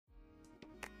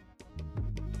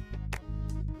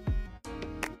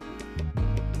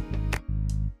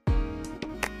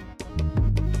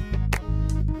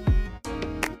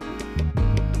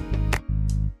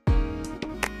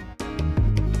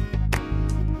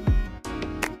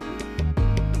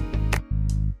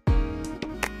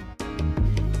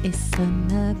It's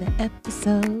another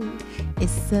episode.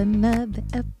 It's another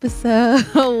episode.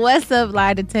 What's up,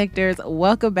 lie detectors?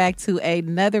 Welcome back to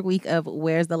another week of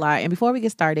Where's the Lie? And before we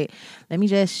get started, let me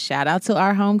just shout out to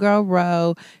our homegirl,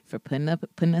 Ro, for putting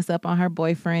us up on her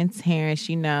boyfriend, Terrence.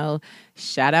 You know,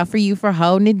 shout out for you for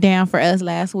holding it down for us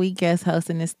last week, guest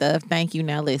hosting and stuff. Thank you.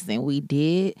 Now, listen, we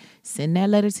did send that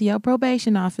letter to your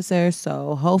probation officer,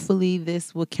 so hopefully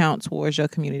this will count towards your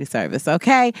community service,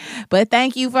 okay? But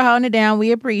thank you for holding it down.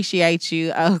 We appreciate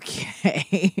you.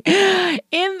 Okay.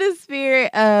 In the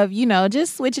spirit of,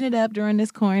 just switching it up during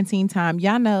this quarantine time,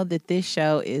 y'all know that this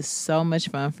show is so much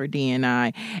fun for D and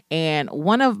I. And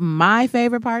one of my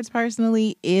favorite parts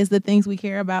personally is the Things We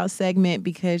Care About segment,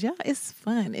 because y'all, it's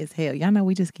fun as hell. Y'all know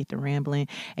we just get to rambling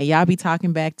and y'all be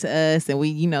talking back to us and we,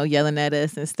 yelling at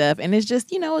us and stuff. And it's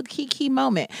just, a key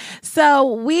moment.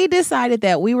 So we decided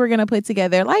that we were going to put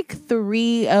together like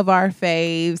 3 of our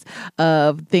faves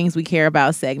of Things We Care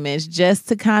About segments, just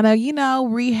to kind of,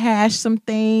 rehash some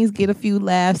things, get a few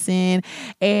laughs in.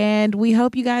 And we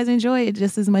hope you guys enjoy it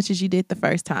just as much as you did the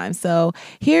first time. So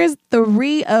here's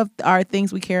 3 of our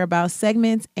Things We Care About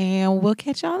segments, and we'll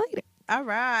catch y'all later. All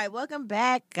right. Welcome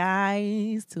back,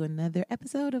 guys, to another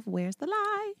episode of Where's the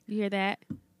Lie? You hear that?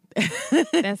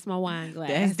 That's my wine glass.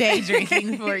 That's day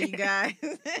drinking for you guys.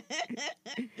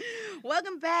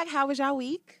 Welcome back. How was y'all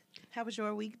week? How was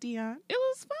your week, Dion? It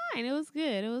was fine. It was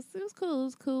good. It was cool. It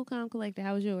was cool, calm, collected.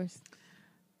 How was yours?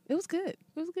 It was good. It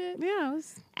was good. Yeah, it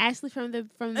was. Ashley from the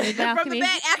balcony. From the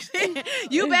back, actually.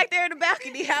 You back there in the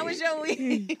balcony. How was your week?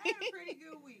 I had a pretty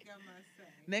good week, I must say.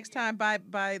 Next time, buy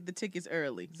the tickets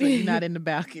early so you're not in the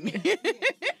balcony.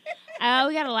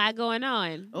 We got a lot going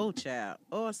on. Oh, child.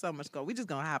 Oh, so much going. We just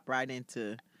gonna hop right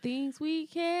into Things we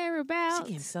care about. She's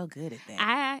getting so good at that.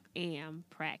 I am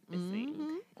practicing.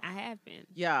 Mhm. I have been.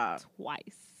 Y'all, Twice.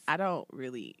 I don't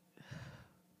really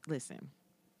listen.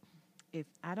 If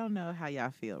I don't know how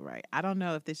y'all feel, right? I don't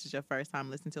know if this is your first time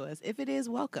listening to us. If it is,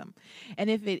 welcome. And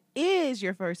if it is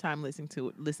your first time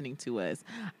listening to us,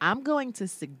 I'm going to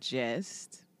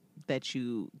suggest that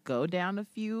you go down a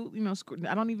few,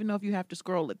 I don't even know if you have to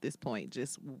scroll at this point.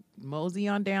 Just mosey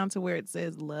on down to where it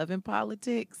says Love and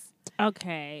Politics.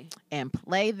 Okay. And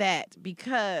play that,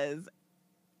 because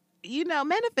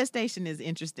manifestation is an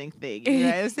interesting thing. You know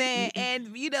what I'm saying?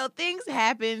 And, things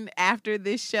happen after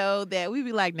this show that we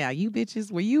be like, now, you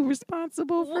bitches, were you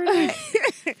responsible for that?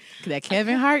 That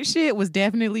Kevin Hart shit was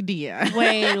definitely Dion.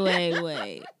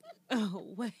 Wait. Oh,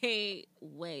 wait.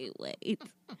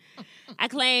 I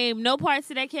claim no parts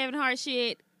of that Kevin Hart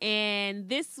shit, and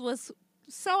this was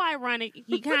so ironic.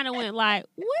 He kind of went like,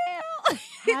 well.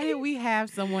 How did we have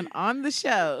someone on the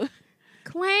show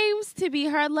claims to be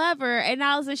her lover, and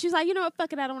all of a sudden she's like, you know what,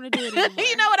 fuck it, I don't want to do it anymore.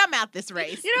 You know what, I'm out this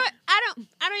race. You know what, I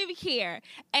don't even care.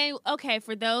 And okay,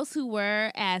 for those who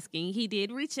were asking, he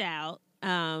did reach out.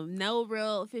 No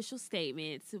real official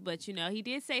statements, but he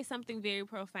did say something very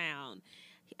profound.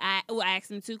 I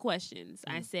asked him 2 questions.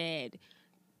 I said,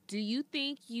 do you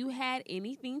think you had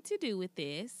anything to do with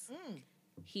this?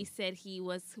 He said he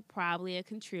was probably a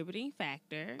contributing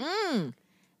factor.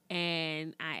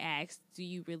 And I asked, do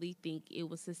you really think it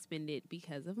was suspended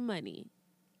because of money?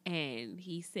 And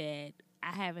he said,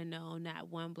 I haven't known not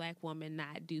one black woman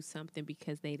not do something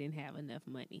because they didn't have enough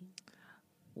money.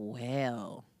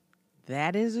 Well,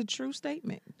 that is a true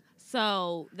statement.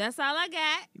 So that's all I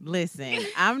got.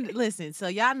 Listen. So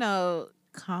y'all know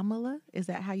Kamala, is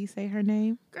that how you say her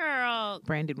name? Girl.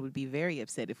 Brandon would be very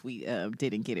upset if we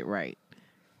didn't get it right.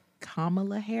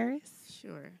 Kamala Harris?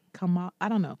 Sure. I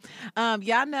don't know.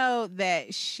 Y'all know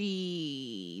that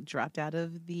she dropped out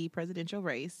of the presidential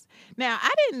race. Now,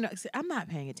 I didn't know. I'm not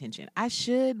paying attention. I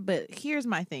should, but here's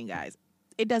my thing, guys.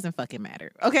 It doesn't fucking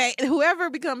matter. Okay? Whoever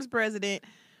becomes president,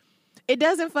 it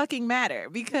doesn't fucking matter,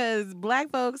 because black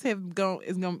folks we're going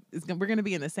to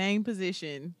be in the same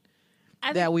position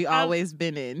that we always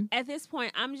been in. At this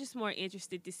point, I'm just more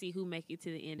interested to see who make it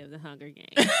to the end of the Hunger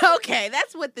Games. Okay,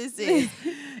 that's what this is.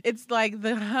 It's like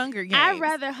the Hunger Games. I'd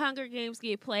rather Hunger Games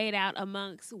get played out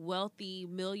amongst wealthy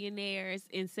millionaires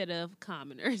instead of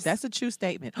commoners. That's a true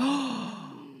statement.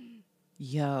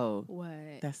 Yo. What?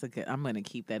 I'm going to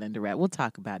keep that under wrap. We'll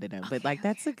talk about it. But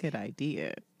that's a good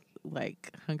idea.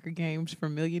 Like Hunger Games for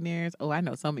millionaires. Oh, I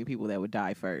know so many people that would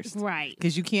die first. Right.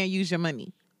 Because you can't use your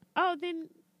money. Oh, then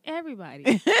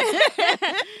everybody.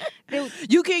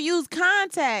 You can use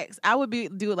contacts. I would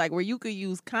do it like where you could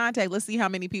use contacts. Let's see how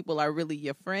many people are really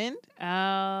your friend.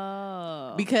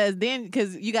 Oh. Because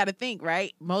you got to think,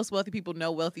 right? Most wealthy people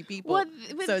know wealthy people. Well,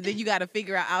 so then you got to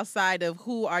figure out outside of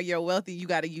who are your wealthy. You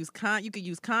got to use you can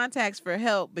use contacts for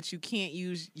help, but you can't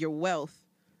use your wealth.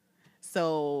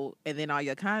 So, and then all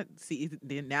your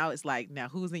then now it's like, now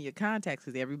who's in your contacts?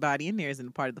 Because everybody in there is in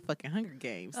a part of the fucking Hunger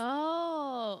Games.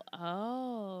 Oh,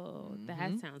 that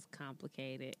Mhm. sounds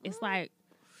complicated. It's like,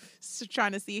 So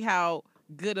trying to see how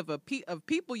good of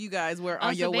people you guys were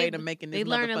on so your way they- to making this they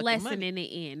learn a motherfucking lesson money. in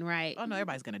the end, right? Oh no,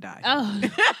 everybody's gonna die. Oh,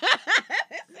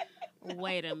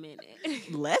 wait a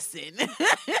minute. Lesson.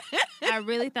 I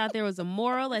really thought there was a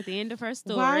moral at the end of her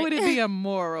story. Why would it be a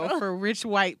moral for rich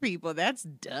white people? That's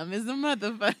dumb as a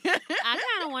motherfucker. I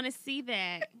kind of want to see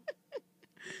that.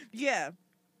 Yeah.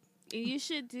 You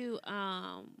should do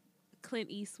Clint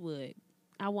Eastwood.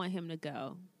 I want him to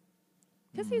go.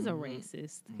 Because he's a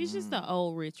racist. He's just an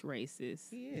old rich racist.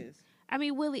 He is. I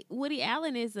mean, Woody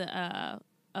Allen is a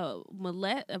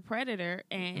predator,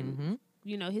 and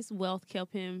you know his wealth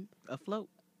kept him Afloat.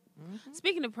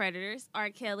 Speaking of predators, R.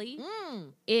 Kelly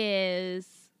Mm. is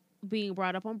being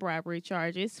brought up on bribery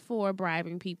charges for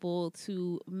bribing people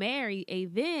to marry a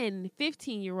then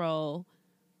 15-year-old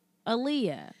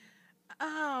Aaliyah.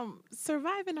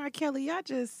 Surviving R. Kelly,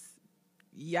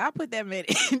 y'all put that man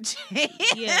in jail.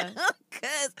 Yeah.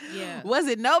 Cause Yeah.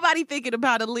 wasn't nobody thinking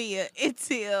about Aaliyah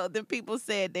until the people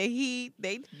said that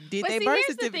they did But their see, birth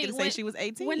here's the certificate thing, to say when- she was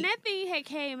 18. When that thing had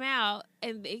came out,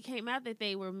 and it came out that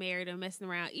they were married or messing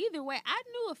around, either way, I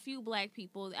knew a few black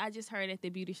people. I just heard at the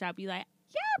beauty shop be like,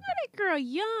 "Yeah, I know that girl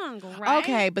young, right?"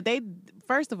 Okay, but they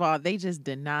first of all they just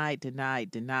denied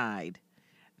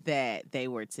that they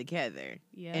were together.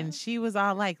 Yeah. And she was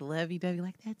all like lovey-dovey,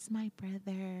 like, that's my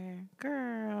brother.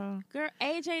 Girl. Girl,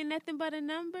 age ain't nothing but a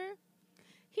number.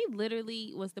 He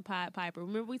literally was the Pied Piper.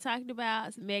 Remember we talked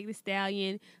about Meg Thee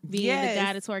Stallion being Yes. the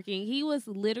guy that's working? He was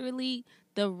literally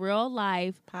the real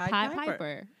life Pied Pied Piper.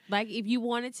 Piper. Like if you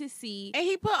wanted to see And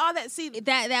he put all that, see,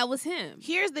 that was him.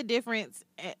 here's the difference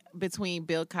between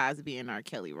Bill Cosby and R.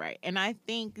 Kelly, right? And I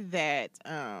think that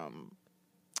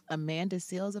Amanda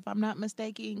Seales, if I'm not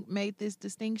mistaken, made this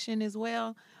distinction as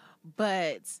well.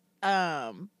 But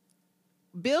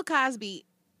Bill Cosby,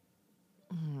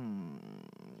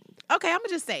 okay, I'm gonna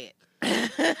just say it.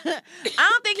 I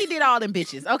don't think he did all them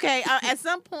bitches. Okay, at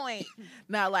some point,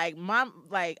 now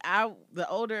the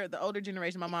older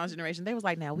generation, my mom's generation, they was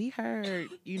like, now we heard,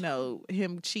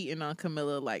 him cheating on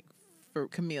Camilla,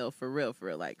 Camille for real,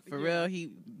 like for real.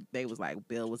 They was like,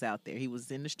 Bill was out there. He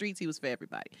was in the streets. He was for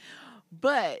everybody.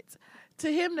 But for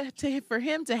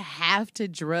him to have to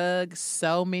drug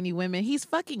so many women, he's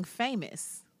fucking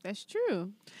famous. That's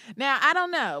true. Now, I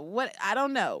don't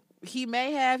know. He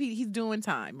may have, he's doing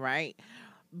time, right?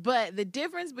 But the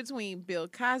difference between Bill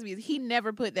Cosby is he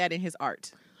never put that in his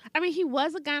art. I mean, he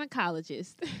was a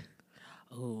gynecologist.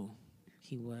 Oh,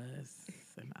 he was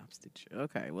an obstetrician.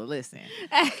 Okay, well, listen.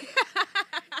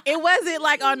 It wasn't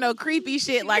like on no creepy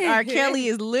shit like R. Kelly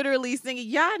is literally singing.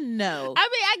 Y'all know. I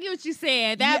mean, I get what you're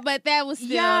saying. But that was still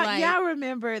Y'all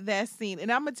remember that scene.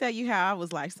 And I'm going to tell you how I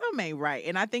was like, something ain't right.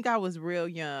 And I think I was real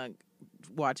young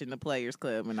watching the Players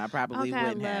Club, and I probably Okay, I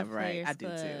wouldn't love have, right? Players I do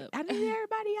too. Club. I need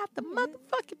everybody out the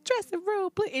motherfucking dressing room.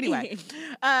 Anyway,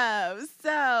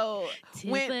 so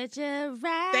when Temperature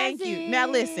rising. thank you. Now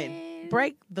listen,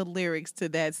 break the lyrics to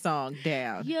that song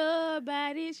down. Your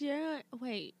body's your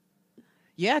wait.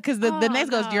 Yeah, because the next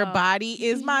goes, your no. body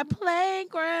is my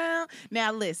playground.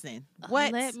 Now listen,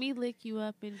 what? Let me lick you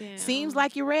up and down. Seems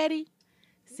like you're ready.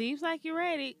 Seems like you're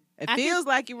ready. It I feels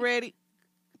like you're ready.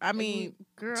 I mean,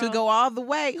 girl. to go all the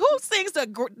way. Who sings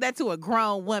that to a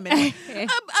grown woman? a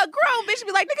grown bitch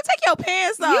be like, nigga, take your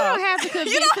pants off. You don't have to You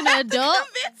convince don't an have to adult.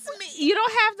 convince me. You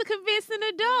don't have to convince an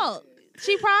adult.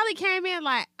 She probably came in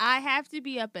like, I have to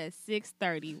be up at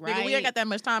 6:30, right? Nigga, we ain't got that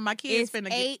much time. My kids It's finna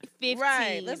get. 8:15.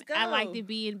 Right, let's I go. like to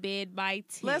be in bed by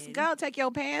 10. Let's go. Take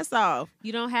your pants off.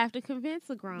 You don't have to convince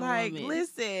a grown Like, woman.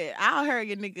 listen, I'll hurry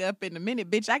your nigga up in a minute,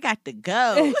 bitch. I got to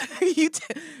go.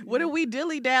 What are we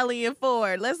dilly dallying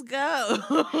for? Let's go.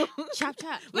 Chop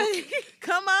chop.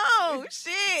 Come on,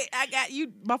 shit. I got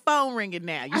you. My phone ringing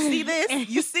now. You see this?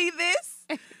 You see this?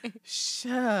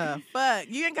 Fuck.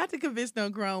 You ain't got to convince no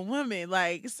grown woman.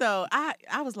 Like, so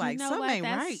I was like, you know something what? ain't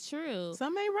That's right. true.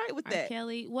 Something ain't right with R. that.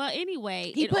 Kelly. Well,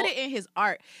 anyway, He put it in his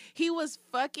art. He was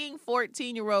fucking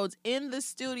 14-year-olds in the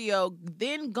studio,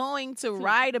 then going to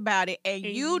write about it, and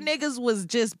you niggas was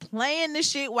just playing the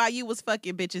shit while you was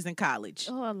fucking bitches in college.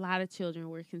 Oh, a lot of children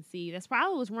were conceived. That's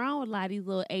probably what's wrong with a lot of these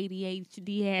little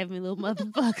ADHD having little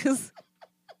motherfuckers.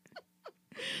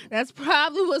 That's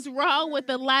probably what's wrong with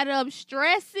a lot of them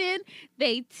stressing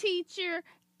they teacher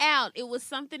out. It was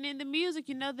something in the music.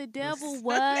 You know, the devil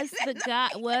was the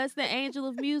God, was the angel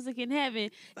of music in heaven.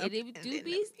 And it do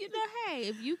be, you know, hey,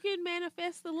 if you can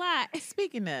manifest a lot.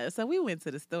 Speaking of, so we went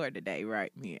to the store today,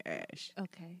 right? Me and Ash.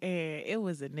 Okay. And it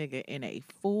was a nigga in a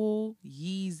full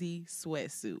Yeezy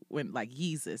sweatsuit. When like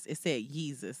Yeezus. It said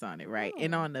Yeezus on it, right?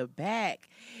 And on the back,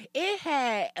 it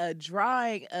had a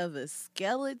drawing of a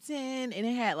skeleton and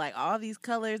it had like all these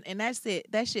colors. And that's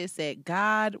it. That shit said,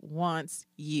 God wants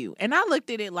you. And I looked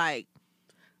at it like,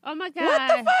 Oh my God. what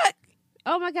the fuck?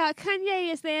 Oh my God.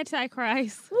 Kanye is the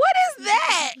Antichrist. What is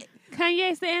that?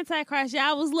 Kanye's the Antichrist.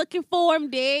 Y'all was looking for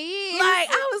him. There he is. Like,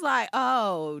 I was like,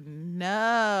 oh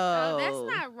no. Oh,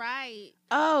 that's not right.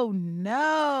 Oh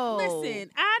no.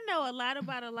 Listen, I know a lot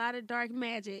about a lot of dark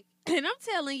magic. And I'm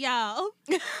telling y'all,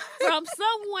 from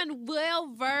someone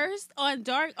well versed on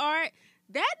dark art,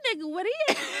 that nigga, what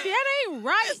he is, that ain't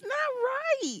right. It's not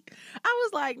right. I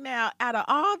was like, now, out of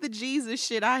all the Jesus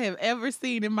shit I have ever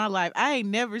seen in my life, I ain't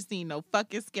never seen no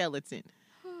fucking skeleton.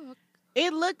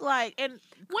 It looked like, and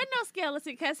wasn't no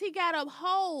skeleton because he got up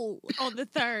whole on the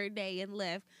third day and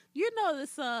left. You know the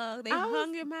song. They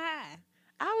hung him high.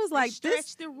 I was like,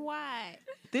 stretched him wide.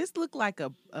 This looked like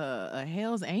a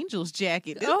Hell's Angels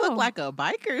jacket. This looked like a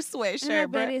biker sweatshirt, I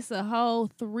bet it's a whole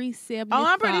 $375. Oh,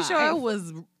 I'm pretty sure it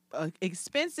was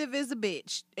expensive as a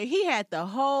bitch. He had the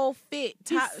whole fit,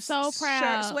 top, so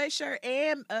proud, sweatshirt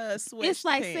and sweatshirt. It's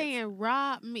like saying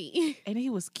rob me, and he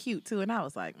was cute too. And I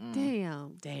was like,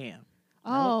 damn.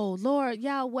 Nope. Oh Lord,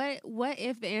 y'all, what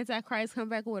if the Antichrist come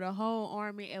back with a whole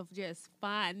army of just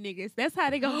fine niggas? That's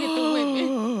how they gonna get the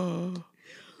women.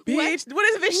 Bitch, what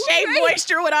is this Shea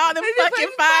Moisture with all them fucking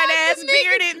fine-ass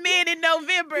bearded men in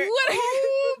November?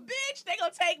 Ooh, bitch, they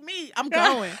gonna take me. I'm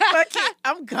going. Fuck it,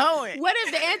 I'm going. What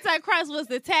if the Antichrist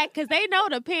was attacked? Because they know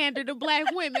to pander to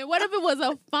black women. What if it was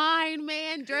a fine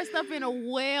man dressed up in a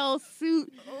well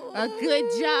suit, a good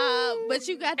job, but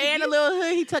you got to a little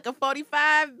hood, he took a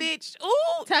 45, bitch.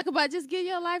 Ooh. Talk about just give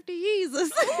your life to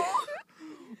Jesus.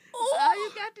 All you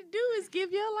got to do is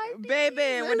give your life to Baby,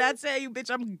 Jesus. when I tell you,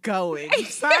 bitch, I'm going.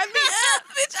 Sign me up,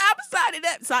 bitch. I'm signing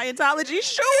up. Scientology,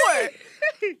 sure.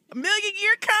 $1 million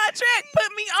contract,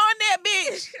 put me on that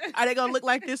bitch. Are they gonna look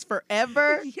like this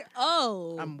forever?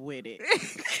 Oh. I'm with it.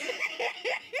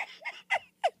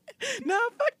 No,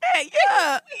 fuck that.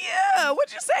 Yeah.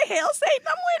 What'd you say? Hell Satan,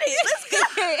 I'm with it. Let's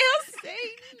go. Hell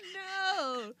Satan,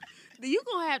 no. You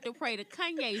gonna have to pray to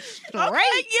Kanye straight.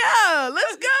 Okay, yeah,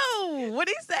 let's go. What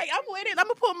he say? I'm with it. I'm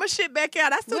gonna pull my shit back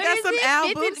out. I still got some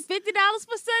albums. $50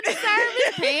 for Sunday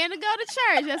service, paying to go to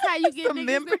church. That's how you get some niggas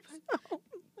members.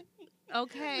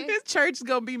 Okay. His church is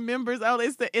gonna be members. Oh,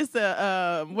 it's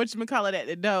a whatchamacallit at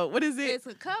the door. What is it? It's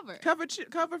a cover. Cover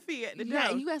fee at the door.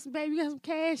 Yeah, you got some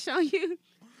cash on you.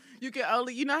 You can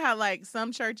only, you know how like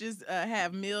some churches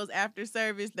have meals after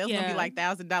service. Those gonna be like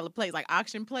 $1,000 plates, like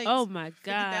auction plates. Oh my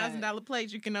God, $50,000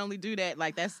 plates. You can only do that.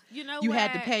 Like that's you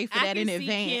had to pay for that in advance.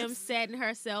 advance. Kim setting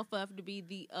herself up to be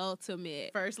the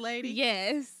ultimate first lady.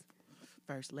 Yes,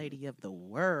 first lady of the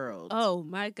world. Oh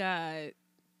my God.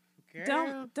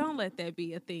 Girl. Don't let that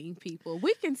be a thing, people.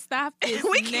 We can stop this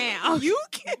now. You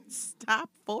can stop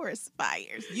forest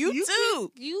fires. You too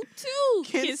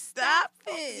can stop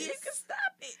this. You can stop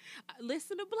it.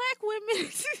 Listen to black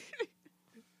women.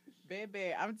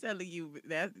 Baby, I'm telling you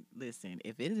that. Listen,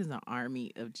 if it is an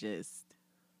army of just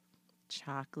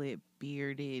chocolate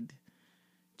bearded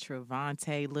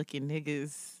Travante looking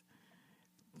niggas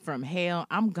from hell,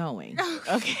 I'm going.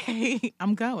 Okay,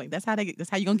 I'm going. That's how you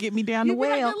gonna get me down the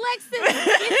well. Alexis, get your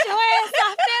ass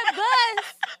off that bus.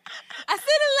 I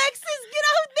said, Alexis, get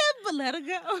off that bus. Let her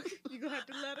go. You gonna have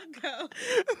to let her go.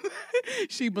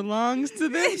 She belongs to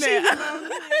them now.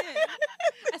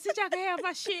 I said, y'all can have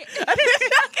my shit.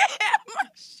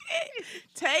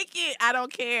 Take it. I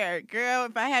don't care, girl.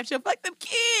 If I have shit, fuck them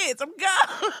kids. I'm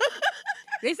gone.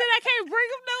 They said I can't bring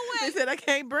them nowhere. They said I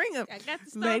can't bring them. I got to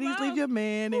stop. Ladies, leave your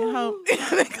man at home.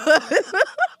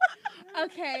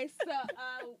 Okay, so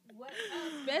what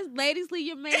else? Best ladies, leave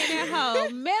your man at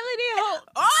home. Melody Hope.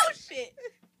 Oh shit.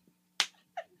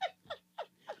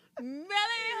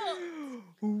 Melody Hope.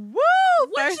 Woo!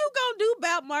 What you gonna do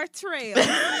about Martrell?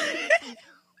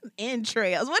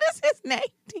 Entrails. What is his name?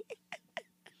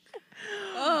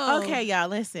 Oh. Okay, y'all,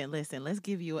 listen. Let's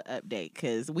give you an update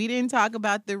because we didn't talk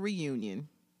about the reunion.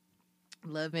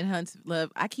 Love and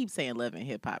I keep saying Love and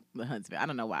Hip Hop Huntsville. I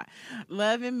don't know why.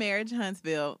 Love and Marriage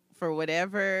Huntsville, for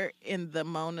whatever in the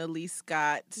Mona Lee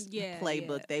Scott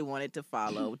playbook they wanted to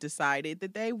follow, decided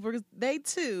that they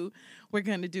too were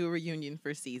going to do a reunion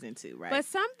for season 2, right? But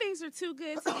some things are too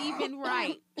good to even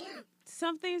write.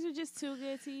 some things are just too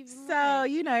good to even So, like.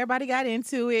 you know, everybody got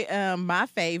into it. My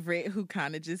favorite, who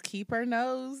kind of just keep her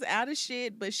nose out of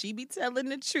shit, but she be telling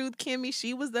the truth, Kimmy.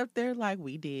 She was up there like,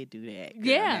 we did do that. Girl.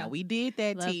 Yeah. Now, we did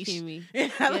that, Love Tish. Kimmy. I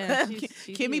Yeah, love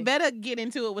she Kimmy did. better get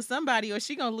into it with somebody or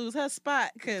she gonna lose her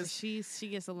spot. She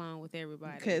gets along with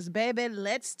everybody. Because, baby,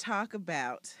 let's talk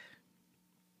about...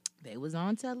 They was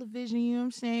on television, you know what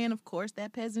I'm saying? Of course,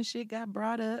 that peasant shit got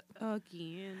brought up.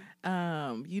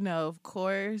 Again. You know, of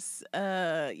course,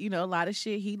 you know, a lot of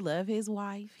shit. He love his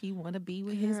wife. He want to be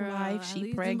with his wife.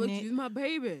 She pregnant. She's my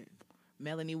baby.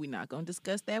 Melanie, we not going to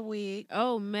discuss that wig.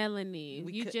 Oh, Melanie.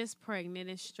 We You could- just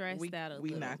pregnant and stressed out a We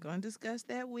little. not going to discuss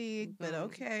that wig, but Don't.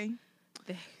 okay.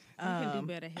 They can Um, do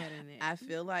better head in it. I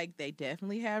feel like they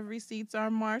definitely have receipts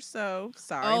on Marceau.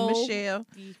 Sorry, Oh, Michelle.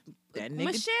 That nigga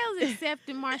Michelle's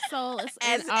accepting Marceau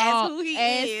As who he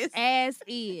is. As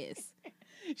is.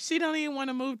 She don't even want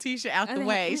to move Tisha out the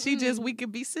way. She just, we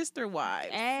could be sister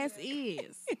wives. As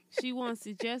is. She wants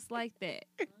it just like that.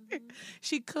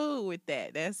 She cool with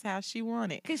that. That's how she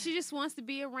want it. Because she just wants to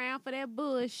be around for that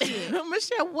bullshit.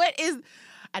 Michelle, what is?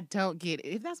 I don't get it.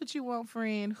 If that's what you want,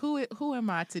 friend, who am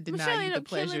I to deny Michelle you ended the up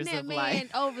killing pleasures that of man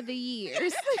life? over the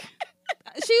years.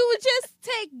 She would just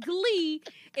take glee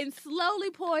in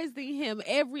slowly poisoning him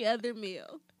every other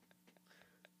meal.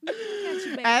 Got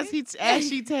you, baby. As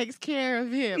she takes care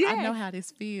of him. I know Yes. how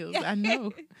this feels. I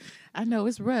know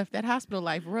it's rough. That hospital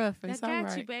life rough. I It's all got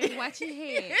right. you, baby. Watch your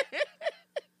head.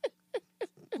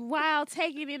 While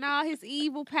taking in all his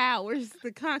evil powers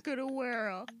to conquer the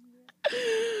world.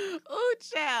 Ooh,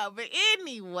 child. But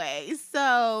anyway,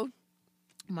 so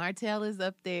Martell is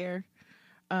up there,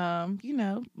 you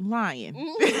know, lying.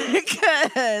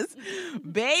 Because,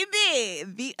 baby,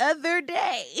 the other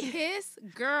day, His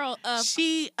girl of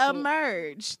she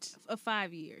emerged.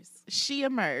 5 years. She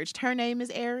emerged. Her name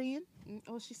is Arian.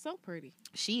 Oh, she's so pretty.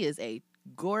 She is a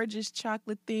gorgeous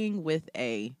chocolate thing with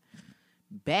a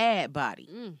bad body.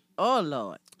 Mm. Oh,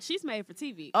 Lord. She's made for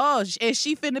TV. Oh, is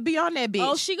she finna be on that bitch?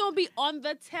 Oh, she gonna be on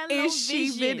the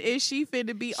television. Is she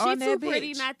finna be on that She bitch? too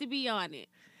pretty not to be on it.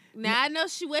 Now I know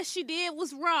what she did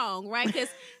was wrong, right? Because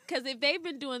if they've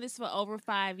been doing this for over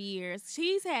 5 years,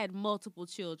 she's had multiple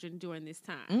children during this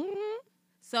time. Mhm.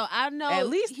 So I know At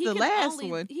least he the can last only,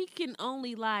 one. He can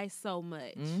only lie so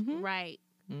much, Mhm. right?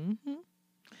 Mm-hmm.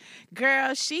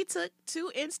 Girl, she took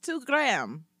to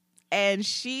Instagram and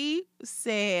she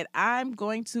said, I'm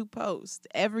going to post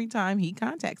every time he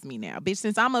contacts me now. Bitch,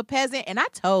 since I'm a peasant, and I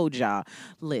told y'all,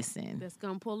 listen, That's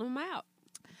gonna pull him out.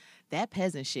 that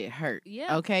peasant shit hurt.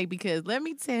 Yeah. Okay, because let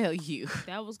me tell you,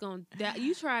 That was gonna.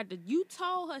 You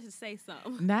told her to say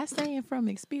something. not saying from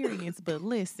experience, but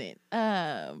listen,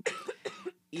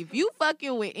 if you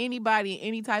fucking with anybody in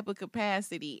any type of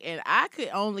capacity, and I could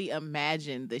only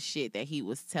imagine the shit that he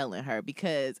was telling her,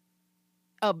 because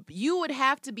you would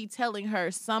have to be telling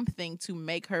her something to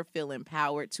make her feel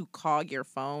empowered to call your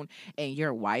phone and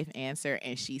your wife answer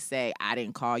and she say, I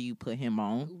didn't call you, put him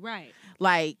on. Right.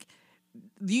 Like,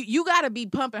 you got to be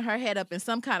pumping her head up in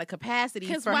some kind of capacity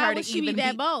 'Cause for why her would to she be even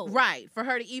that bold? Right, for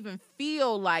her to even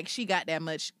feel like she got that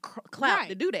much clout Right.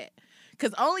 to do that.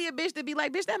 Because only a bitch that be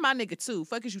like, bitch, that my nigga too.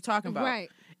 Fuck is you talking about? Right.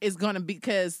 Is going to be,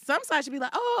 because some sides should be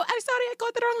like, oh, I sorry, I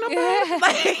got the wrong number.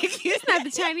 Like, It's not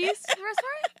the Chinese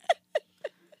restaurant.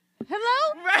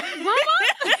 Hello, right.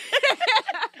 Mama.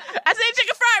 I said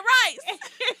chicken fried rice.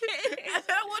 I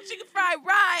said I want chicken fried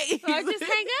rice. Or just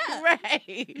hang up.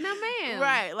 Right. No, ma'am.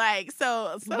 Right. Like,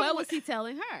 so What was he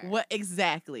telling her? What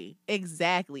exactly?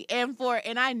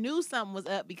 And I knew something was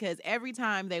up because every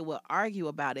time they would argue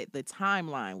about it, the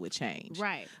timeline would change.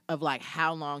 Right. Of like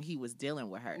how long he was dealing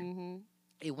with her. Mm-hmm.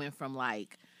 It went from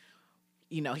like,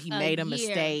 you know, he A made a year,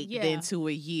 mistake, yeah. then to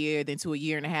a year, then to a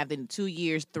year and a half, then 2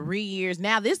 years, 3 years.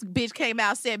 Now this bitch came out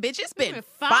and said, bitch, it's been been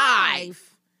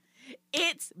 5.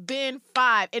 It's been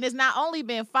 5. And it's not only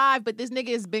been 5, but this nigga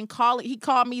has been calling. He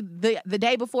called me the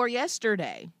day before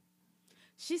yesterday.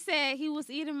 She said he was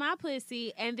eating my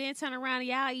pussy and then turn around and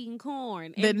y'all eating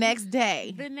corn. The And next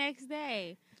day. The next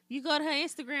day. You go to her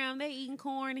Instagram, they eating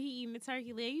corn, he eating the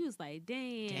turkey leg. You was like,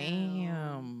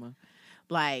 damn.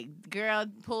 Like, girl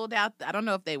pulled out, I don't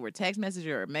know if they were text messages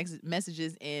or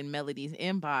messages in Melody's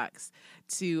inbox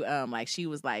to, like, she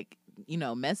was like, you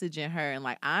know, messaging her and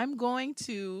like, I'm going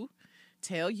to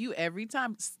tell you every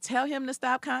time, tell him to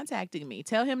stop contacting me.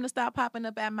 Tell him to stop popping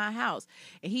up at my house.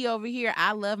 And he over here,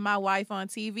 I love my wife on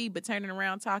TV, but turning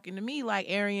around talking to me like,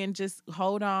 Arian, just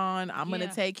hold on. I'm going to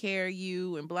Yeah. take care of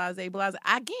you and blase, blase.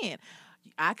 Again,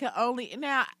 I could only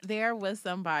now. There was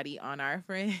somebody on our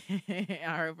friend's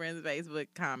Facebook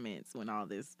comments when all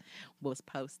this was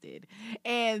posted,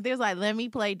 and there's like, let me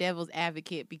play devil's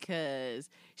advocate because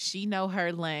she know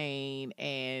her lane,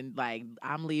 and like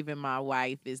I'm leaving my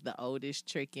wife is the oldest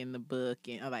trick in the book,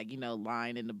 and like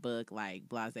line in the book, like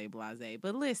blase blase.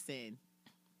 But listen,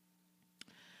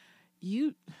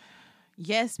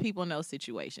 yes, people know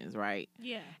situations, right?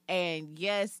 Yeah. And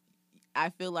yes, I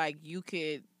feel like you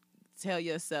could tell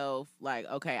yourself, like,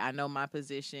 okay, I know my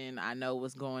position. I know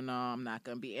what's going on. I'm not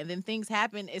going to be. And then things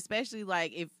happen, especially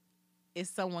like if it's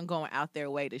someone going out their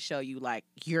way to show you, like,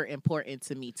 you're important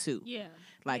to me too. Yeah.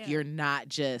 Like, yeah. you're not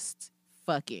just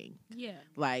fucking. Yeah.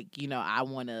 Like, I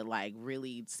want to, like,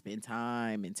 really spend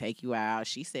time and take you out.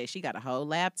 She said she got a whole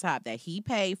laptop that he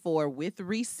paid for with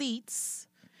receipts.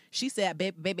 She said,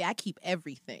 baby, I keep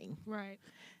everything. Right.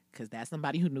 Because that's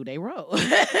somebody who knew they role.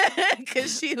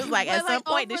 Because she was like, at some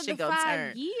point, this shit gonna turn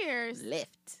 5 years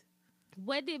left.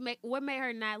 What made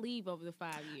her not leave over the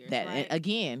 5 years? That right?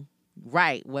 again,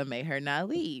 right? What made her not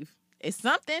leave? It's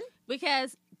something.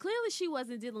 Because clearly she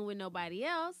wasn't dealing with nobody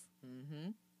else.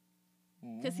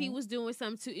 Mm-hmm. Because he was doing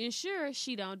something to ensure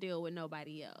she don't deal with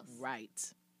nobody else.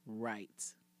 Right.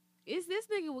 Is this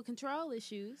nigga with control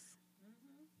issues?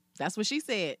 That's what she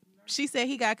said. She said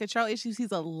he got control issues.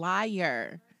 He's a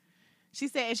liar. She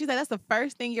said that's the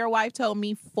first thing your wife told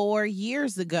me 4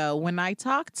 years ago when I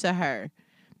talked to her,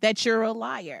 that you're a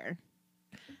liar.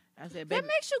 I said, baby. That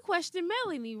makes you question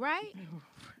Melanie, right?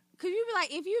 Because you be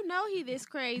like, if you know he this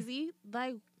crazy,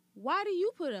 like, why do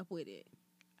you put up with it?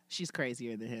 She's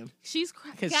crazier than him. She's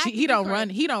crazy. Because he don't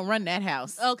run that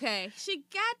house. Okay. She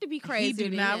got to be crazy. He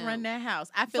do not run that house.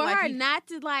 I feel For like her not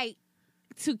to, like,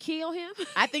 to kill him?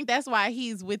 I think that's why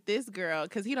he's with this girl,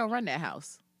 because he don't run that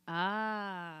house.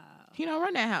 Ah. He don't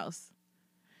run that house.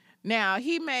 Now,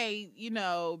 he may,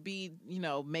 be,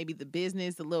 maybe the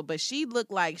business a little, but she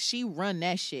looked like she run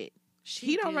that shit.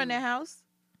 He don't run that house.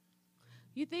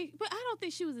 You think? But I don't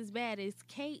think she was as bad as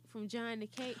Kate from John to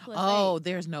Kate. Oh,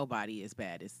 there's nobody as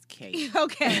bad as Kate.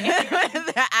 Okay.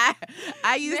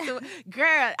 I used to,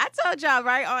 girl, I told y'all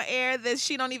right on air that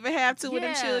she don't even have two of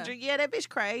them children. Yeah, that bitch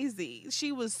crazy.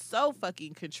 She was so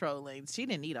fucking controlling. She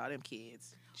didn't need all them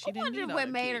kids. I wonder what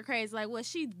made her crazy. Like, was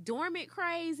she dormant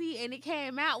crazy and it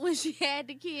came out when she had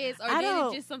the kids? Or did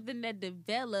it just something that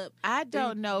developed? I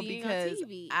don't know, because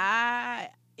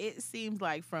it seems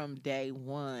like from day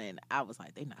one, I was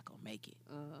like, they not going to make it.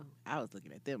 I was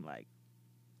looking at them like,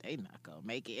 they not going to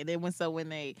make it. And then when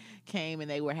they came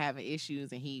and they were having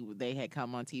issues and they had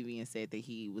come on TV and said that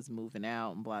he was moving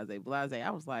out and blase, blase, I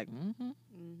was like,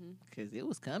 because it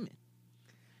was coming.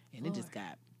 And it just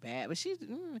got bad.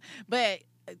 But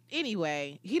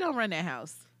anyway, he don't run that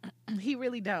house. He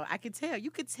really don't. I could tell. You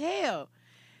could tell.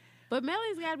 But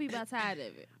Melanie's got to be about tired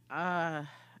of it. I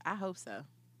hope so.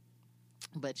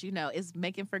 But it's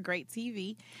making for great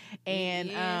TV, and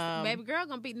baby girl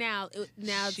gonna be now.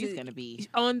 She's gonna be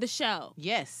on the show.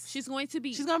 Yes, she's going to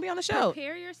be. She's gonna be on the show.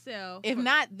 Prepare yourself. If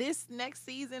not this next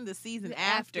season, the season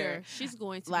after, she's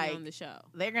going to be on the show.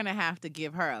 They're gonna have to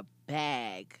give her a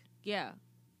bag. Yeah.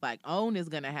 Like, OWN is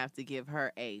gonna have to give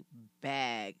her a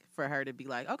bag for her to be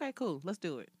like, okay, cool, let's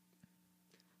do it.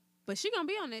 But she gonna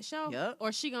be on that show, yep.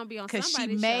 Or she gonna be on somebody's show.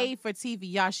 Because she made for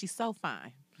TV, y'all. She's so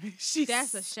fine.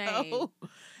 That's a shame.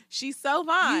 She's so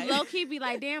fine. You low key be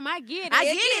like, damn, I get it. I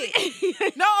get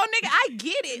it. No, nigga, I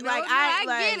get it. I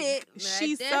get it.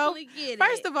 She's definitely get it.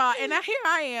 First of all, and here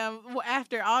I am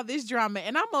after all this drama,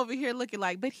 and I'm over here looking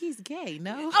like, but he's gay.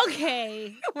 No,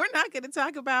 okay, we're not going to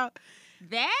talk about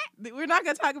that. We're not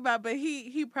going to talk about, but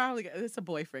he probably it's a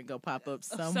boyfriend go pop up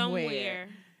somewhere.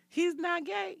 He's not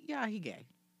gay. Yeah, he gay.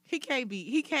 He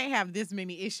can't have this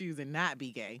many issues and not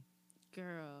be gay.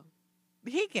 Girl.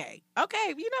 He gay.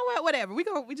 Okay, you know what? Whatever.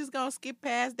 We just gonna skip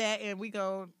past that and we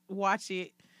gonna watch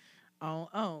it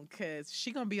on because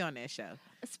she gonna be on that show.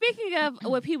 Speaking of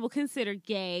what people consider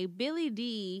gay, Billy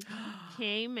D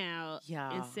came out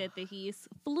and said that he is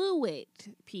fluid.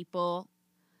 People,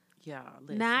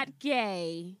 listen. Not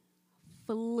gay,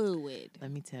 fluid. Let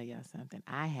me tell y'all something.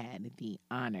 I had the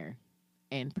honor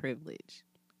and privilege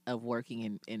of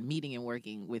working and meeting and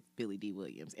working with Billy D.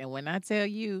 Williams, and when I tell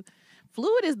you,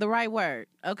 fluid is the right word,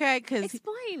 okay?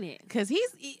 Explain it. Because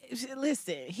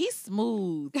he's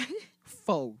smooth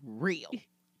for real.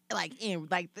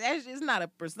 That's just not a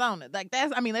persona.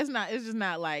 It's just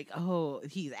not like, oh,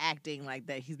 he's acting like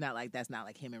that. He's not like, that's not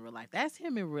like him in real life. That's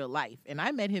him in real life. And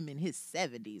I met him in his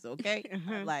 70s, okay?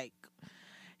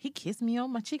 he kissed me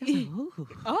on my cheek. I was like, ooh.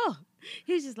 Oh,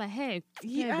 he's just like, hey,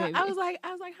 Yeah, hey, baby. I was like,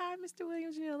 hi, Mr.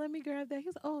 Williams. Let me grab that. He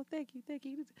was, oh, thank you.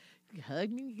 He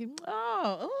hugged me.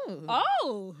 Ooh.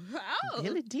 Oh.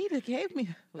 Billy Dita gave me.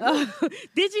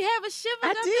 Did you have a shiver?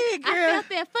 I did, girl. I felt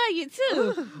that for you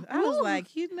too. Ooh. I was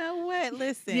like, you know what?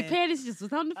 Listen. Your panties just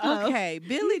was on the floor. Okay,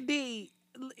 Billy D.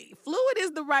 Fluid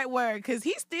is the right word because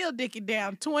he's still dicking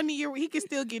down 20-year. He can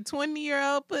still get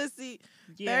 20-year-old pussy,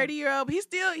 30-year-old. He's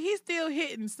still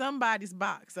hitting somebody's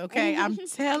box. Okay, I'm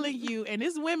telling you. And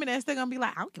there's women that's still gonna be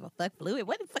like, I don't give a fuck, Fluid.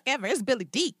 What the fuck ever? It's Billy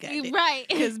D. Right?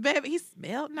 Because baby, he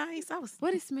smelled nice.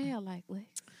 What it smell like,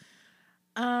 Lex?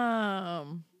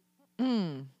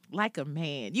 Like a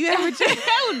man. You ever just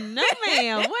Oh no,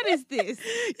 ma'am. What is this?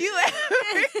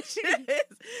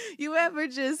 you ever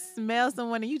just smell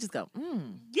someone and you just go,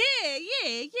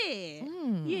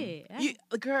 Yeah.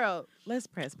 Girl, let's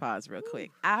press pause real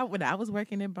quick. When I was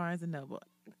working in Barnes and Noble,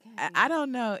 I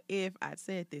don't know if I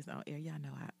said this on air. Y'all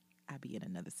know I be in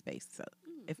another space, so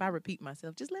if I repeat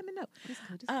myself, just let me know. Just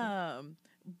go.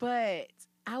 But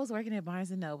I was working at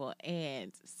Barnes and Noble,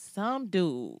 and some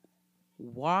dude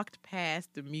walked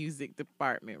past the music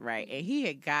department, right? And he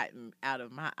had gotten out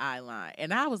of my eye line.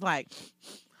 And I was like,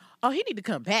 oh, he need to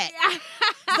come back.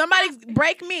 Somebody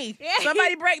break me.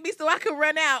 Somebody break me so I can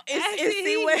run out and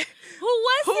see what. Who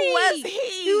was he?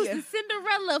 he? He was the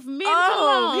Cinderella of men.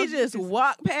 Oh, he just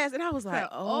walked past, and I was like,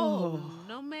 oh,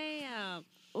 no, ma'am.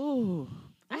 oh.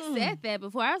 I said that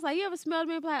before. I was like, you ever smelled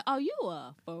me and be like, oh, you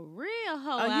a for real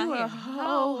hoe out Oh, you here. a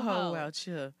ho out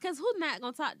here. Because who's not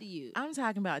going to talk to you? I'm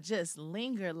talking about just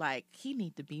linger like he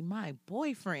need to be my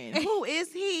boyfriend. Who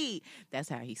is he? That's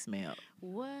how he smelled.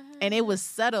 What? And it was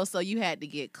subtle, so you had to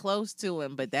get close to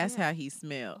him, but that's how he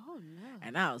smelled. Oh, no.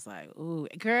 And I was like, ooh,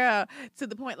 girl, to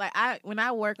the point, like, when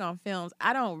I work on films,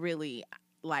 I don't really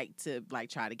like to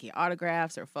try to get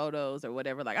autographs or photos or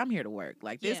whatever. Like, I'm here to work.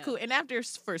 Like, this cool. And after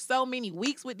for so many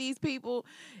weeks with these people,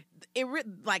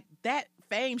 like that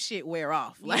fame shit wear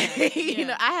off. Like, you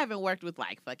know, I haven't worked with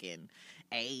like fucking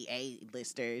A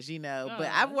listers, you know, but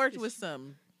I've worked with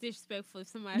some disrespectful if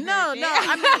somebody. No,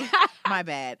 I mean, my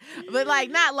bad. But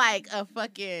like, not like a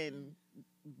fucking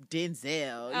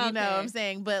Denzel, you know what I'm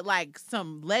saying? But like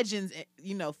some legends,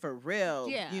 you know, for real,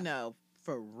 you know,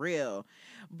 for real.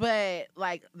 But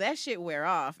like that shit wear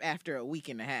off after a week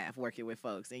and a half working with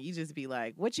folks, and you just be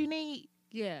like, "What you need?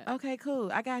 Yeah. Okay,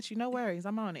 cool. I got you. No worries.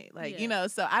 I'm on it." Like, you know,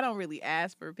 so I don't really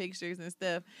ask for pictures and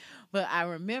stuff. But I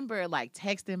remember like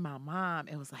texting my mom.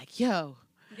 It was like, "Yo,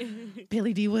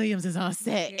 Billy D. Williams is on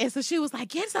set." And so she was like,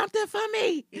 "Get something for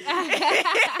me."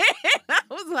 I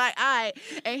was like, all right.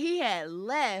 And he had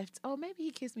left. Oh, maybe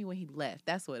he kissed me when he left.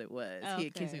 That's what it was. He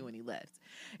had kissed me when he left.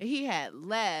 And he had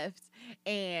left.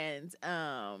 And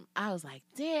I was like,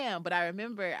 damn. But I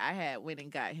remember I had went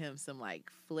and got him some like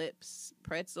Flips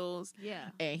pretzels. Yeah.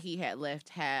 And he had left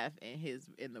half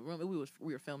in the room.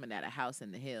 We were filming at a house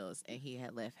in the hills, and he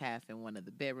had left half in one of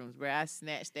the bedrooms where I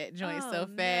snatched that joint so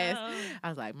fast. I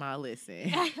was like, Ma,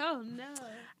 listen. Oh no.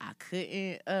 I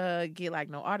couldn't get like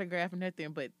no autograph or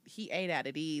nothing, but he ate out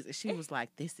of these, and she was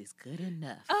like, "This is good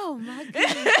enough." Oh my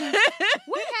goodness.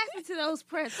 What happened to those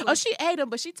pretzels? Oh, she ate them,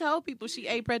 but she told people she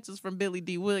ate pretzels from Billy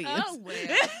D. Williams. Oh well.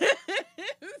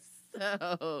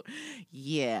 So,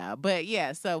 yeah. But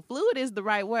yeah, so fluid is the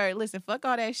right word. Listen, fuck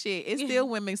all that shit. It's still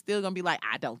women still gonna be like,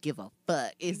 I don't give a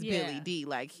fuck. It's Billy D.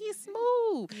 Like, he's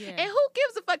smooth. Yeah. And who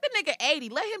gives a fuck? The nigga 80.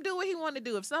 Let him do what he want to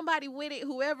do. If somebody with it,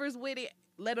 whoever's with it,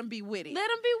 let them be with it. Let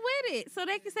them be with it. So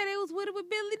they can say they was with it with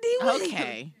Billy D. Williams.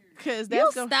 Okay. Because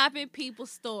that's stopping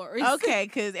people's stories. Okay,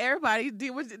 because everybody,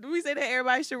 do we say that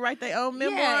everybody should write their own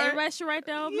memoir? Yeah, everybody should write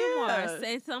their own memoirs.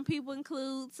 And some people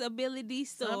include a Billy D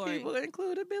story. Some people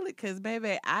include a Billy, because,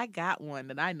 baby, I got one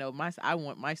that I know I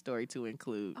want my story to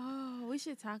include. Oh, we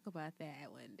should talk about that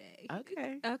one day.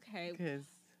 Okay. Okay. Because.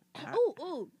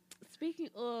 Ooh. Speaking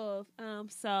of,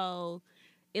 so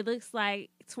it looks like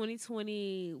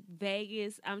 2020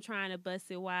 Vegas, I'm trying to bust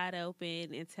it wide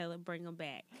open and bring them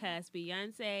back. Because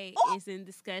Beyonce is in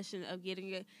discussion of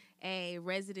getting a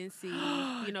residency.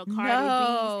 You know, Cardi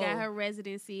B's got her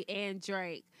residency, and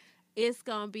Drake. It's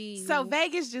going to be... So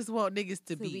Vegas just want niggas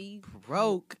to be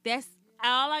broke. That's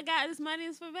all I got. This money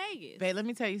is for Vegas. Babe, let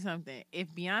me tell you something.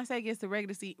 If Beyonce gets the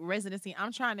residency,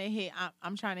 I'm trying to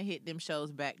hit them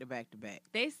shows back to back to back.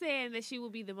 They saying that she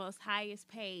will be the most highest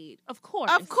paid. Of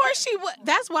course she would.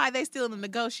 That's why they still in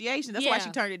negotiation. That's why she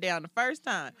turned it down the first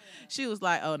time. She was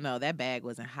like, "Oh no, that bag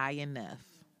wasn't high enough.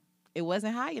 It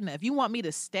wasn't high enough. You want me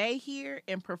to stay here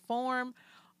and perform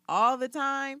all the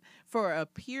time for a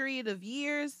period of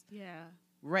years? Yeah,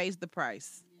 raise the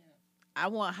price." I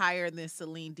want higher than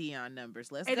Celine Dion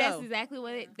numbers. Let's And go. that's exactly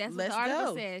what that's what Let's the article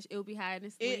go. says. It will be higher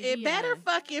than Celine It better Dion.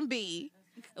 fucking be.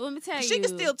 Let me tell you. She can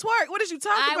still twerk. What is you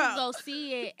talking I about? will go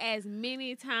see it as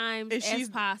many times And as she's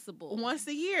possible. Once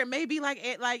a year, maybe like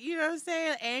you know what I'm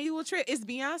saying, annual trip. It's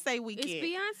Beyonce weekend. It's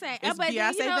Beyonce. It's But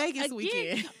then, Beyonce Vegas again,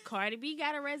 weekend. Cardi B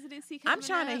got a residency coming I'm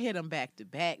trying up. to hit them back to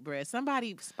back, bruh.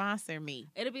 Somebody sponsor me.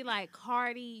 It'll be like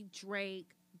Cardi, Drake,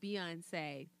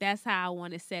 Beyonce. That's how I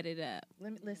want to set it up.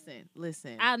 Let me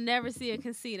listen. I'll never see a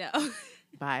Concito.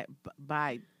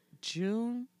 by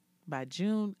June, I'm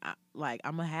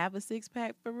gonna have a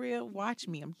 6-pack for real. Watch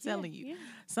me. I'm telling you. Yeah.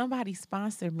 Somebody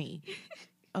sponsor me.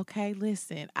 Okay,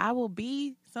 listen. I will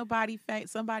be somebody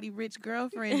rich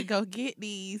girlfriend to go get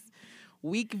these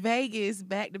week Vegas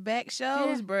back-to-back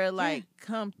shows, Yeah, bruh. Like,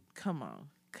 come on.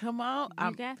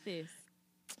 You got this.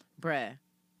 Bruh.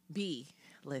 B,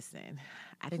 listen.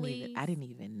 I didn't Please.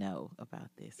 even know about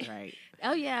this, right?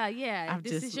 Oh yeah.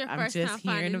 This is your I'm first just time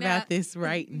hearing finding about out. this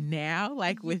right now,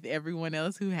 like with everyone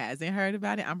else who hasn't heard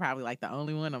about it. I'm probably like the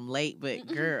only one. I'm late, but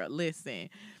girl, listen.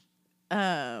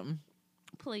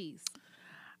 Please.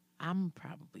 I'm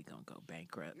probably gonna go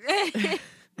bankrupt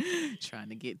trying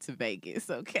to get to Vegas.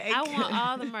 Okay, I want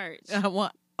all the merch. I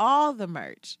want all the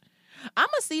merch. I'm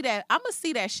gonna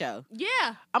see that show.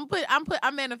 Yeah. I'm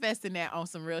manifesting that on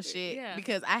some real shit Yeah.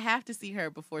 because I have to see her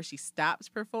before she stops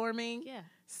performing. Yeah.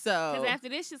 So Because after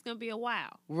this, it's gonna be a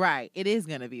while. right, it is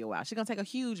gonna be a while. She's gonna take a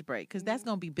huge break because that's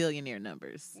gonna be billionaire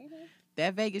numbers.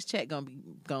 That Vegas check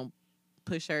gonna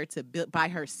push her to by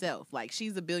herself. Like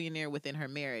she's a billionaire within her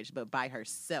marriage, but by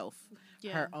herself,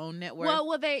 Yeah. her own net worth.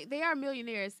 Well, they are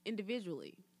millionaires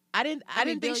individually. I didn't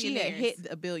think she had billionaires. hit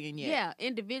a billion yet. Yeah,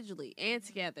 individually and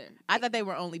together. I thought they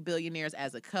were only billionaires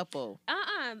as a couple.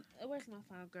 Where's my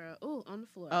phone, girl? Oh, on the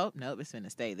floor. Oh, nope, it's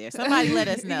finna stay there. Somebody let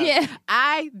us know. Yeah.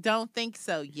 I don't think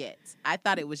so yet. I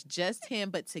thought it was just him,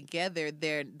 but together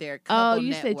they're couple Oh,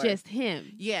 you net said worth. just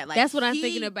him. Yeah, like That's what I'm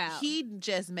thinking about. He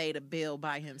just made a bill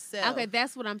by himself. Okay,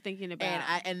 that's what I'm thinking about.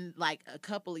 And like a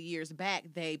couple of years back,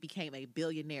 they became a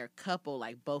billionaire couple,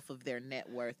 like both of their net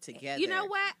worth together. You know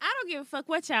what? I don't give a fuck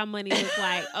what y'all money looks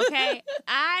like. Okay,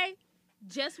 I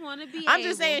just want to be. I'm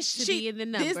just saying, to be in the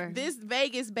number. This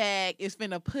Vegas bag is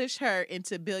finna push her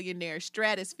into billionaire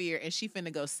stratosphere, and she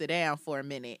finna go sit down for a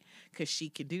minute because she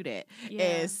can do that. Yeah.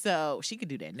 And so she could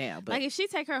do that now, but Like if she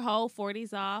take her whole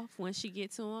 40s off when she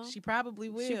get to them, she probably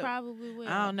will. She probably will.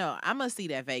 I don't know. I'm gonna see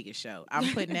that Vegas show.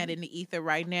 I'm putting that in the ether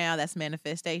right now. That's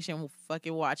manifestation.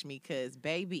 Fucking watch me, cause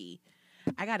baby,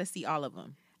 I gotta see all of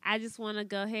them. I just want to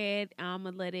go ahead. I'm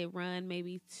gonna let it run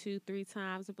maybe 2-3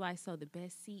 times. Be like, so the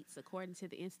best seats according to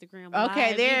the Instagram. Okay,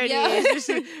 live there video. it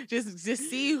is. just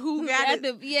see who got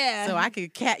it. Yeah. So I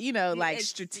could like It's-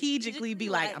 strategically be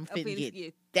like, I'm finna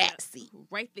get that seat.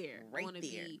 right there. Right I want to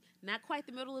there. be not quite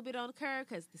the middle, a bit on the curve,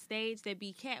 because the stage they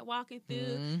be catwalking through,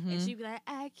 Mhm. and she be like,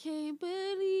 I can't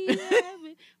believe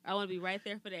it. I want to be right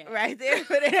there for that. Right there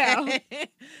for that.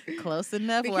 Close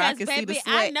enough where I Because can see the baby,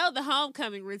 sweat. I know the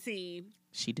homecoming routine.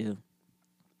 She do.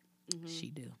 Mhm. She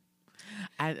do.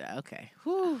 Okay.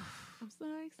 Whew. I'm so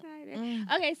excited.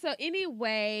 Mm. Okay, so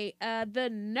anyway, the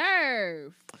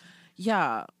nerve.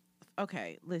 Y'all,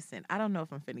 okay, listen, I don't know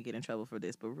if I'm finna get in trouble for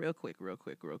this, but real quick.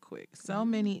 So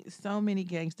many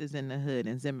gangsters in the hood,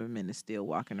 and Zimmerman is still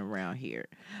walking around here.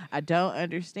 I don't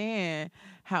understand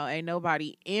how ain't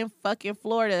nobody in fucking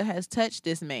Florida has touched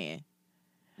this man.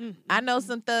 I know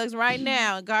some thugs right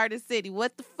now in Garden City.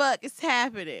 What the fuck is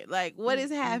happening? Like, what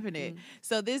is happening?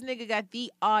 So this nigga got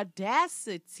the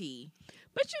audacity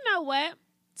But you know what?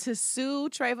 to sue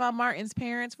Trayvon Martin's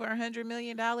parents for $100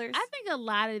 million. I think a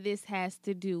lot of this has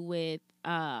to do with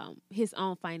his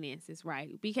own finances,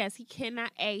 right? Because he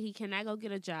cannot go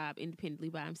get a job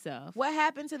independently by himself. What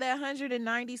happened to that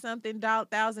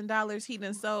 $190,000 he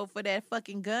done sold for that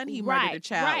fucking gun he murdered a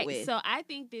child with? So I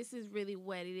think this is really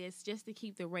what it is, just to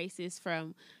keep the racists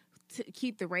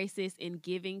in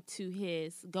giving to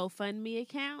his GoFundMe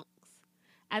accounts.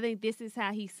 I think this is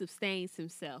how he sustains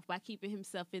himself, by keeping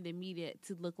himself in the media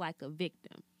to look like a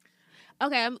victim.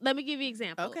 Okay, let me give you an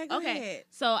example. Okay, go ahead.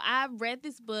 So I read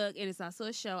this book, and it's also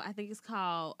a show. I think it's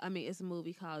a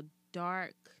movie called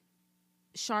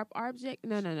Sharp Object.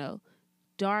 No.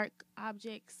 Dark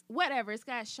Objects. Whatever. It's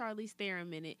got Charlize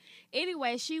Theron in it.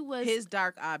 Anyway, she was His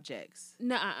Dark Objects.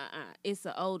 No, it's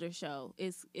an older show.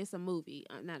 It's a movie,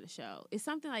 not a show. It's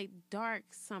something like Dark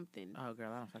something. Oh,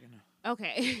 girl, I don't fucking know.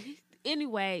 Okay.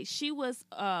 anyway, she was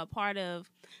part of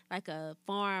like a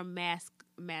farm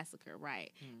massacre,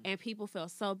 right? And people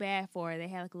felt so bad for her. They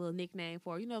had like a little nickname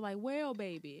for her, like whale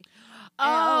baby.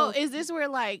 Oh, is this where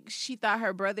like she thought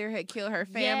her brother had killed her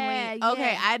family? Yeah,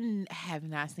 okay, yeah. I have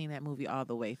not seen that movie all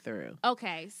the way through.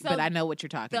 Okay, so but I know what you're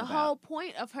talking the about. whole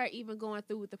point of her even going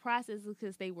through with the process is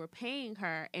because they were paying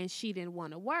her and she didn't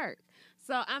want to work.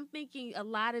 So I'm thinking a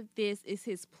lot of this is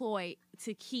his ploy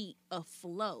to keep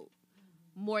afloat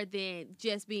more than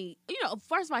just being,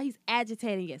 first of all, he's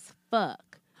agitating as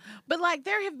fuck. But like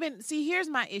there have been, here's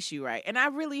my issue, right? And I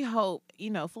really hope,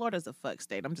 Florida's a fuck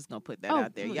state. I'm just gonna put that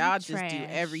out there. Y'all just do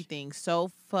everything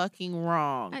so fucking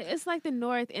wrong. It's like the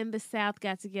North and the South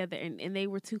got together and they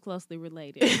were too closely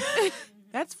related.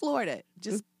 That's Florida.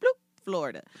 Just bloop,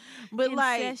 Florida. But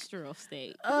ancestral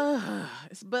state.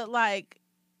 But like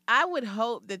I would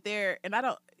hope that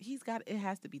it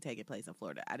has to be taking place in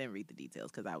Florida. I didn't read the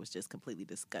details because I was just completely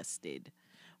disgusted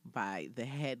by the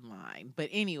headline. But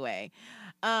anyway,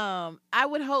 I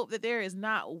would hope that there is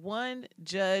not one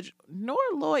judge nor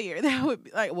lawyer that would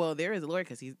be like, well, there is a lawyer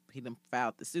because he done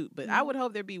filed the suit. But I would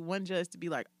hope there'd be one judge to be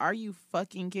like, are you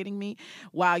fucking kidding me?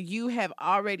 While you have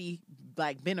already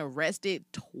like been arrested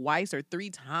twice or 3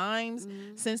 times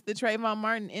since the Trayvon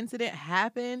Martin incident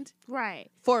happened. Right.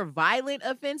 For violent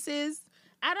offenses.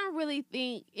 I don't really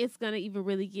think it's going to even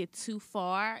really get too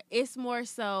far. It's more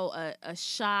so a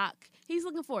shock. He's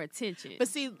looking for attention. But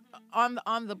see, on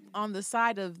the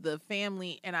side of the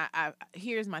family, and I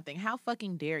here's my thing. How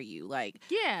fucking dare you? Like,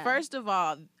 yeah. First of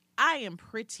all, I am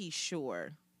pretty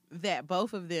sure that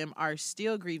both of them are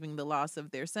still grieving the loss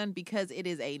of their son because it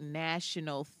is a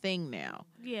national thing now.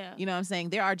 Yeah. You know what I'm saying?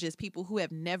 There are just people who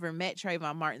have never met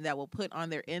Trayvon Martin that will put on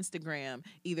their Instagram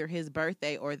either his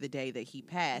birthday or the day that he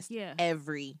passed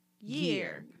every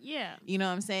year. Yeah. You know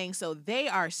what I'm saying? So they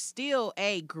are still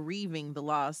grieving the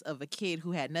loss of a kid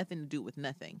who had nothing to do with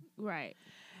nothing. Right.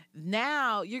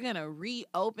 Now you're going to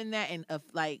reopen that and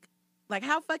like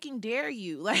how fucking dare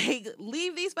you? Like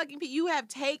leave these fucking people. You have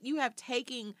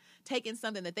taken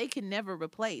something that they can never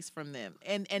replace from them.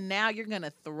 And now you're going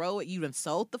to throw it. You done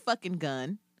sold the fucking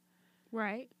gun.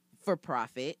 Right. For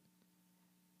profit.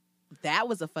 That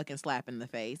was a fucking slap in the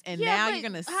face. And now you're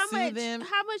going to sue them.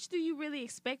 How much do you really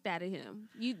expect out of him?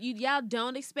 Y'all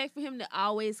don't expect for him to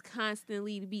always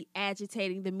constantly be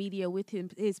agitating the media with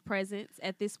his presence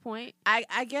at this point?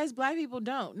 I guess black people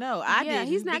don't. No, I didn't.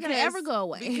 He's not going to ever go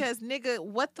away. Because, nigga,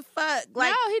 what the fuck? Like,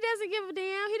 no, he doesn't give a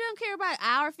damn. He doesn't care about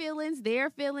our feelings, their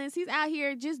feelings. He's out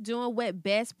here just doing what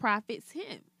best profits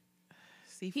him.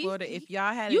 Florida, if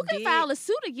y'all had you can file a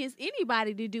suit against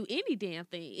anybody to do any damn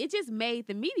thing. It just made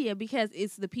the media because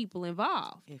it's the people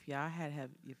involved. If y'all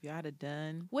had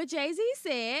done what Jay-Z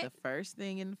said, the first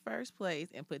thing in the first place,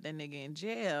 and put that nigga in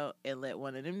jail and let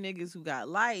one of them niggas who got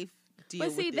life deal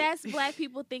with it. But see, that's black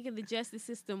people thinking the justice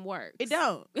system works. It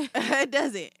don't. It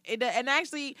doesn't. And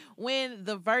actually, when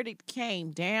the verdict came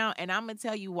down, and I'm gonna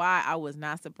tell you why I was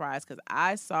not surprised, because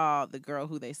I saw the girl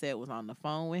who they said was on the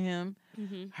phone with him,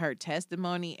 her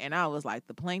testimony, and I was like,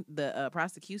 the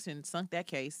prosecution sunk that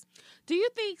case. Do you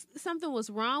think something was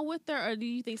wrong with her, or do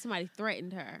you think somebody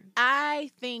threatened her?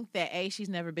 I think that she's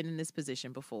never been in this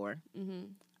position before.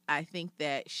 I think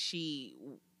that she,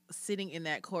 sitting in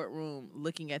that courtroom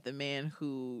looking at the man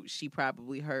who she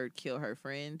probably heard kill her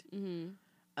friend,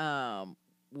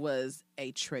 was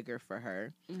a trigger for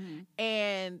her.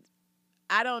 And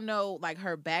I don't know like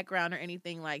her background or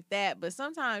anything like that, but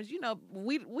sometimes,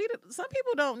 we some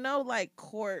people don't know like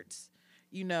courts,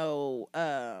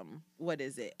 what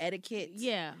is it? Etiquette.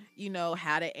 Yeah.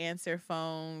 How to answer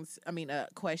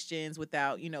questions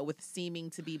without, with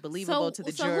seeming to be believable to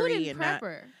the jury. Who didn't prep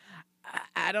her?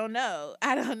 I don't know.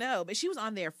 But she was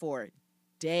on there for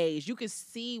days. You could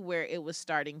see where it was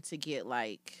starting to get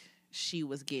like she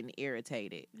was getting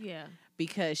irritated. Yeah.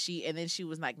 Because she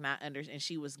was like and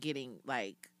she was getting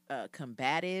like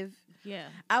combative. Yeah.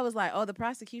 I was like, oh, the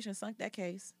prosecution sunk that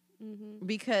case.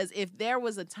 Because if there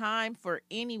was a time for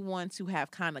anyone to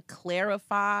have kind of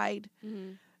clarified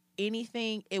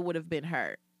anything, it would have been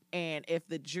her. And if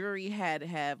the jury had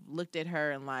looked at her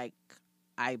and like,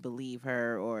 I believe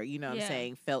her, or what I'm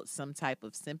saying, felt some type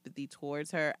of sympathy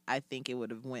towards her, I think it would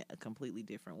have went a completely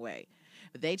different way.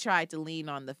 But they tried to lean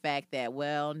on the fact that,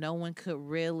 well, no one could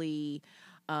really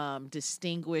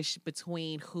distinguish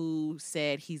between who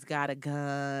said he's got a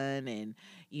gun, and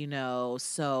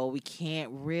so we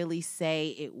can't really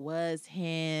say it was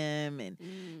him, and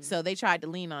so they tried to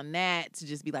lean on that to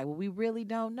just be like, well, we really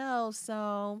don't know,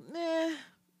 so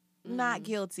not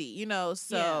guilty,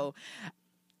 so.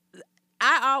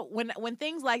 when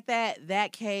things like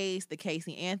that case, the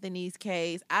Casey Anthony's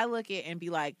case, I look at and be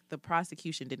like, the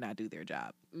prosecution did not do their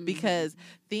job because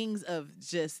things of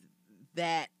just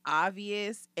that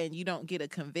obvious and you don't get a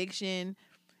conviction,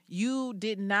 you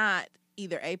did not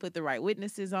either put the right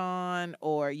witnesses on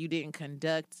or you didn't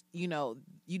conduct, you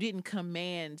didn't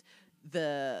command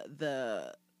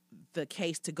the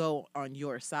case to go on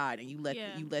your side, and you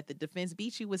let the defense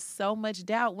beat you with so much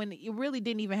doubt when it really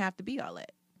didn't even have to be all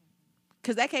that.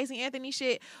 Because that Casey Anthony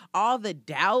shit, all the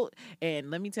doubt,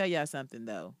 and let me tell y'all something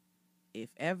though. If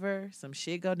ever some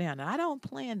shit go down, and I don't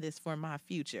plan this for my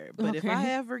future, but if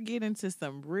I ever get into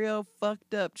some real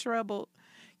fucked up trouble,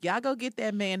 y'all go get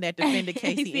that man that defended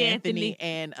Casey Anthony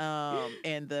and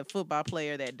the football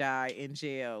player that died in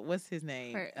jail. What's his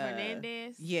name?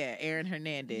 Hernandez? Yeah, Aaron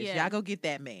Hernandez. Yeah. Y'all go get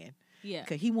that man. Yeah.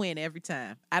 Because he win every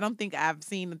time. I don't think I've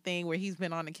seen a thing where he's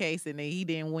been on the case and he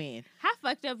didn't win. How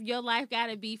fucked up your life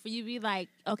gotta be for you to be like,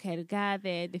 okay, the guy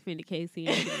that defended Casey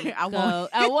Anthony, I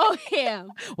want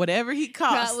him. Whatever he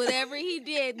cost. Whatever he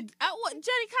did. Johnny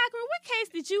Cochran, what case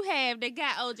did you have that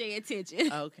got OJ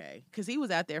attention? Okay. Because he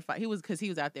was out there he was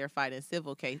out there fighting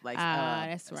civil case, like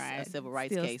that's right. Civil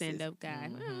rights Still cases. Stand-up guy.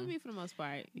 Well, I mean, for the most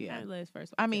part. Yeah.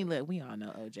 First I mean, look, we all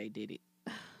know OJ did it.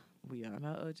 We all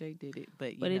know OJ did it,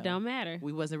 but it don't matter.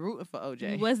 We wasn't rooting for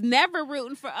OJ. We was never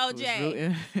rooting for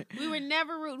OJ. We were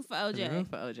never rooting for OJ. We were rooting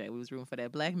for OJ. We was rooting for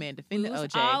that black man defending OJ. We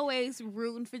was always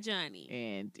rooting for Johnny.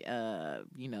 And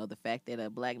the fact that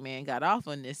a black man got off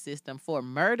on this system for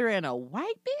murdering a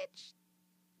white bitch,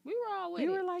 we were all with it.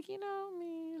 We were like, the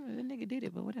nigga did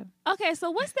it, but whatever. Okay,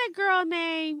 so what's that girl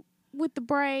name with the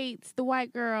braids, the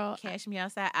white girl? Cash Me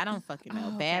Outside. I don't fucking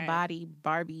know. Bad Body,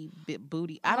 Barbie, Bit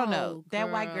Booty. I don't know.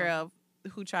 That white girl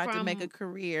who tried to make a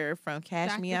career from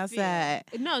Cash Me Outside.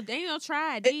 No, they don't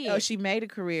try. Did. She made a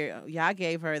career. Y'all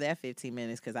gave her that 15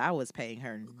 minutes because I was paying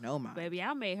her no mind. Baby,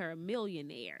 I made her a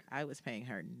millionaire. I was paying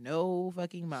her no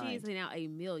fucking mind. She is now a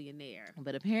millionaire.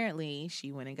 But apparently,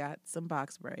 she went and got some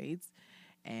box braids,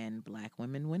 and black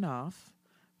women went off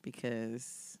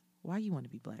because why you want to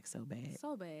be black so bad?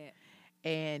 So bad.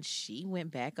 And she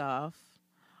went back off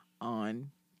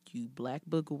on you black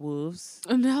booger wolves.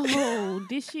 No,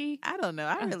 did she? I don't know.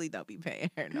 I really don't be paying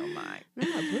her no mind.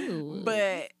 No,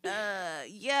 but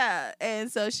yeah.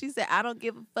 And so she said, I don't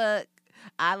give a fuck.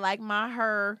 I like my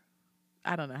her.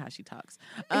 I don't know how she talks.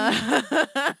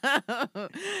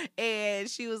 And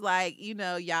she was like,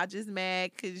 y'all just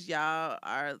mad because y'all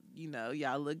are,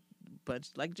 y'all look bunch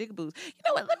like jigaboos. You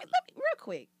know what? Let me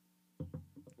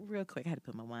real quick. I had to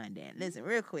put my wine down. Listen,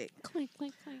 real quick. Clink,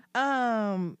 clink, clink.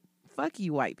 Fuck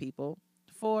you, white people,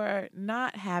 for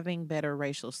not having better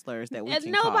racial slurs that we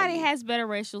can Nobody call you. has better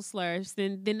racial slurs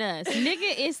than us.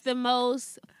 Nigga is the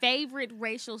most favorite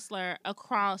racial slur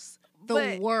across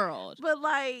the world. But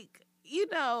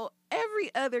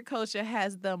every other culture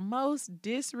has the most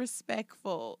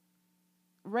disrespectful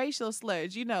racial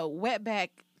slurs. Wetback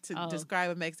to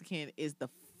describe a Mexican is the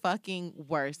fucking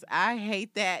worst. I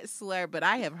hate that slur, but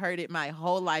I have heard it my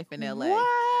whole life in LA. What?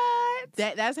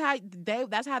 That's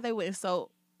how they would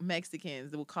insult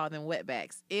Mexicans. They would call them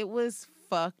wetbacks. It was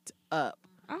fucked up.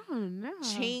 Oh no.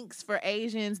 Chinks for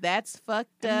Asians, that's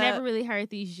fucked up. I've never really heard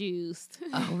these used.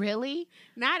 Oh, really?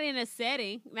 Not in a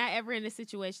setting. Not ever in a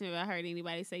situation where I heard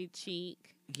anybody say chink.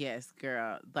 Yes,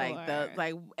 girl.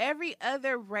 Like every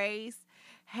other race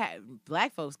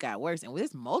black folks got worse, and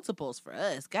there's multiples for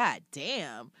us. God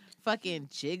damn. Fucking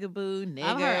jigaboo, nigger,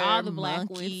 I've heard all the black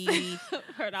monkey. ones.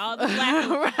 Heard all the black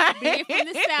ones. Right. Being from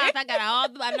the South,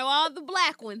 I know all the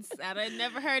black ones. I've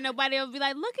never heard nobody else be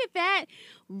like, look at that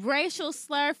racial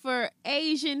slur for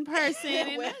Asian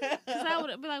person. Because I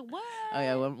would be like, what? Oh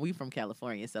yeah, well, we from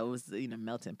California, so it was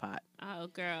melting pot. Oh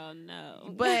girl,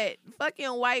 no. But fucking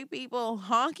white people,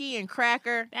 honky and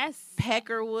cracker, That's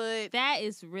peckerwood, that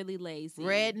is really lazy.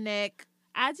 redneck.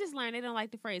 I just learned they don't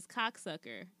like the phrase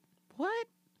cocksucker. What?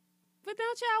 But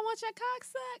don't y'all want your cock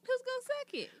sucked? Who's gonna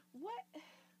suck it?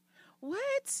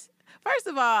 What? First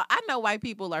of all, I know white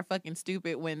people are fucking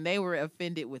stupid when they were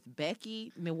offended with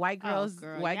Becky. The white girls,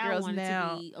 white y'all girls wanted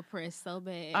now to be oppressed so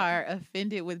bad. are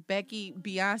offended with Becky.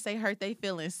 Beyonce hurt they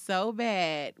feeling so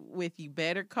bad with You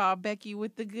Better Call Becky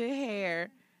with the Good Hair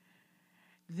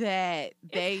that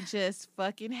they just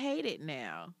fucking hate it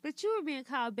now. But you were being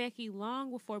called Becky long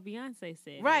before Beyonce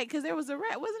said it. Right, because there was a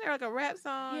rap. Wasn't there like a rap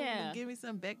song? Yeah. Give me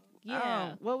some Becky.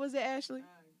 Yeah. What was it, Ashley?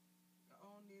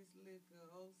 On this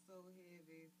liquor, oh so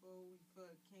heavy. Before we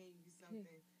fuck, can you something?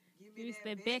 Give me You that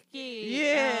said Becky. Becky.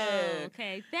 Yeah. Oh,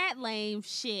 okay. That lame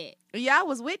shit. Y'all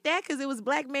was with that because it was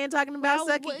black men talking about Well,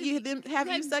 sucking what- you, them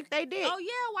having you that- suck their dick. Oh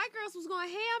yeah, white girls was going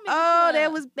ham in the Oh, club.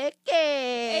 that was Becky.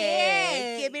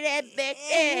 Yeah. Give me that Becky.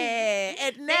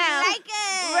 And now, like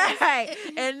us. right.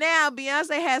 And now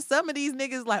Beyonce has some of these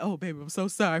niggas like, oh, baby, I'm so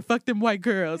sorry. Fuck them white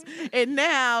girls. And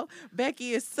now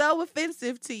Becky is so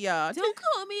offensive to y'all. Don't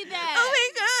call me that. Oh my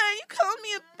God, you called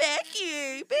me a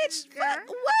Becky, bitch. Fuck,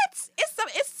 what?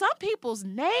 It's some people's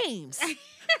names.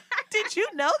 Did you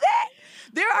know that?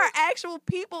 There are actual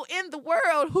people in the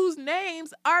world whose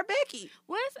names are Becky.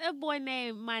 What's a boy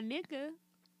named my nigga?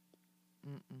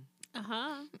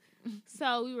 Uh-huh.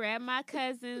 So we were at my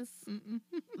cousin's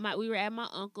we were at my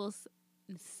uncle's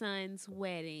son's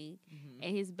wedding,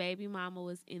 and his baby mama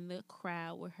was in the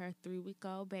crowd with her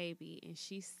 3-week-old baby, and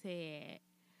she said,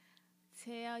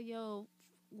 tell your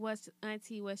what's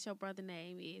your brother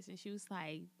name is, and she was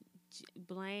like,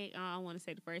 blank, I don't want to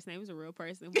say the first name, it was a real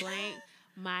person, blank,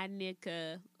 my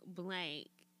nigga, blank.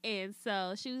 And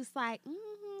so she was like, girl,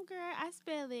 I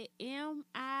spell it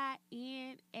Niccia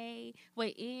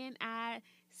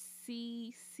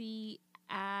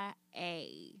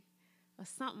or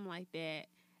something like that.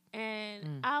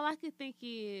 And all I could think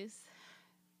is,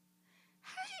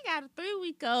 how he got a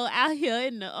 3-week-old out here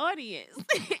in the audience and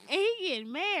he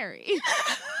getting married?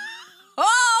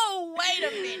 Oh, wait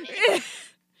a minute.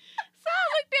 So I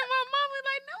looked at my mama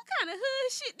like, no kind of hood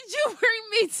shit did you bring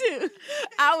me to?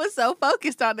 I was so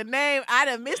focused on the name, I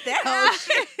done missed that whole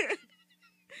shit. Hell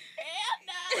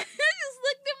no. I just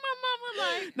looked at my mama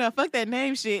like, No, fuck that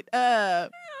name shit. I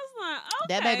was like, okay.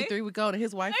 That baby 3-week-old and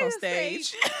his wife I on just say,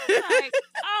 stage. like,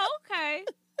 oh, okay.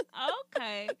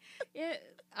 Okay. Yeah.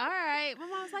 All right. My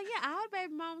mom was like, yeah, our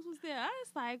baby mamas was there. I was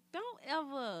like, don't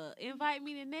ever invite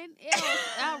me to nothing else.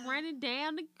 I'm running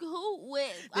down the hoop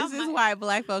with. This is why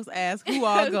black folks ask who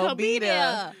all gonna be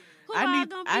there. Who all gonna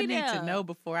be I there? need to know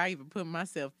before I even put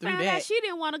myself through Found that. out she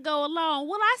didn't want to go alone.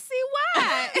 Well, I see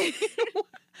why.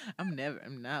 I'm never,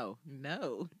 no.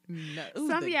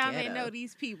 Some of The y'all may ghetto. know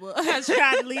these people. I was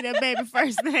trying to leave that baby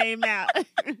first name out.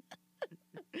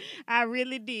 I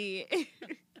really did.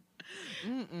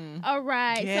 All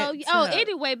right. Get So, up.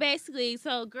 anyway, basically,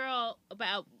 so girl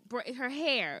about her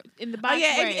hair in the box Oh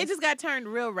yeah, braids. it just got turned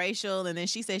real racial, and then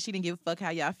she said she didn't give a fuck how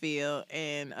y'all feel,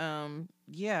 and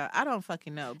yeah, I don't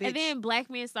fucking know, bitch. And then black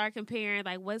men start comparing,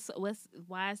 like,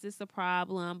 why is this a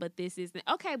problem? But this isn't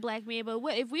okay, black men. But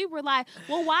what if we were like,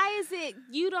 well, why is it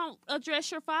you don't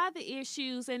address your father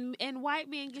issues, and white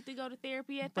men get to go to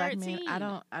therapy at black 13?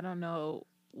 men, I don't know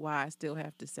why I still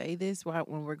have to say this right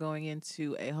when we're going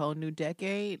into a whole new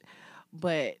decade,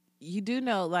 but you do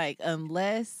know, like,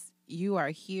 unless you are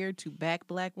here to back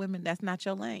black women, that's not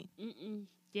your lane.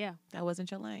 Yeah, That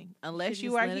wasn't your lane. Unless should you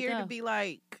just are let it here to go. be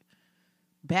like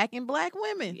backing black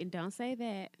women. and don't say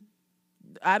that.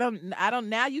 I don't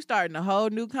now you starting a whole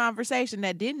new conversation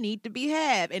that didn't need to be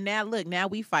had. And now look, now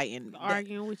we fighting.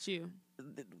 Arguing with you.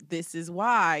 This is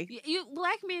why. You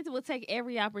black men will take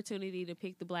every opportunity to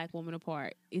pick the black woman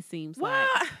apart. It seems Why?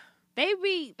 like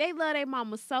they love their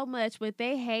mama so much, but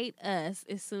they hate us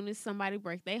as soon as somebody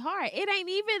breaks their heart. It ain't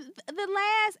even the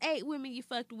last 8 women you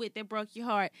fucked with that broke your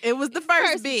heart. It was the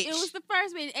first bitch. It was the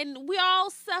first bitch, and we all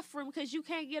suffering because you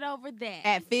can't get over that.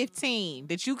 At 15,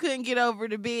 that you couldn't get over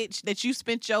the bitch that you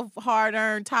spent your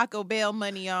hard-earned Taco Bell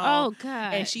money on. Oh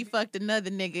God! And she fucked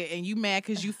another nigga, and you mad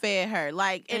because you fed her.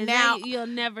 Like, and now now you'll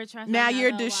never trust. now another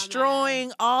you're woman.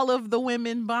 destroying all of the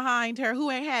women behind her who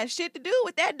ain't had shit to do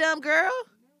with that dumb girl.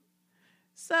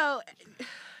 So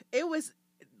it was.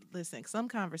 Listen, some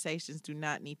conversations do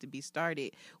not need to be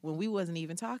started when we wasn't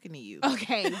even talking to you.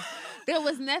 Okay. There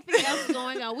was nothing else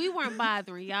going on. We weren't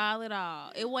bothering y'all at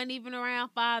all. It wasn't even around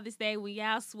Father's Day when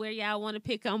y'all swear y'all want to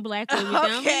pick on black women.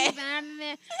 Okay.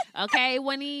 Okay. It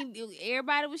wasn't even,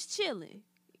 everybody was chilling.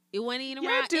 It wasn't even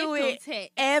Y'all around do income it tax.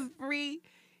 every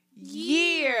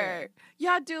year.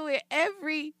 Y'all do it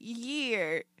every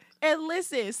year. And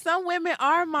listen, some women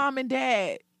are mom and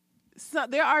dad. So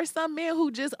there are some men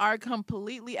who just are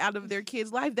completely out of their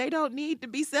kids' life. They don't need to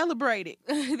be celebrated.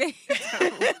 They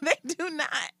do not.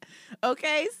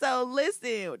 Okay, so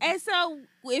listen. And so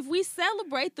if we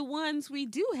celebrate the ones we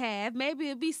do have, maybe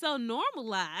it'll be so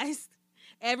normalized,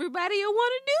 everybody will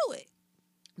want to do it.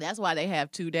 That's why they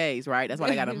have 2 days, right? That's why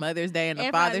they got a Mother's Day and a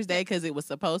Everybody- Father's Day, because it was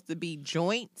supposed to be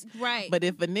joint. Right. But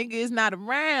if a nigga is not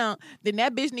around, then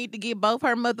that bitch need to get both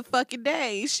her motherfucking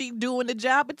days. She doing the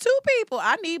job of 2 people.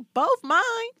 I need both mine.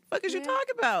 Fuck is you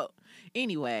talking about?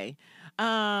 Anyway,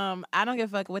 I don't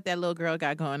give a fuck what that little girl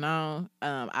got going on.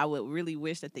 I would really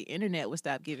wish that the internet would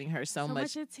stop giving her so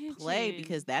much attention. play,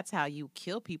 because that's how you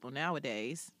kill people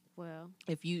nowadays. Well,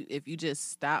 if you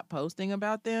just stop posting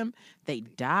about them, they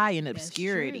die in That's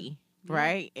obscurity. true.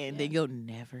 Right? And then Yeah. you'll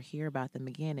never hear about them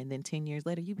again. And then 10 years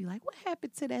later, you'll be like, what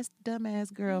happened to that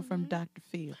dumbass girl from Mhm. Dr.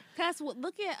 Phil? cause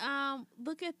look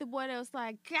at the boy that was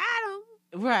like, got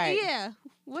him. Right. Yeah,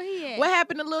 where he at? What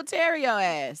happened to little Terrio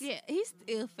ass? Yeah, he's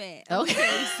still fat.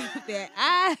 Okay. That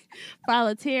I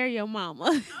follow Terrio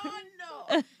mama. Oh,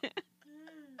 no.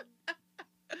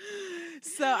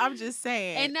 So I'm just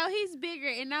saying. And no, he's bigger,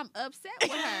 and I'm upset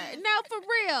with her. No,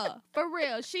 for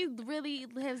real. She really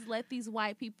has let these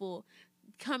white people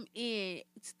come in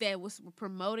that was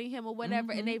promoting him or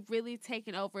whatever, and they've really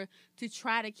taken over to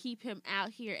try to keep him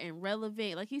out here and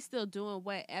relevant. Like, he's still doing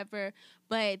whatever,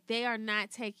 but they are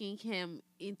not taking him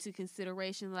into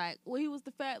consideration. Like, well, he was the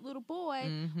fat little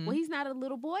boy. Well, he's not a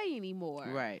little boy anymore.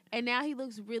 Right. And now he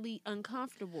looks really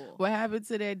uncomfortable. What happened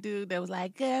to that dude that was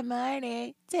like, good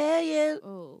morning, tell you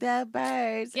Oh. the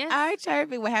birds Yes. are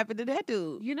chirping? What happened to that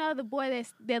dude? You know the boy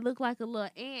that looked like a little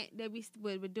ant that be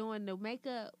doing the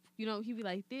makeup? You know, he be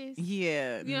like this.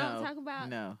 Yeah, You know no. what I'm talking about?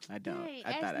 No, I don't. Dang,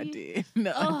 I thought I Ashley. did.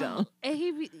 No, I don't. And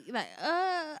he be like,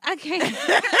 I can't.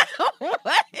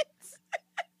 What?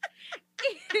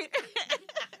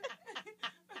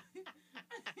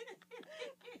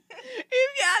 If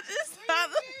y'all just saw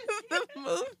the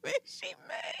movement she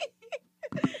made.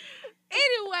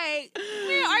 Anyway,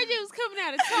 me and RJ was coming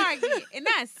out of Target, and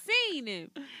I seen him.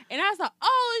 And I was like,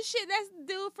 oh, shit, that's the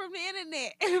dude from the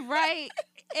internet, right?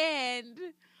 And...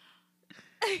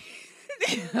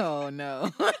 Oh,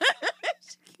 no.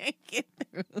 She can't get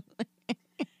through. And,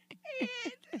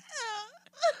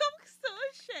 I'm so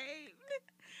ashamed.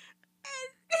 And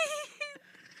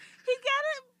he got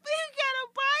a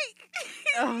bike.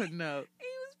 Oh, no. He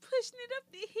was pushing it up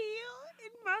the hill,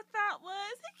 and my thought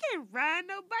was, he can't ride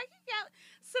no bike. He got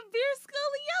severe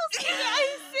scoliosis. He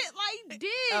sit like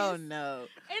this. Oh, no.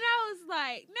 And I was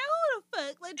like, now who the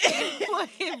fuck let that boy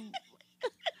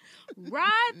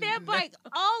ride that bike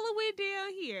all the way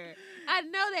down here? I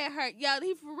know that hurt. Yo,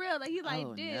 he for real. Like, he like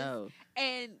Oh, this. no.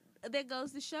 And that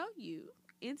goes to show you,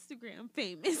 Instagram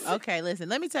famous. Okay, listen,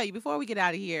 let me tell you, before we get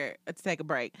out of here to take a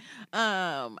break,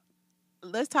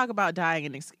 let's talk about dying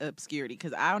in obscurity,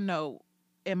 because I don't know,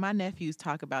 and my nephews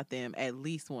talk about them at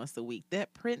least once a week.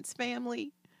 That Prince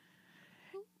family.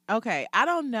 Okay, I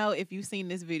don't know if you've seen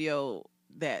this video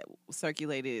that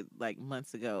circulated like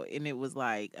months ago, and it was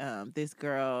like this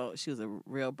girl, she was a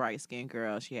real bright skinned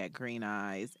girl, she had green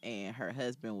eyes, and her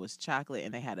husband was chocolate,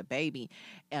 and they had a baby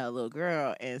and a little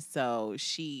girl. And so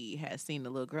she had seen the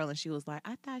little girl, and she was like,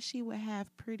 I thought she would have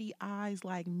pretty eyes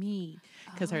like me,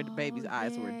 because her baby's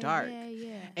eyes were dark.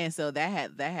 Yeah. And so that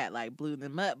had like blew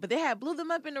them up, but they had blew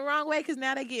them up in the wrong way, because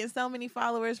now they're getting so many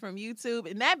followers from YouTube.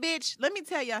 And that bitch, let me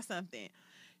tell y'all something,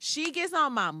 she gets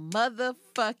on my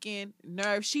motherfucking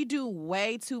nerves. She do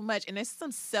way too much. And it's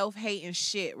some self-hating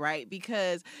shit, right?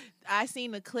 Because I seen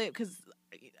the clip, because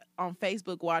on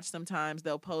Facebook Watch sometimes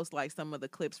they'll post like some of the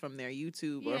clips from their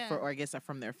YouTube or I guess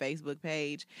from their Facebook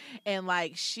page. And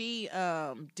like she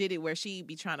did it where she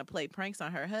be trying to play pranks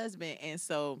on her husband. And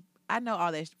so I know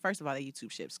all that. First of all, that YouTube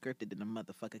shit scripted in the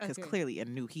motherfucker, because clearly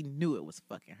he knew it was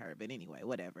fucking her. But anyway,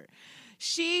 whatever.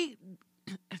 She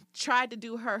tried to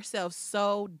do herself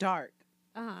so dark.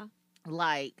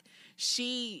 Like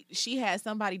she had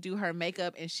somebody do her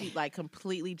makeup, and she like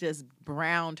completely just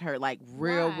browned her, like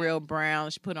real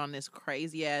brown. She put on this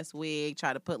crazy ass wig,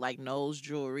 tried to put like nose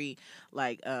jewelry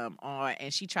like on,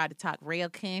 and she tried to talk real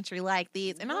country like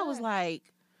this. And I was like,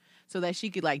 so that she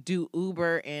could like do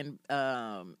Uber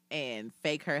and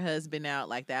fake her husband out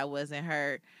like that wasn't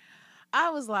her. I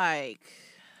was like,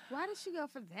 why did she go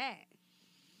for that?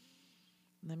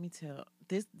 let me tell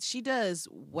this, she does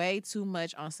way too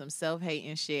much on some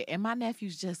self-hating shit, and my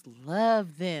nephews just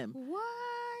love them. What?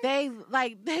 They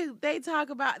talked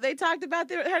about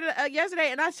her yesterday,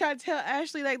 and I tried to tell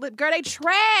Ashley, like, look, girl, they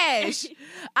trash.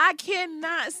 I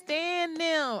cannot stand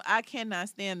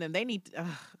them. They need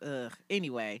to,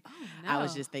 anyway. Oh, no. I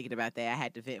was just thinking about that. I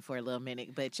had to vent for a little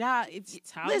minute, but y'all,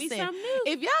 Taught me listen, something new.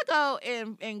 if y'all go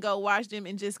and go watch them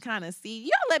and just kind of see, y'all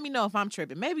let me know if I'm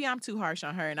tripping. Maybe I'm too harsh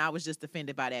on her, and I was just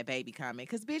offended by that baby comment.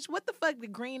 Because, bitch, what the fuck? The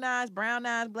green eyes, brown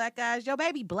eyes, black eyes, your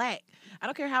baby black. I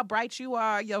don't care how bright you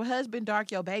are. Your husband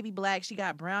dark, your baby black. She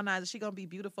got brown eyes. She gonna be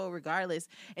beautiful regardless.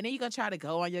 And then you gonna try to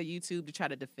go on your YouTube to try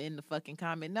to defend the fucking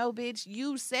comment. No, bitch,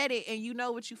 you said it, and you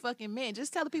know what you fucking meant.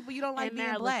 Just tell the people you don't like and being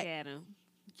now black. Look at him.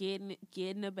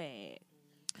 Getting a bag.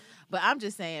 But I'm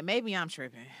just saying, maybe I'm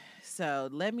tripping. So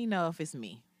let me know if it's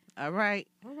me. All right?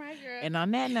 All right, girl. And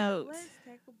on that note, Let's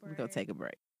take a break. we're going to take a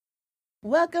break.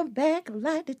 Welcome back,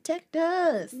 Lie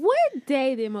Detectors. What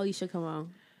day did Moesha come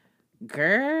on?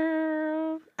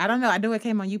 Girl, I don't know. I know it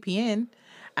came on UPN.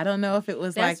 I don't know if it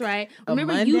was That's like right. a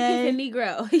Remember, Monday. you pick a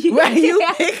Negro. Right, you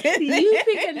pick a You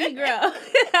pick a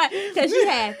Negro. Because you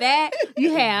had that.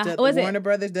 You had, the was Warner it?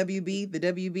 Brothers, WB, the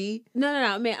WB.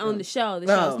 No, man, on the show.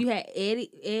 Oh. You had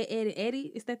Eddie.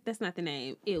 That's not the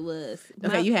name. It was.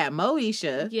 Okay, you had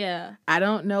Moesha. Yeah. I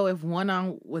don't know if one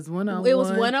on one. It was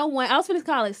 101. I was going to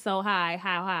call it So High,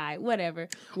 How High, whatever.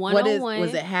 101.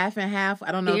 Was it half and half?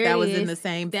 I don't know There if that it was in is. the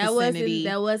same That vicinity.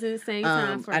 wasn't the same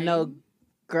time frame. I know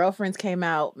Girlfriends came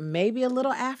out maybe a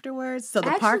little afterwards. So the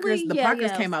Actually,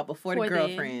 Parkers came out before the then.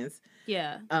 Girlfriends.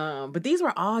 Yeah. But these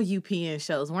were all UPN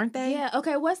shows, weren't they? Yeah.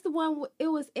 Okay. What's the one? It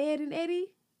was Ed and Eddie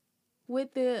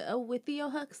with Theo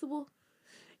Huxtable.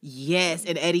 Yes,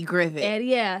 and Eddie Griffith.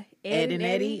 Ed and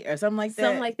Eddie or something like that.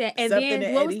 Something like that. And Something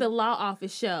then what was Eddie. the Law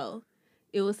Office show?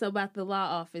 It was about the Law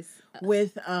Office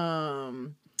with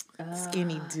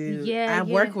skinny dude. Yeah, I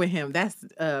work with him. That's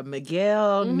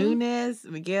Miguel Nunes.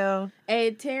 Miguel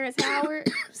and Terrence Howard.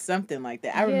 Something like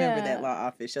that. I remember that Law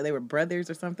Office show. They were brothers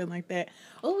or something like that.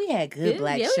 Oh, we had good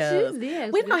black shows. We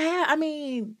don't have. I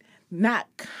mean, not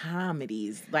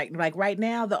comedies like right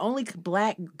now. The only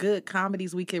black good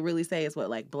comedies we could really say is what,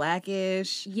 like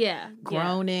Blackish. Yeah,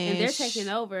 Grownish. And they're taking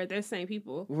over. They're the same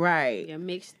people. Right. Yeah,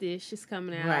 Mixed Dish is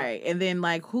coming out. Right. And then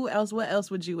like who else? What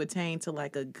else would you attain to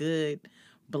like a good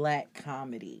black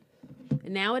comedy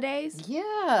nowadays?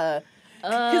 Yeah.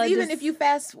 Because even if you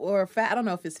I don't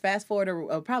know if it's fast forward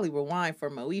or probably rewind for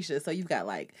Moesha. So you've got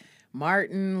like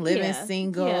Martin, Living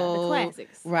Single, the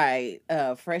classics, right?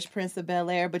 Fresh Prince of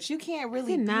Bel-Air, but you can't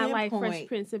really. I did not like Fresh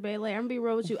Prince of Bel-Air. I'm gonna be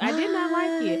real with you. I did not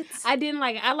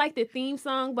like it. I liked the theme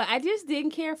song, but I just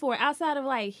didn't care for it. Outside of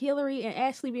like Hillary and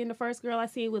Ashley being the first girl I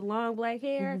seen with long black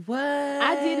hair, what?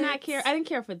 I did not care. I didn't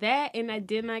care for that, and I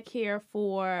did not care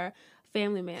for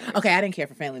Family Matters. Okay, I didn't care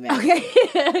for Family Matters.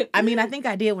 Okay. I mean, I think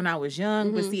I did when I was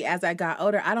young, but see, as I got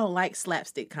older, I don't like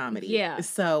slapstick comedy. Yeah.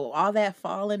 So all that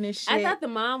falling and shit. I thought the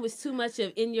mom was too much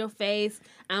of in your face.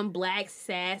 I'm black,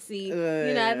 sassy. You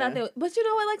know, I thought that. But you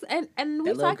know what? Like, and we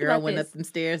that little talked girl about went this. up some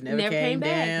stairs, never came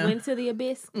back. down. Went to the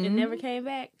abyss and never came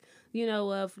back. You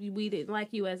know, if we didn't like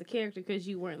you as a character because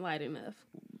you weren't light enough.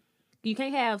 You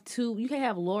can't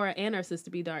have Laura and her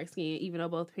sister be dark skinned, even though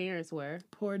both parents were.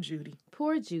 Poor Judy.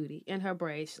 Poor Judy and her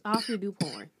braids off to do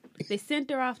porn. They sent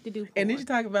her off to do porn. And then she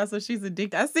talk about so she's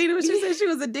addicted. I seen it when she said she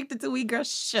was addicted to weed. Girl,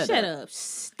 shut up.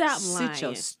 Stop lying. Sit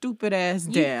your stupid ass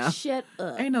down. Shut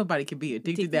up. Ain't nobody can be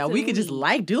addicted now. to We can just weed.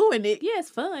 like doing it. Yeah, it's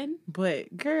fun.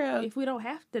 But girl, If we don't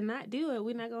have to not do it,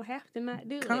 we're not gonna have to not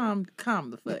do it. calm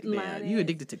the fuck down. Lying You ass.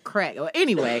 addicted to crack. Well,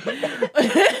 anyway.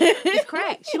 It's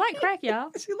crack. She like crack, y'all.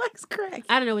 She likes crack.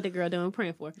 I don't know what the girl doing. I'm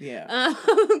praying for. Yeah.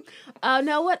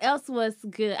 No, what else was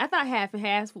good? I thought Half and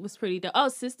Half was pretty dope. Oh,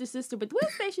 Sister. But what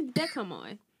station did that come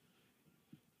on?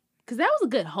 Because that was a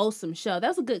good wholesome show. That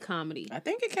was a good comedy. I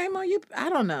think it came on you. I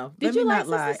don't know. Did Let you me like not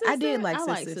lie. Sister? I did like I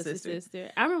like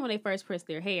Sister. I remember when they first pressed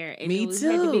their hair and Me it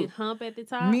had the too. big hump at the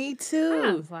top. Me I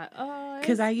too. was like, oh,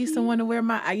 Because I used to cute. want to wear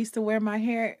my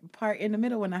hair part in the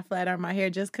middle when I flat iron my hair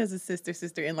just because of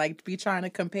Sister and like be trying to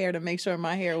compare to make sure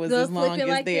my hair was Go as long flipping as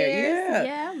like theirs.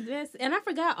 Yeah. And I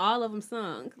forgot all of them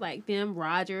songs. Like them,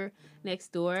 Roger,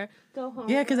 Next Door, Go Home.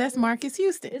 Yeah, because that's Marcus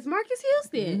Houston. It's Marcus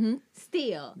Houston.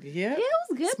 Still. Yeah. Yeah, it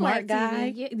was good. Smart Black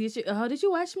Guy. TV. Yeah. Did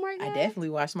you watch Smart Guy? I definitely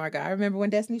watched Smart Guy. I remember when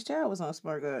Destiny's Child was on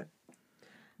Smart Guy.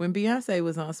 When Beyonce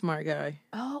was on Smart Guy.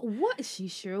 Oh, what? She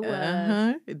sure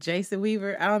was. Jason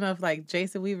Weaver. I don't know if like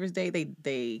Jason Weaver's day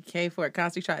they came for a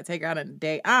concert, tried to take her out on a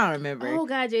date. I don't remember. Oh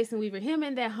God, Jason Weaver. Him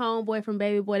and that homeboy from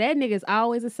Baby Boy. That nigga's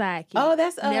always a sidekick. Oh,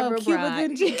 that's Never a Cuba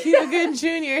bride. Gooding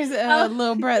Jr.'s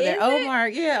little brother. is it? Omar.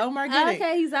 Yeah, Omar Gooding.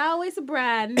 Okay, he's always a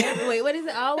bride. Wait, what is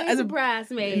it? Always As a a-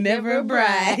 bridesmaid. Never a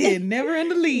bride. Never in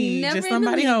the lead. Never Just in the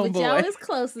somebody league, but y'all homeboy. is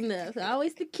close enough.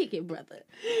 Always the kick it, brother.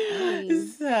 I mean,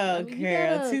 So, you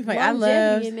girl, got too a funny. I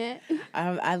longevity loved in that.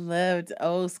 I loved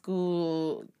old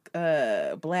school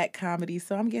black comedy.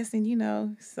 So I'm guessing,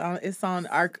 it's on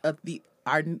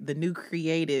the new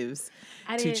creatives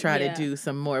I to didn't- try yeah. to do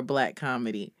some more black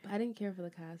comedy. I didn't care for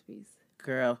the Cosbys.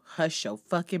 Girl, hush your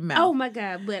fucking mouth. Oh my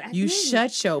God! But You didn't.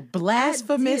 shut your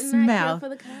blasphemous I did not mouth. Care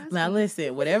for the Cosbys. Now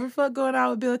listen, whatever fuck going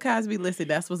on with Bill Cosby, listen,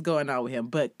 that's what's going on with him.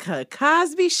 But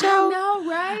Cosby Show, I know,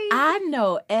 right? I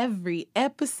know every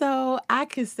episode. I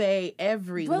could say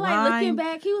every But like line. looking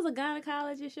back, he was a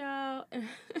gynecologist, y'all.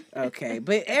 Okay,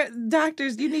 but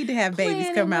doctors, you need to have babies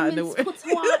Playing come out in the women's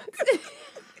world.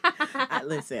 twat.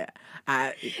 Listen,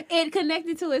 And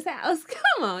connected to his house.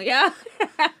 Come on, y'all.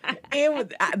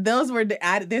 Those were.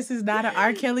 This is not an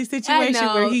R. Kelly situation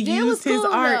where he It used was his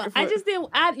cool, art. though. I just didn't.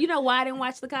 You know why I didn't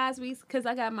watch the Cosbys? Because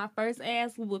I got my first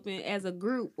ass whooping as a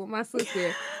group with my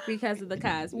sister because of the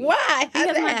Cosbys. Why?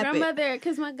 Because my grandmother,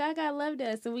 because my Gaga loved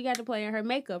us, and we got to play in her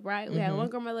makeup. Right? We had one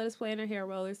grandmother let us play in her hair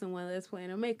rollers, and one let us play in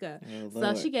her makeup.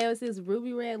 So she gave us this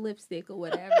ruby red lipstick or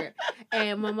whatever.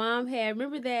 And my mom had,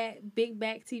 remember that big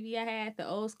back TV I had, the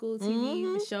old school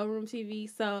TV, the showroom TV.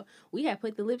 So we had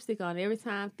put the lipstick on every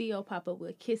time Theo pop up,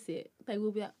 we'll kiss it. Like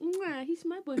we'll be like, mwah, he's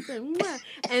my boyfriend. Mwah.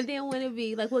 And then when it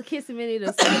be like we'll kiss him and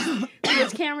it'll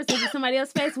switch cameras to somebody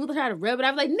else's face, we'll try to rub it.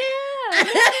 I'm like, no, I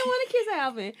didn't want to kiss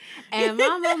Alvin. And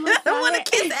my mama I want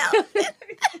to kiss Alvin.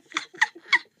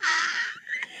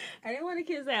 I didn't want to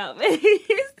kiss Alvin.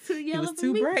 It's too yellow for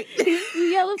too me. bright. It's too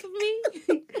yellow for me.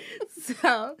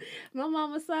 So my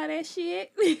mama saw that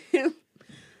shit.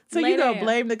 So you gonna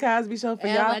blame the Cosby Show for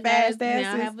y'all fast asses?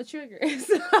 Now I have a trigger.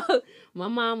 So my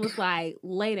mom was like,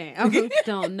 lay down.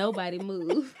 Don't nobody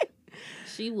move.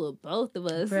 She would both of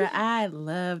us. Bruh, I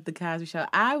love the Cosby Show.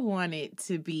 I wanted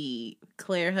to be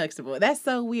Claire Huxtable. That's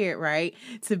so weird, right?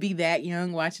 To be that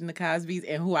young watching the Cosbys,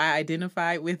 and who I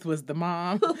identified with was the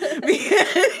mom.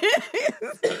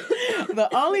 The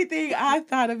only thing I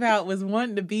thought about was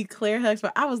wanting to be Claire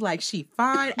Huxtable. I was like, she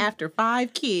fine after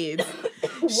 5 kids.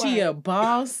 She a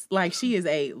boss. Like, she is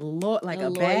a lawyer,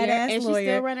 badass and lawyer. she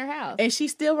still run her house. And she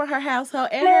still run her household.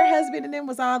 And her husband and them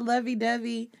was all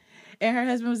lovey-dovey. And her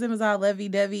husband was all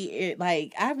lovey-dovey.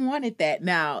 I wanted that.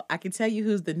 Now, I can tell you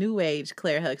who's the new age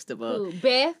Claire Huxtable. Who,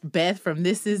 Beth? Beth from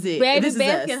This Is It. Baby, This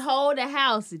Beth is can hold a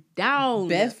house down.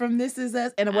 Beth from This Is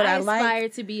Us. And what I aspire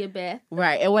to be a Beth.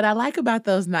 Right. And what I like about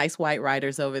those nice white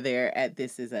writers over there at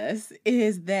This Is Us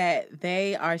is that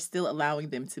they are still allowing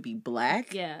them to be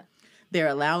black. Yeah. They're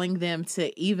allowing them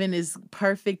to, even as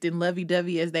perfect and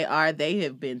lovey-dovey as they are, they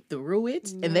have been through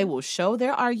it. And they will show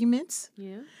their arguments.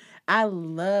 Yeah. I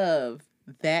love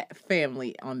that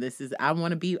family on This Is. I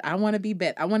want to be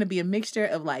Beth. I want to be a mixture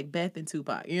of like Beth and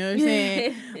Tupac. You know what I'm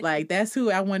saying? Like, that's who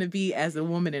I want to be as a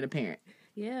woman and a parent.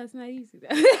 Yeah, it's not easy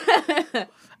though.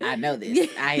 I know this.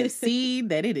 I have seen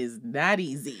that it is not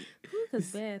easy.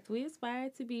 Because Beth, we aspire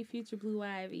to be future Blue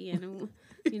Ivy and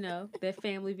that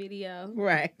family video.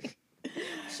 Right.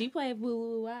 She played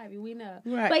Blue Ivy, we know.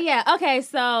 Right. But yeah, okay,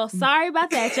 so sorry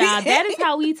about that, y'all. That is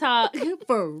how we talk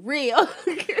for real.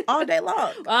 All day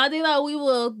long. All day long, we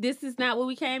will. This is not what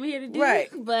we came here to do. Right.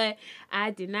 But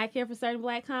I did not care for certain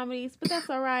black comedies, but that's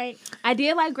all right. I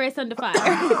did like Grace Under Fire.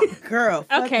 Girl.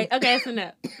 Okay, that's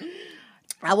enough.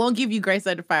 I won't give you Grace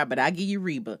Under Fire, but I'll give you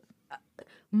Reba.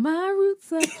 My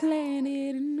roots are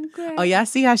planted in the grass. Oh, y'all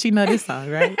see how she know this song,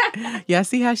 right? Y'all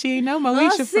see how she ain't know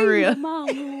Moesha for real.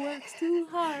 Mom who works too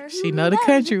hard. She know the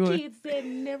country one. Kids that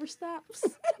never stops.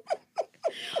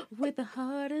 With the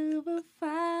heart of a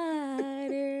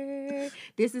fighter.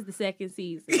 This is the second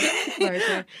season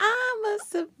version. I'm a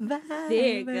survivor.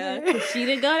 There you go. She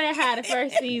didn't go that high the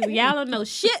first season. Y'all don't know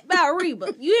shit about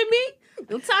Reba. You hear me?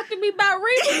 Don't talk to me about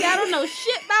Reba. Y'all don't know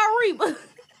shit about Reba.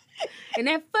 And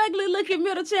that fugly looking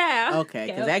middle child. Okay,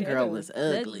 because that girl was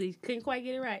ugly. Couldn't quite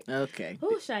get it right. Okay.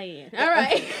 Ooh, Cheyenne. All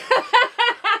right.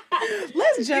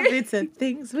 Let's jump into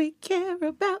things we care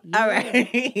about. Yeah. All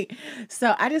right.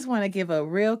 So I just want to give a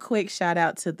real quick shout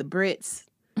out to the Brits.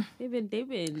 They've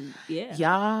been, yeah.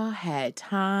 Y'all had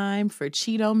time for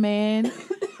Cheeto Man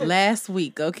last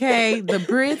week, okay? The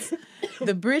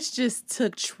Brits just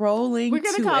took trolling. We're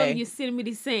gonna call him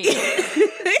Yosemite Sam.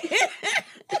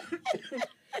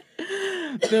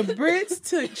 The Brits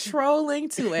took trolling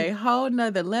to a whole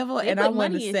nother level, and I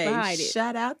want to say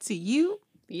shout out to you.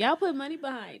 Y'all put money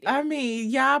behind it. I mean,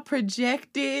 y'all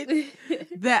projected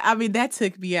that. I mean, that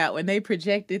took me out when they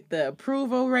projected the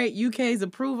approval rate, UK's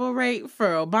approval rate for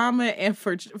Obama and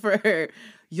for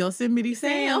Yosemite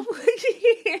Sam.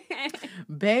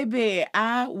 Baby,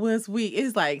 I was weak.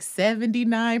 It's like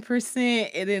 79%,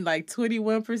 and then like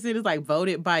 21% is like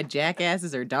voted by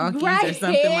jackasses or donkeys or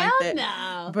something like that.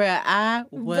 No. Bruh, I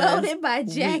was voted by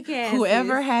jackasses.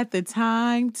 Whoever had the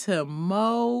time to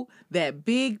mow that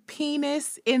big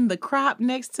penis in the crop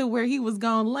next to where he was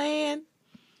gonna land,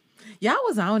 y'all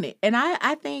was on it. And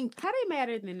I think, how they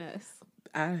madder than us?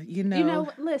 You know,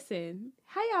 listen,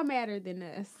 how y'all madder than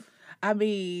us? I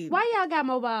mean, why y'all got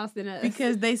more balls than us?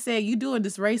 Because they said you doing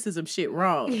this racism shit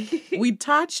wrong. We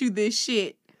taught you this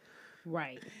shit.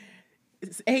 Right.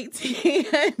 It's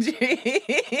 1800.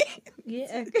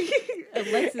 Yeah.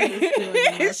 Alexis is doing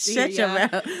it. Shut your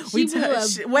mouth.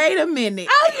 Wait a minute.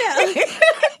 Oh no.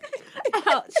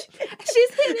 Ouch.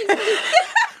 She's hitting me.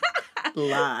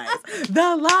 Lies.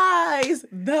 The lies.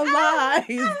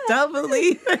 Don't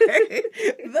believe her.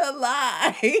 a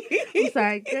lie. I'm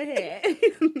sorry. Go ahead.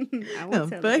 I won't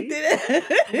tell Fucked you. it up.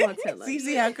 I won't tell her.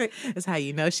 See how quick. That's how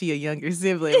you know she a younger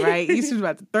sibling, right? You was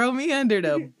about to throw me under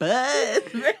the bus.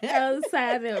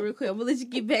 Side note real quick. I'm gonna let you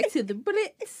get back to the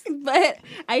Brits. But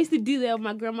I used to do that when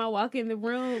my grandma walk in the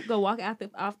room, go walk out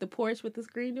off the porch with the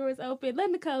screen doors open.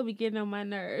 Let Nicole be getting on my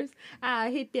nerves. I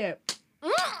hit that.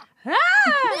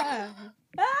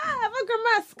 My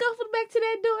grandma scuffled back to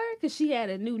that door because she had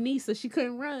a new niece, so she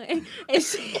couldn't run. And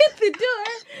she hit the door,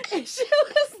 and she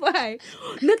was like,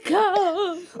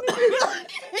 Nicole.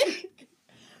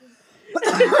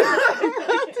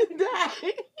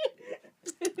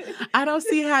 I don't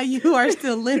see how you are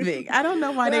still living. I don't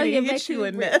know why they didn't hit you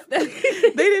enough. They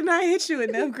did not hit you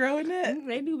enough growing up.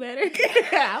 They knew better.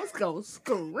 I was going to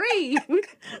scream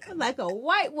like a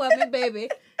white woman, baby.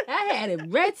 I had it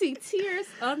ratty tears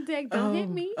on deck. Don't hit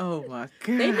me. Oh, my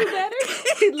God. They knew better.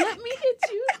 Let me hit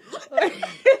you.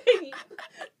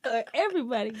 Or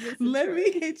everybody gets Let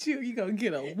me hit you. You're going to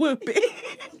get a whooping.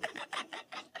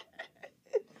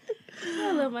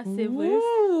 I love my siblings.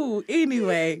 Woo.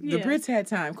 Anyway, the Yeah. Brits had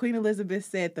time. Queen Elizabeth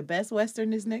said the best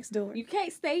Western is next door. You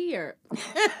can't stay here.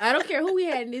 I don't care who we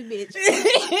had in this bitch.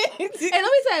 And let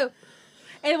me tell you,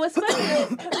 and what's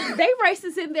funny, they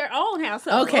racist in their own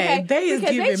household. Okay, they is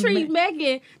because they giving treat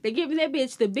Meghan, they giving that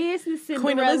bitch the business.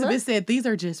 Queen Elizabeth said these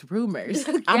are just rumors.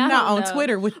 Y'all I'm not don't on know.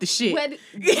 Twitter with the shit. Queen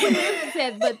Elizabeth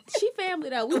said, but she family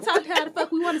though. We talk to her how the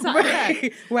fuck we want to talk to her.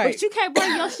 Right. But you can't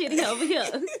bring your shit over here.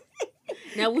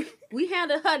 Now we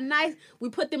handle her nice. We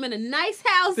put them in a nice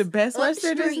house. The best up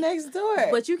Western is street, next door.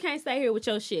 But you can't stay here with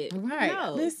your shit. Right.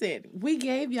 No. Listen, we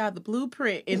gave y'all the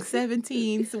blueprint in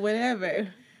 17s, whatever.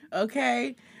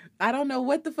 Okay? I don't know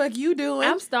what the fuck you doing.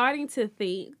 I'm starting to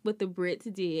think what the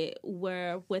Brits did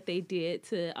were what they did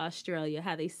to Australia,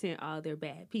 how they sent all their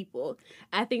bad people.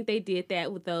 I think they did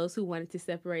that with those who wanted to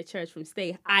separate church from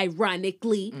state,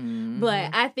 ironically. Mhm.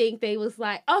 But I think they was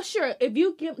like, oh, sure, if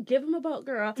you give them a boat,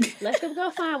 girl, let them go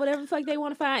find whatever the fuck they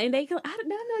want to find. And they can, I don't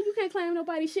know, you can't claim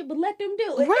nobody's shit, but let them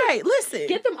do it. Right. Listen.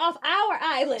 Get them off our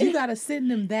island. You got to send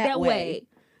them that way.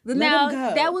 Let Now, 'em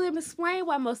go. that will explain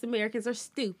why most Americans are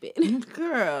stupid.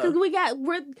 Girl.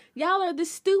 Because y'all are the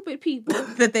stupid people.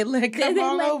 That they let come They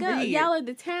all let over go. here. Y'all are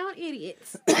the town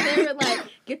idiots. They were like,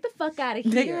 get the fuck out of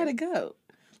here. They got to go.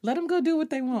 Let them go do what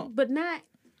they want. But not,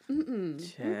 we're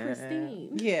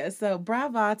pristine. Yeah, so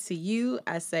bravo to you.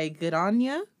 I say good on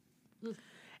ya.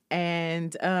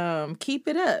 And keep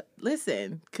it up.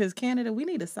 Listen, because Canada, we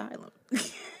need asylum.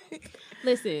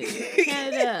 Listen,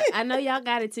 Canada, I know y'all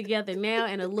got it together now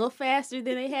and a little faster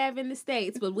than they have in the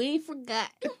States, but we ain't forgot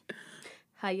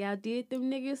how y'all did them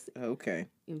niggas Okay.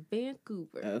 in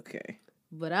Vancouver. Okay.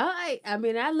 But I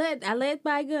let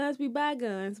bygones be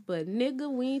bygones, but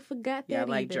nigga, we ain't forgot that Yeah, I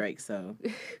like either. Drake, so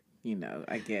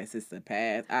I guess it's the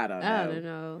path. I don't know. I don't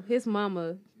know. His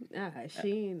mama,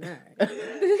 she ain't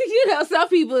alright. Some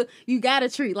people you gotta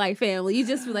treat like family. You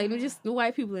just like just the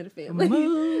white people in the family.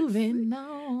 Moving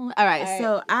on. All right, All right.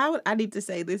 so I need to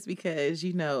say this because a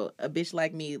bitch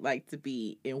like me like to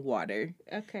be in water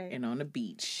Okay. and on a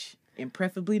beach, and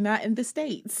preferably not in the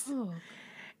States. Oh,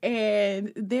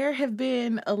 And there have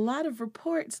been a lot of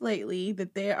reports lately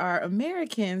that there are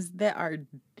Americans that are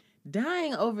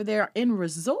dying over there in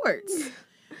resorts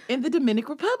in the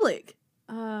Dominican Republic.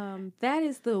 that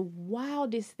is the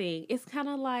wildest thing. It's kind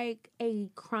of like a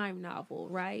crime novel,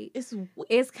 right?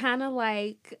 It's kind of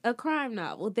like a crime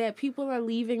novel that people are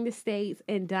leaving the States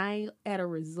and dying at a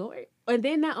resort. And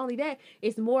then not only that,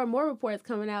 it's more and more reports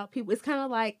coming out. It's kind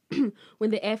of like when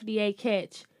the FDA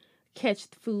catch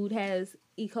food has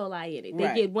E. coli in it. They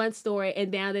Right. get one story,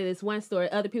 and now that it's one story,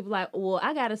 other people like, well,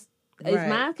 I gotta. Is Right.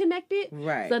 mine connected?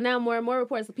 Right. So now more and more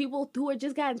reports of people who are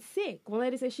just gotten sick. One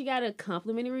lady said she got a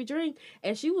complimentary drink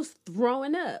and she was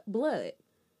throwing up blood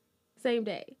same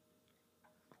day.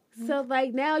 So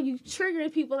like now you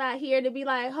triggering people out here to be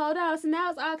like, hold on. So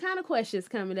now it's all kind of questions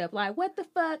coming up. Like, what the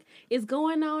fuck is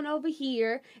going on over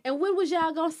here? And when was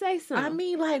y'all gonna say something? I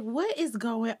mean, like, what is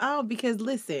going on? Because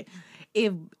listen,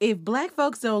 if Black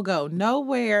folks don't go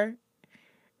nowhere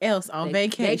else on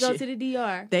vacation, They go to the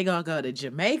DR. they gonna go to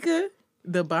Jamaica,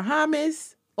 the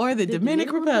Bahamas, or the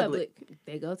Dominican Republic.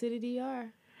 They go to the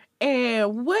DR.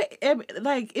 And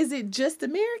is it just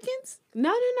Americans?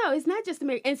 No. It's not just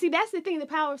America. And see, that's the thing, the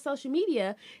power of social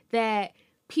media, that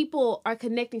people are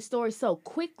connecting stories so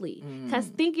quickly. Because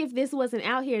think if this wasn't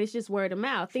out here, it's just word of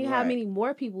mouth. Think how Right. many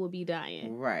more people would be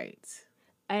dying. Right.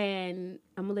 And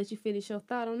I'm going to let you finish your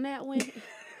thought on that one.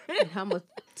 And I'm going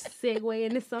to segue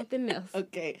into something else.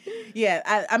 Okay.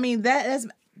 Yeah, I mean, that's...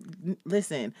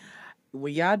 Listen,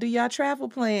 when y'all do y'all travel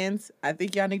plans, I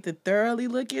think y'all need to thoroughly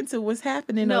look into what's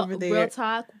happening over there. Real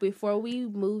talk. Before we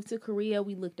moved to Korea,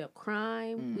 we looked up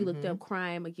crime. We looked up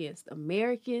crime against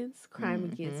Americans, crime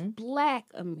against Black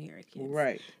Americans.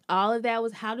 Right. All of that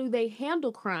was how do they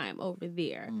handle crime over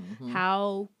there?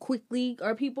 How quickly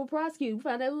are people prosecuted? We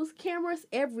found out it was cameras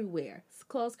everywhere.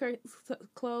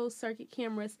 Closed circuit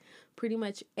cameras pretty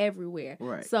much everywhere.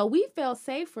 Right. So we felt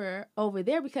safer over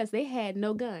there because they had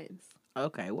no guns.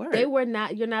 Okay, word. They were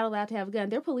not. You're not allowed to have a gun.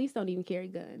 Their police don't even carry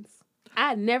guns.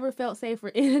 I never felt safer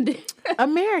in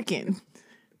American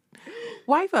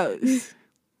white folks.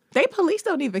 They police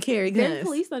don't even carry guns. Their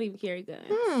police don't even carry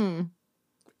guns.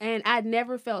 And I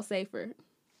never felt safer.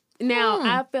 Now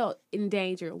I felt in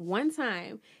danger one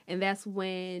time, and that's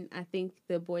when I think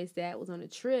the boy's dad was on a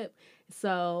trip.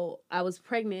 So I was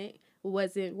pregnant.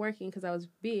 Wasn't working because I was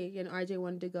big, and RJ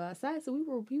wanted to go outside, so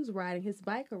he was riding his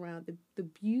bike around the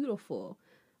beautiful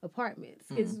apartments.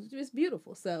 It's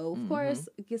beautiful, so of course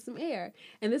get some air.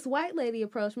 And this white lady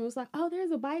approached me and was like, "Oh,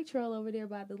 there's a bike trail over there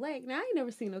by the lake." Now I ain't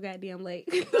never seen no goddamn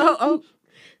lake.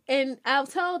 And I've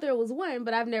told there was one,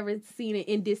 but I've never seen it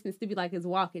in distance to be like it's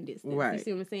walking distance. Right. You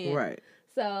see what I'm saying? Right.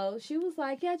 So she was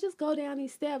like, "Yeah, just go down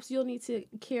these steps. You'll need to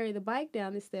carry the bike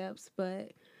down the steps,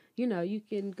 but you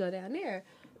can go down there."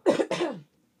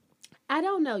 I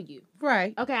don't know you.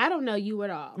 Right. Okay, I don't know you at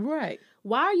all. Right.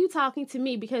 Why are you talking to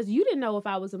me? Because you didn't know if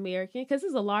I was American, because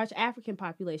there's a large African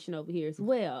population over here as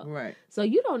well. Right. So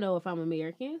you don't know if I'm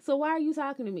American. So why are you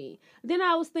talking to me? Then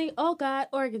I was thinking, oh God,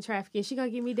 organ trafficking. She gonna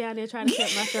get me down there trying to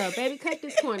cut my throat. Baby, cut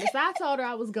this corner. So I told her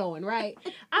I was going, right?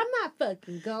 I'm not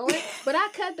fucking going. But I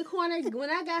cut the corner. When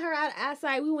I got her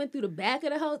outside, we went through the back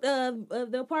of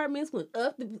the apartments, went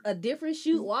up a different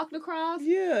chute, walked across.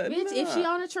 Yeah. Bitch, if she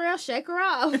on a trail, shake her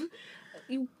off.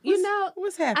 You know,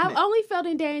 what's happening? I've only felt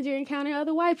in danger encountering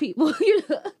other white people,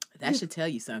 That should tell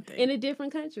you something. in a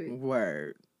different country.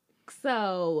 Word.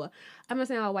 So, I'm not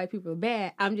saying all white people are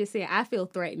bad. I'm just saying I feel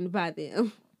threatened by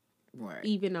them, Right.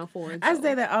 even on foreign I soil.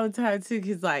 say that all the time too,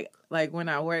 because like when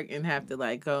I work and have to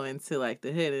like go into like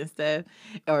the hood and stuff,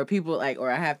 or people like,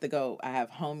 or I have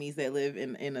homies that live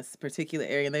in a particular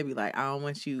area, and they be like, I don't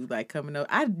want you like coming over.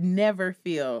 I never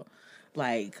feel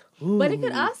like, ooh. But it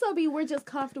could also be we're just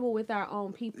comfortable with our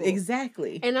own people.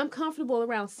 Exactly. And I'm comfortable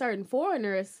around certain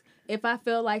foreigners if I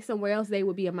feel like somewhere else they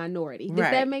would be a minority. Does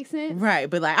Right. that make sense? Right.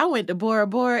 But like I went to Bora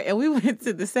Bora and we went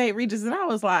to the St. Regis and I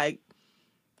was like,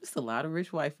 there's a lot of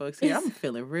rich white folks here. I'm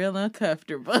feeling real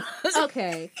uncomfortable.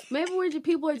 Okay. Maybe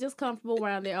people are just comfortable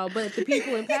around there. But the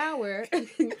people in power,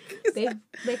 they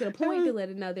make it a point to let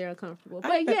it know they're uncomfortable.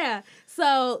 But yeah,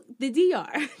 so the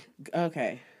DR.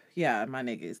 Okay. Yeah, my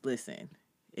niggas, listen.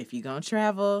 If you gonna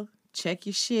travel, check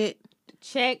your shit.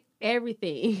 Check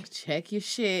everything. Check your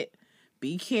shit.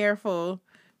 Be careful.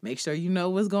 Make sure you know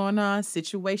what's going on.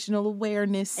 Situational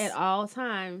awareness. At all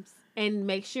times. And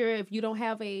make sure if you don't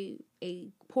have a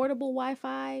portable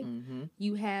Wi-Fi,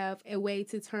 you have a way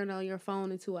to turn on your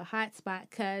phone into a hotspot,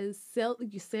 because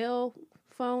your cell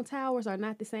phone towers are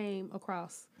not the same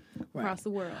across the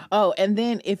world. Oh, and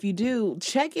then if you do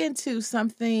check into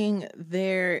something,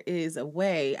 there is a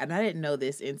way, and I didn't know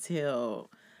this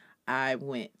until I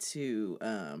went to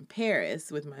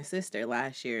Paris with my sister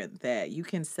last year, that you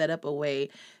can set up a way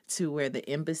to where the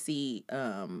embassy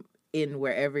in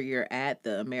wherever you're at,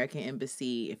 the American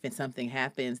embassy, if something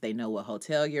happens, they know what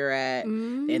hotel you're at,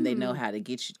 and they know how to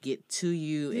get to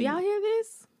you. Do y'all hear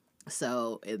this?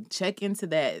 So check into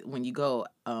that when you go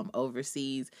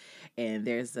overseas, and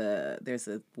there's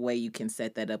a way you can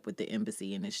set that up with the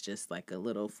embassy, and it's just like a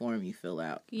little form you fill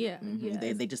out. Yeah,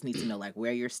 yeah. They just need to know like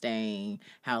where you're staying,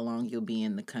 how long you'll be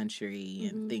in the country,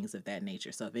 and things of that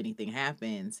nature. So if anything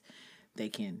happens, they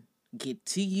can get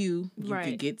to you. You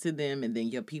can get to them, and then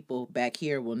your people back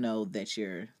here will know that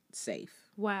you're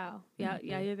safe. Wow. Y'all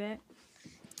hear that?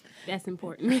 That's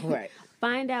important. Right.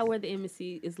 Find out where the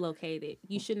embassy is located.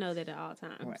 You should know that at all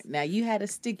times. Right. Now, you had a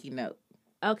sticky note.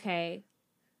 Okay.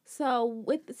 So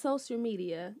with the social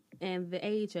media and the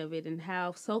age of it and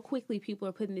how so quickly people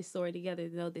are putting this story together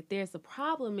to know that there's a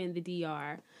problem in the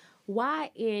DR, why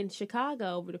in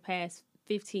Chicago over the past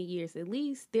 15 years at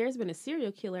least, there's been a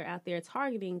serial killer out there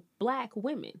targeting Black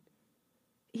women.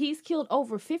 He's killed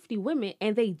over 50 women,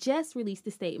 and they just released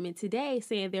a statement today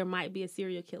saying there might be a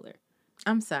serial killer.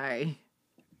 I'm sorry.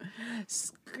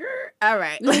 Skirt. All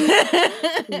right.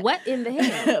 What in the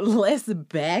hell? Let's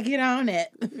bag it on it.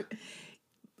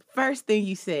 First thing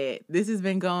you said, this has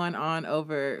been going on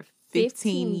over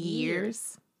 15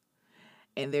 years.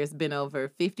 And there's been over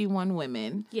 51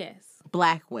 women. Yes.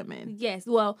 Black women. Yes.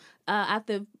 Well, at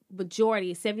the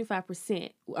majority,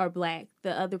 75% are Black.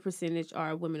 The other percentage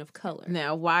are women of color.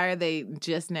 Now, why are they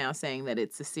just now saying that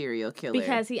it's a serial killer?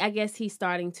 Because I guess he's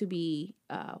starting to be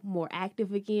more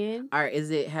active again. Or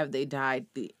have they died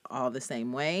all the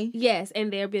same way? Yes,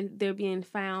 and they're being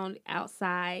found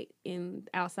outside in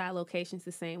outside locations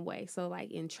the same way. So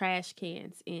like in trash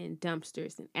cans, in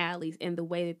dumpsters, in alleys, and the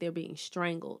way that they're being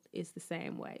strangled is the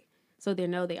same way. So they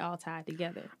know they all tied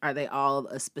together. Are they all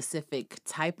a specific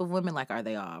type of women? Like, are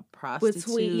they all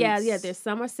prostitutes? Yeah. There's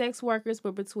some are sex workers,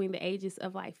 but between the ages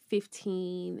of like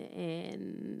 15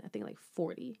 and I think like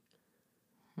 40.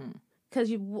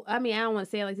 Because I don't want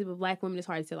to say it like this, but Black women, it's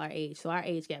hard to tell our age. So our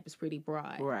age gap is pretty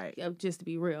broad. Right. Just to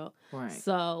be real. Right.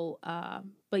 So,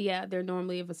 but yeah, they're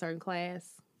normally of a certain class,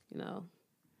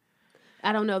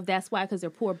 I don't know if that's why, because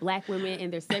they're poor Black women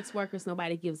and they're sex workers.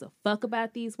 Nobody gives a fuck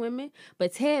about these women.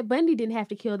 But Ted Bundy didn't have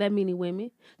to kill that many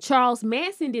women. Charles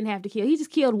Manson didn't have to kill. He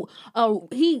just killed.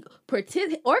 He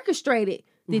orchestrated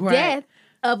the death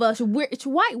of a rich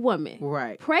white woman.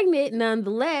 Right. Pregnant,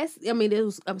 nonetheless.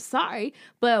 I'm sorry,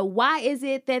 but why is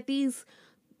it that these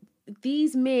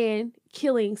men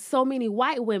killing so many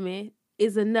white women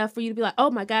is enough for you to be like,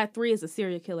 oh my God, 3 is a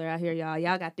serial killer out here, y'all.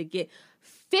 Y'all got to get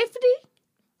 50?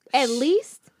 At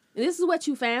least, and this is what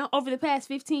you found over the past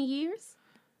 15 years.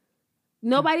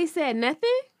 Nobody said nothing.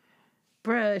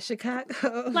 Bruh,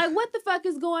 Chicago. Like, what the fuck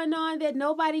is going on that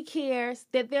nobody cares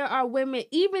that there are women,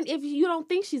 even if you don't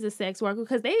think she's a sex worker,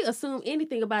 because they assume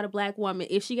anything about a Black woman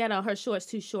if she got on her shorts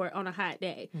too short on a hot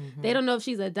day. Mm-hmm. They don't know if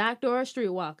she's a doctor or a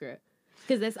streetwalker,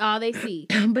 because that's all they see.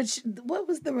 But what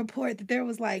was the report that there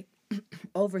was like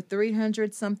over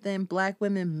 300 something Black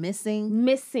women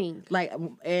missing? Like,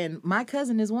 and my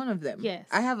cousin is one of them. Yes.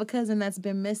 I have a cousin that's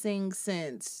been missing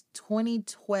since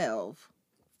 2012.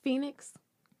 Phoenix?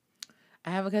 I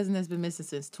have a cousin that's been missing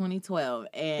since 2012,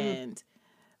 and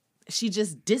she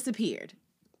just disappeared.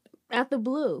 Out the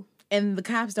blue. And the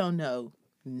cops don't know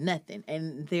nothing,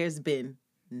 and there's been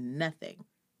nothing.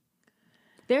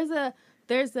 There's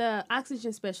a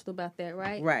Oxygen special about that,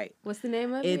 right? Right. What's the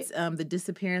name of it? It's the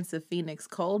disappearance of Phoenix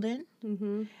Colden.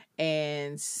 Mm-hmm.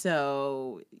 And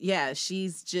so, yeah, she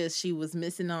was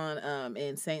missing on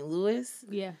in St. Louis.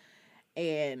 Yeah.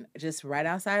 And just right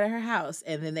outside of her house.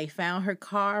 And then they found her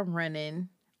car running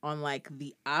on like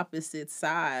the opposite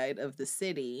side of the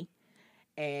city.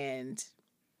 And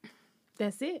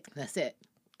that's it. That's it.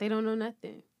 They don't know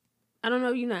nothing. I don't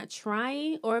know if you're not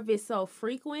trying or if it's so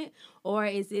frequent, or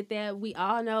is it that we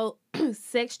all know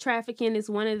sex trafficking is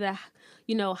one of the,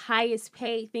 highest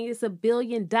paid things. It's $1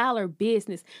 billion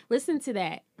business. Listen to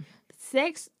that.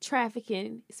 Sex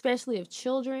trafficking, especially of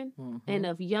children and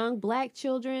of young Black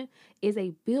children, is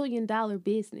 $1 billion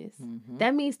business. Mm-hmm.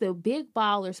 That means the big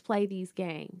ballers play these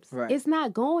games. Right. It's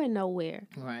not going nowhere.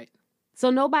 Right.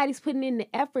 So nobody's putting in the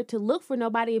effort to look for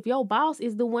nobody if your boss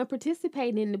is the one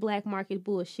participating in the black market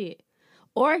bullshit.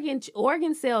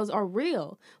 Organ sales are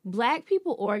real. Black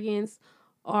people organs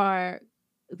are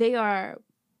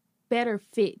better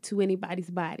fit to anybody's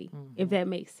body, if that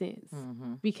makes sense.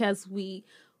 Mm-hmm. Because we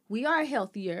are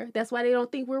healthier. That's why they don't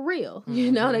think we're real.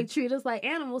 Mm-hmm. They treat us like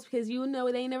animals because they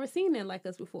ain't never seen nothing like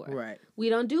us before. Right. We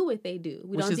don't do what they do.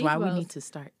 Which is why we need to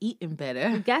start eating better.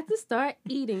 We got to start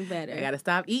eating better. I got to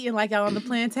stop eating like y'all on the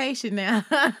plantation now.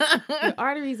 Your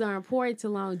arteries are important to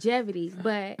longevity,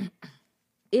 but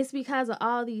it's because of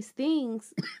all these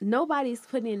things, nobody's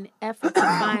putting in effort to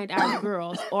find our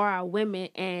girls or our women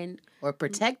or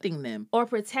protecting them.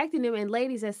 And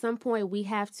ladies, at some point, we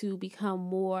have to become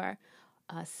more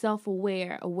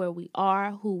self-aware of where we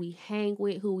are, who we hang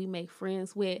with, who we make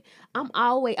friends with. I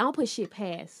don't put shit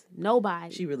past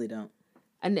nobody. She really don't.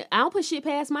 And I don't put shit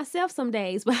past myself some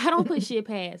days, but I don't put shit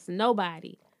past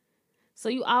nobody. So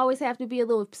you always have to be if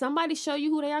somebody show you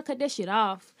who they are, cut that shit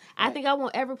off. Right. I think I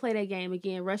won't ever play that game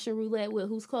again. Russian roulette with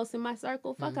who's close in my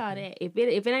circle. Fuck all that. If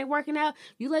it ain't working out,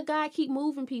 you let God keep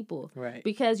moving people. Right.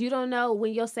 Because you don't know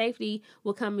when your safety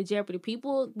will come in jeopardy.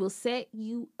 People will set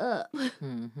you up.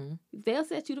 Mm-hmm. They'll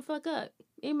set you the fuck up.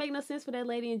 It ain't make no sense for that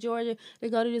lady in Georgia to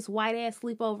go to this white ass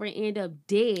sleepover and end up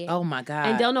dead. Oh my God.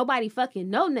 And don't nobody fucking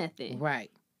know nothing.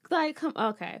 Right. Like,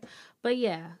 okay. But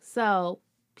yeah, so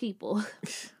people,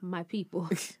 my people,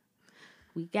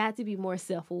 we got to be more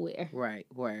self-aware. Right,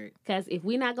 word. Because if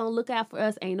we're not going to look out for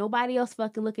us, ain't nobody else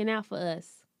fucking looking out for us.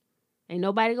 Ain't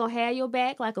nobody going to have your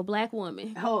back like a black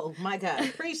woman. Oh, my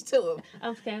God. Preach to him.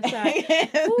 Okay, I'm sorry.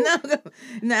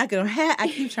 Not going to have. I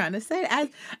keep trying to say that.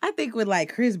 I think when,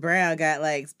 like, Chris Brown got,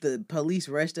 like, the police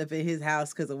rushed up in his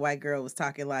house because a white girl was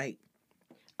talking, like...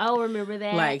 Oh, remember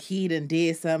that? Like, he done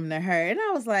did something to her. And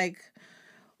I was like...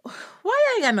 Why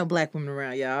y'all ain't got no black women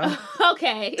around, y'all?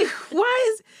 Okay.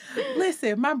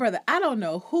 Listen, my brother, I don't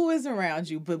know who is around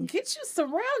you, but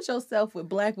surround yourself with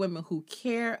black women who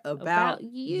care about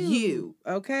you.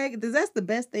 Okay? Because that's the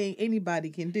best thing anybody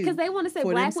can do. Because they want to say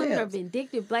black women are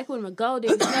vindictive, black women are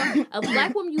golden. A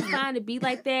black woman you find to be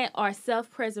like that are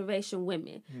self-preservation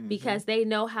women because they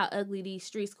know how ugly these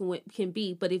streets can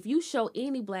be. But if you show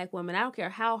any black woman, I don't care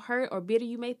how hurt or bitter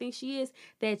you may think she is,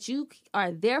 that you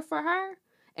are there for her,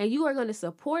 and you are going to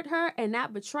support her and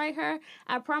not betray her,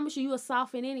 I promise you will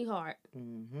soften any heart.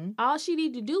 Mm-hmm. All she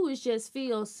need to do is just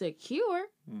feel secure.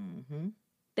 Mm-hmm.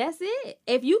 That's it.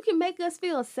 If you can make us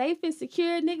feel safe and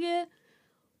secure, nigga,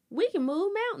 we can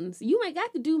move mountains. You ain't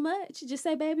got to do much. Just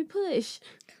say, baby, push.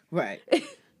 Right.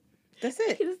 That's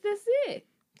it. That's it.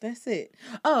 That's it.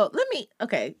 Oh,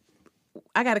 okay.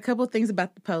 I got a couple of things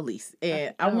about the police.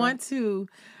 And I want to...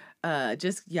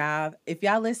 just y'all, if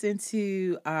y'all listen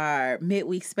to our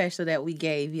midweek special that we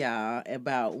gave y'all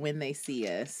about when they see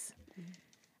us,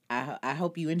 I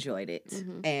hope you enjoyed it.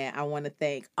 Mm-hmm. And I want to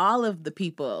thank all of the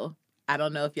people. I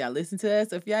don't know if y'all listened to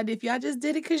us or if y'all just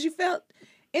did it because you felt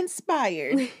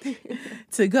inspired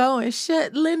to go and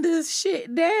shut Linda's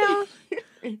shit down.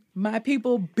 My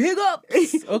people, big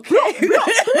ups, okay?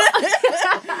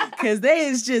 Because they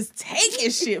is just taking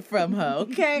shit from her,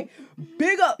 okay?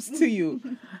 Big ups to you.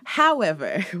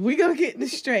 However, we gonna get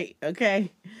this straight,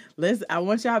 okay? I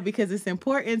want y'all, because it's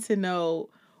important to know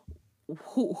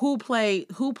who plays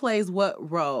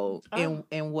what role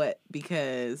in what,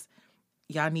 because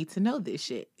y'all need to know this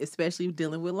shit, especially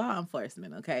dealing with law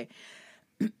enforcement, okay?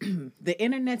 The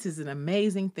internet is an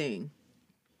amazing thing,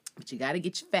 but you got to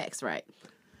get your facts right.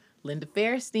 Linda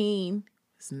Fairstein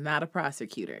is not a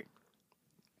prosecutor.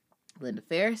 Linda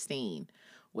Fairstein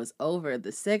was over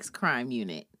the sex crime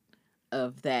unit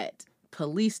of that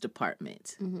police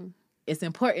department. Mm-hmm. It's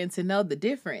important to know the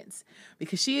difference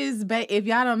because she is, if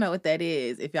y'all don't know what that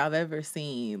is, if y'all have ever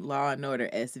seen Law and Order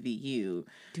SVU,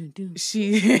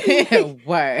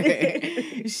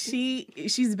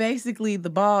 she's basically the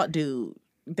bald dude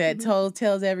that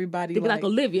tells everybody, they be like,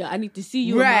 Olivia, I need to see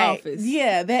you in my office.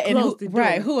 Yeah, that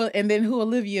and then who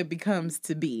Olivia becomes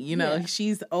to be.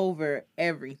 She's over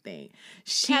everything.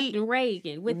 Captain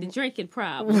Reagan with the drinking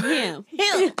problem. Him.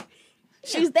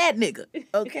 She's that nigga.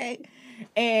 Okay.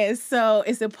 And so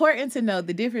it's important to know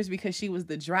the difference because she was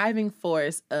the driving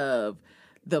force of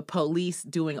the police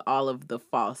doing all of the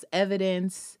false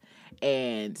evidence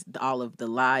and all of the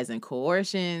lies and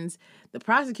coercions. The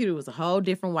prosecutor was a whole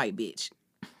different white bitch.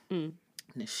 Mm.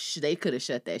 They could have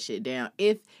shut that shit down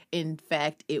if, in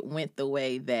fact, it went the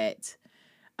way that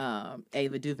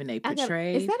Ava DuVernay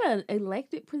portrayed. Is that an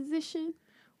elected position?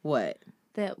 What?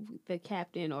 The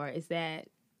captain, or is that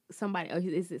somebody, or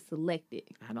is it selected?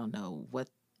 I don't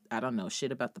know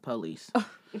shit about the police.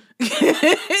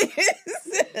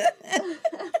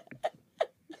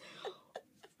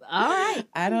 All right.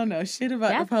 I don't know shit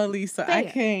about the police, so I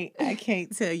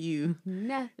can't tell you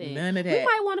nothing. None of that. We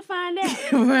might want to find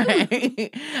out. Right.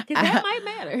 Because that might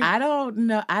matter. I don't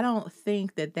know. I don't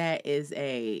think that is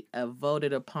a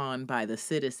voted upon by the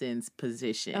citizens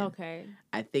position. Okay.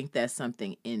 I think that's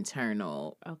something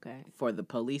internal for the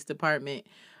police department.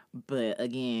 But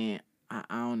again, I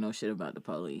don't know shit about the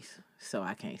police, so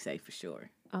I can't say for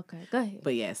sure. Okay, go ahead.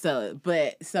 But yeah, so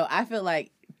I feel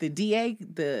like the DA,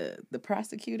 the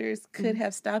prosecutors could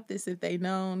have stopped this if they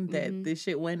known that this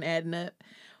shit wasn't adding up.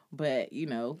 But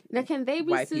now can they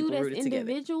be sued as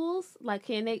individuals? Together. Like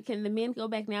can the men go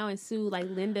back now and sue like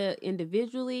Linda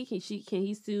individually? Can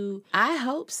he sue? I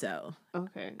hope so.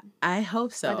 Okay. I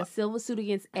hope so. Like a civil suit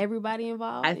against everybody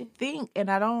involved? I think,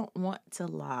 and I don't want to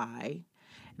lie,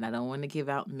 and I don't want to give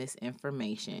out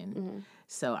misinformation. Mm-hmm.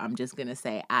 So I'm just going to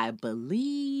say I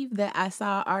believe that I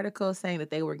saw an article saying that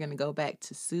they were going to go back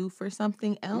to sue for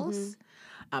something else. Mm-hmm.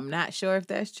 I'm not sure if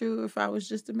that's true, if I was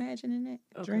just imagining it,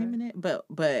 dreaming it,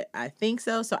 but I think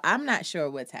so. So I'm not sure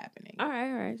what's happening. All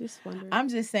right. Just wondering. I'm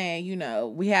just saying,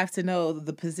 we have to know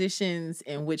the positions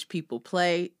in which people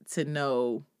play to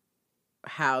know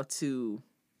how to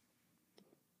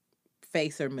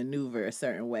face or maneuver a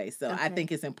certain way. So I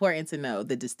think it's important to know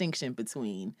the distinction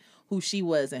between who she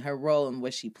was and her role and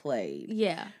what she played.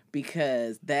 Yeah.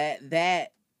 Because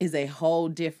that is a whole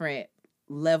different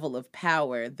level of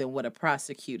power than what a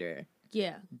prosecutor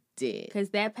did. Because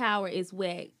that power is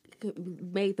what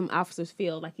made them officers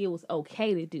feel like it was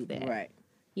okay to do that. Right.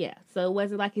 Yeah. So it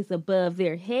wasn't like it's above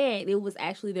their head. It was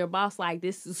actually their boss like,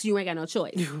 this, you ain't got no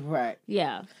choice. Right.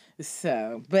 Yeah.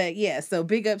 So, but yeah, so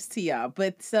big ups to y'all.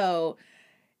 But so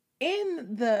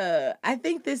I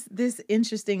think this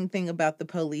interesting thing about the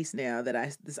police now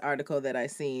this article that I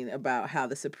seen about how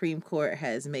the Supreme Court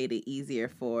has made it easier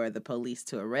for the police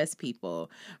to arrest people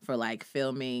for like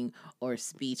filming or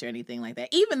speech or anything like that.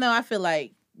 Even though I feel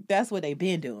like that's what they've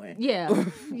been doing. Yeah.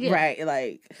 Yeah. Right.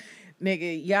 Like,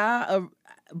 nigga, y'all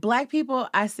Black people,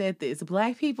 I said this.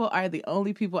 Black people are the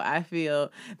only people I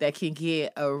feel that can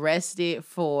get arrested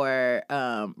for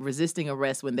resisting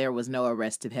arrest when there was no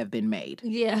arrest to have been made.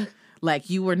 Yeah. Like,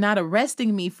 you were not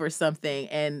arresting me for something,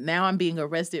 and now I'm being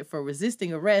arrested for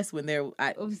resisting arrest when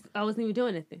I wasn't even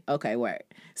doing anything. Okay, word.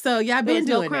 So y'all been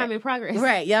doing no crime that. in progress.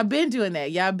 Right, y'all been doing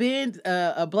that. Y'all been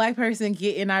a Black person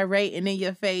getting irate and in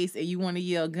your face, and you want to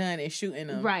yell gun and shooting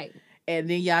them. Right. And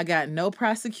then y'all got no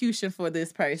prosecution for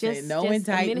this person, no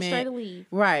indictment. Administrative leave.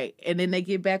 Right. And then they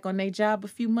get back on their job a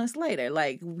few months later.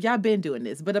 Like, y'all been doing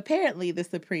this. But apparently the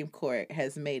Supreme Court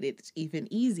has made it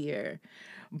even easier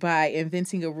by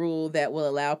inventing a rule that will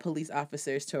allow police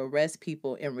officers to arrest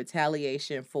people in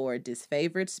retaliation for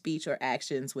disfavored speech or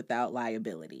actions without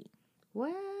liability.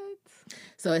 What?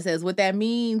 So it says what that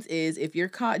means is if you're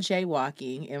caught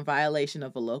jaywalking in violation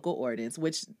of a local ordinance,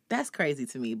 which that's crazy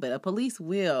to me, but a police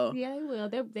will. Yeah, they will.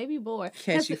 They be bored.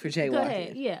 Catch you for jaywalking. Go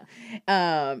ahead.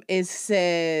 Yeah. It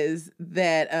says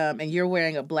that, and you're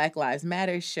wearing a Black Lives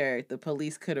Matter shirt, the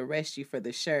police could arrest you for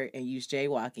the shirt and use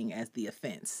jaywalking as the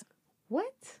offense.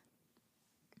 What?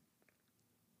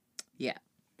 Yeah.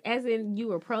 As in you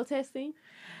were protesting?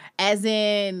 As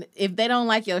in, if they don't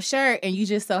like your shirt and you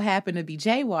just so happen to be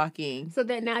jaywalking. So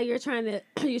that now you're trying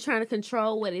to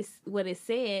control what is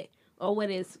said or what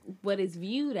is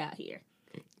viewed out here.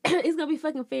 It's gonna be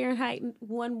fucking Fahrenheit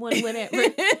 1 whatever.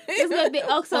 It's gonna be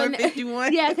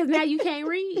 451. Yeah, because now you can't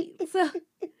read. So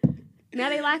now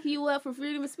they locking you up for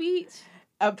freedom of speech.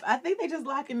 I think they just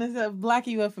locking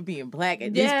you up for being Black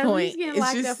at this point.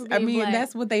 It's just, up for being Black.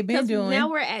 That's what they've been doing.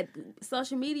 Now we're at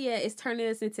social media is turning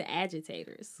us into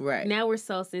agitators. Right. Now we're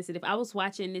so sensitive. I was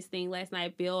watching this thing last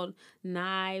night, Bill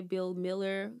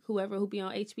Miller, who be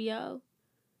on HBO.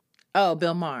 Oh,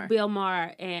 Bill Maher. Bill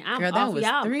Maher. And I'm Girl, that awful. was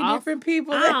y'all, three I'm different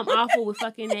people. I'm awful with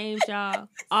fucking names, y'all.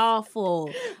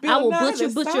 Awful. Bill I will Nye, butcher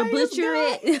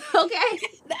it. Okay?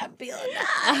 That Bill Nye.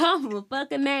 I'm gonna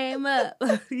fuck a name up.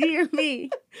 You hear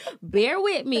me? Bear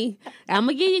with me. I'm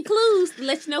gonna give you clues to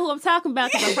let you know who I'm talking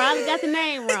about because I probably got the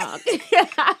name wrong.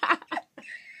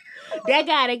 That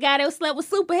guy that slept with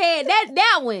Superhead.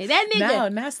 That one. That nigga. No,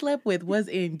 not slept with. Was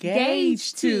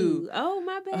engaged to. Oh,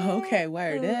 my bad. Okay,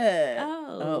 word up.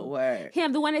 Oh, word.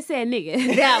 Him, the one that said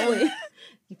nigga. That one.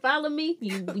 You follow me?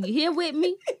 You here with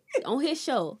me? On his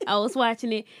show. I was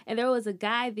watching it, and there was a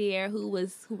guy there who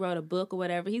wrote a book or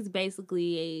whatever. He's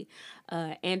basically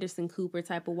a Anderson Cooper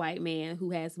type of white man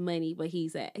who has money, but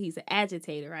he's an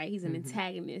agitator, right? He's an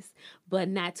antagonist, but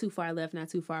not too far left, not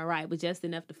too far right, but just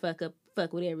enough to fuck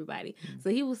with everybody. So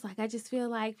he was like, I just feel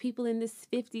like people in the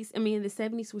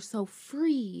 70s were so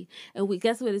free. And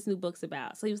guess what his new book's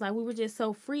about? So he was like, we were just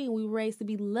so free and we were raised to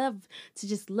be loved, to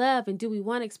just love and do we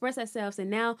want to express ourselves. And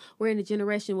now we're in a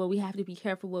generation where we have to be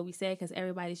careful what we say because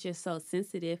everybody's just so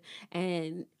sensitive.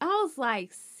 And I was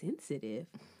like, sensitive?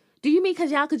 Do you mean because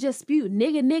y'all could just spew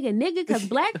nigga? Because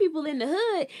Black people in the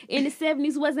hood in the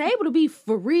 70s wasn't able to be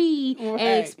free and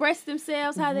express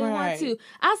themselves how they want to.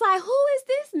 I was like, who is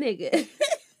this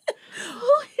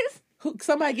nigga?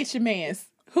 Somebody get your mans.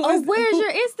 Where's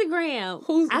your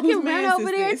Instagram? I can run over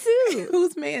there too.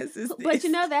 Whose mans is this?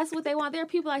 But that's what they want. There are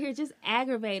people out here just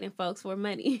aggravating folks for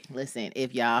money. Listen,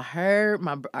 if y'all heard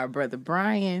our brother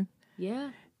Brian.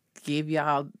 Yeah. Give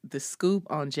y'all the scoop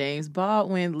on James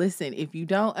Baldwin. Listen, if you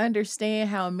don't understand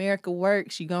how America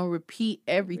works, you're going to repeat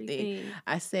everything.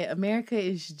 I said America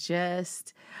is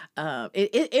just,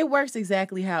 it works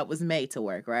exactly how it was made to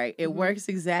work, right? It works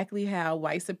exactly how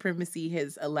white supremacy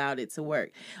has allowed it to work.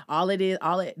 All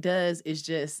it does is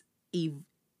just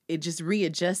it just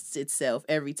readjusts itself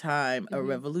every time a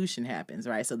revolution happens,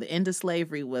 right? So the end of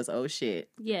slavery was, oh shit.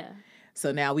 Yeah.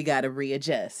 So now we got to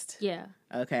readjust. Yeah.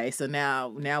 Okay, so now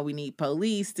we need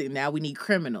police, and now we need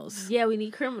criminals. Yeah, we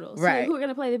need criminals. Right. Who are going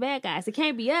to play the bad guys? It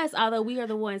can't be us, although we are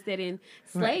the ones that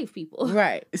enslave people.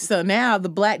 Right. So now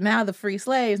the free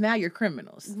slaves, now you're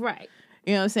criminals. Right.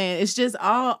 You know what I'm saying? It's just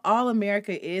all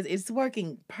America is. It's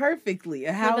working perfectly.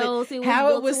 How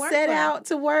it was set out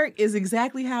to work is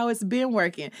exactly how it's been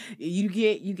working. You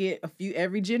get a few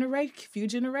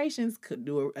generations could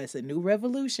do it's a new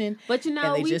revolution. But and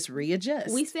they just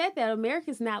readjust. We said that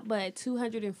America's not but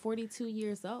 242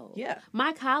 years old. Yeah.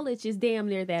 My college is damn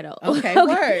near that old. Okay,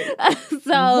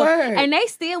 word. And they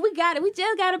still we got it. We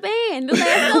just got a band. The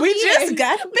last we just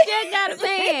got a band. We just got a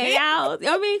band, y'all.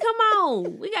 I mean, come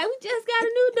on. We just got got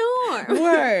a new dorm.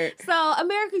 Word. So,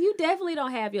 America, you definitely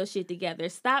don't have your shit together.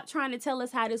 Stop trying to tell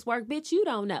us how this works. Bitch, you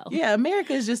don't know. Yeah,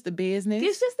 America is just a business.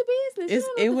 It's just a business. You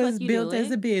don't know It what the was fuck you built doing.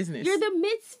 as a business. You're the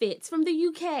misfits from the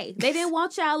UK. They didn't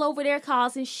want y'all over there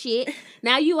causing shit.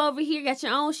 Now you over here got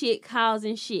your own shit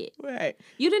causing shit. Right.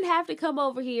 You didn't have to come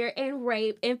over here and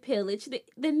rape and pillage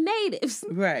the natives.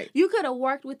 Right. You could have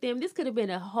worked with them. This could have been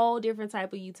a whole different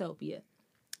type of utopia.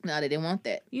 No, they didn't want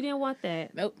that. You didn't want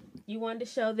that. Nope. You wanted to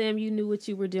show them you knew what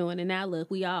you were doing, and now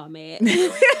look, we all mad.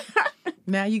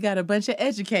 Now you got a bunch of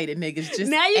educated niggas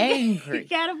just now you angry.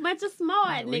 got a bunch of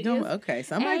smart niggas. Okay,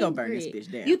 somebody gonna burn this angry.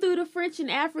 bitch down. You threw the French in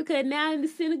Africa, and now in the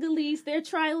Senegalese, they're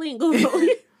trilingual.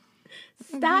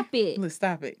 Stop it. Let's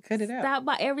stop it. Cut it out. Stop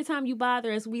by every time you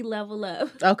bother us, we level up.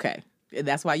 Okay.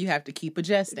 That's why you have to keep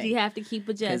adjusting. You have to keep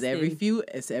Because adjusting.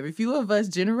 every few of us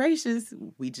generations,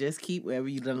 we just keep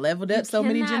you done leveled up so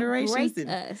many cannot generations, break and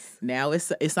us. now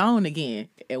it's on again.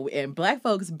 And black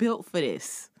folks built for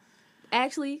this.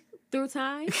 Actually, through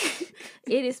time,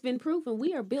 it has been proven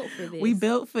we are built for this. We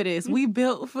built for this. We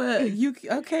built for you.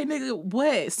 Okay, nigga,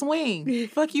 what swing?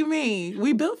 Fuck you mean?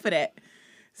 We built for that.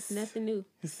 Nothing new.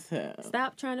 So.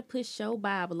 Stop trying to push show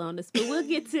Bible on us, but we'll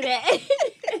get to that.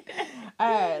 All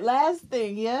right, last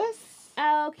thing, yes.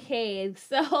 Okay,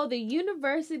 so the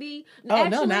university. Oh,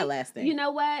 no, not last thing. You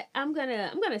know what? I'm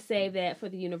gonna save that for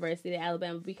the University of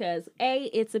Alabama because A,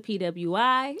 it's a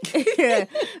PWI.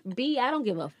 B, I don't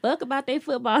give a fuck about their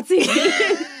football team.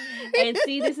 And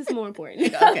C, this is more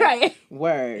important. Okay. Right.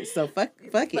 Word. So fuck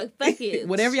it. Fuck it.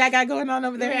 Whatever y'all got going on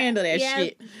over there, Right. handle that Yeah,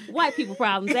 shit. White people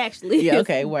problems, actually. Yeah.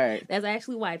 Okay. Word. That's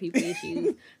actually white people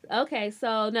issues. Okay,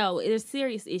 so no, it's a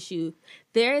serious issue.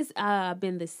 There's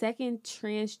been the second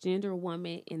transgender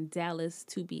woman in Dallas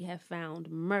to have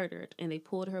found murdered, and they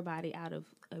pulled her body out of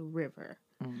a river.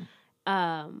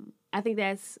 I think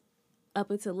that's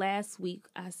up until last week.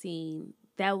 I seen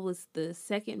that was the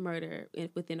second murder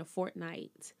within a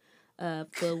fortnight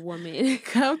of the woman.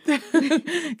 Come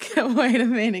wait a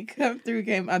minute. Come through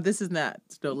Game. This is not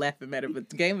no laughing matter, but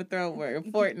Game of Thrones word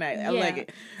Fortnite. I like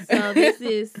it. So this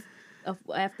is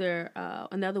after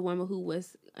another woman who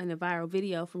was in a viral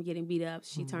video from getting beat up.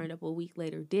 She turned up a week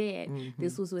later dead.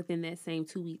 This was within that same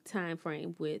 2-week time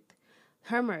frame with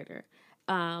her murder.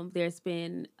 There's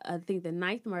been, I think, the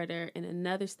 9th murder in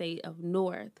another state of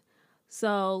North.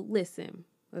 So listen,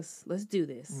 let's do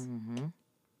this.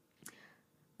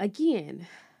 Again,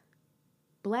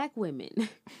 Black women,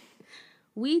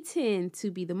 we tend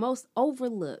to be the most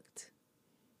overlooked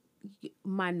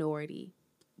minority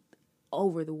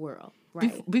over the world,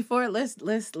 right? Before let's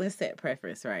set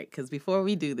preference, right? Because before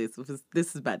we do this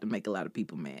is about to make a lot of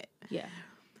people mad. Yeah.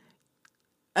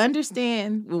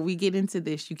 Understand when we get into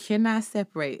this, you cannot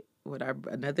separate what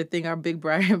another thing our big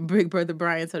brother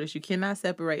Brian told us. You cannot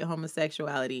separate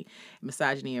homosexuality,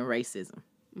 misogyny, and racism.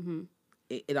 Mm-hmm.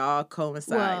 It all coincides.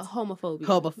 Well, homophobia.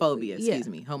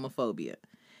 Homophobia,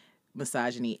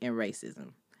 misogyny, and racism.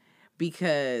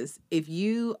 Because if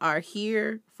you are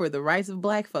here for the rights of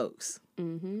Black folks,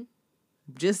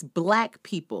 just Black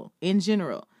people in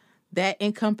general, that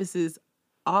encompasses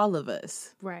all of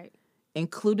us. Right.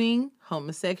 Including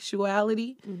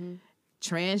homosexuality,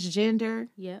 transgender,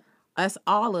 us,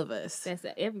 all of us. That's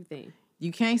everything.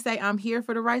 You can't say, I'm here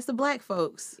for the rights of Black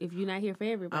folks. If you're not here for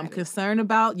everybody. I'm concerned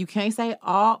about, you can't say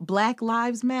all Black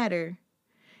lives matter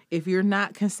if you're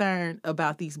not concerned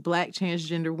about these Black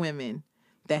transgender women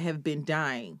that have been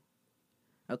dying.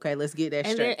 Okay, let's get that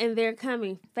straight. They're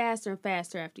coming faster and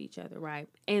faster after each other, right?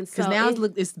 And so because now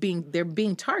they're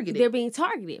being targeted. They're being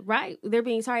targeted, right? They're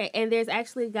being targeted. And there's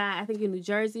actually a guy, I think in New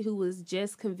Jersey, who was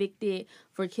just convicted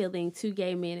for killing 2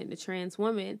 gay men and a trans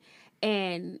woman.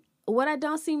 And what I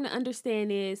don't seem to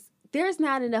understand is there's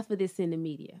not enough of this in the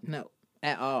media. No,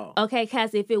 at all. Okay,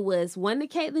 because if it was one of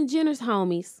Caitlyn Jenner's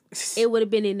homies, it would have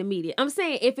been in the media. I'm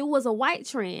saying if it was a white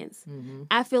trans,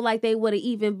 I feel like they would have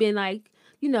even been like,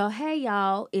 you know, hey,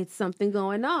 y'all, it's something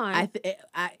going on.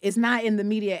 It's not in the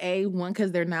media, A1,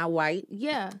 because they're not white.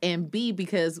 Yeah. And B,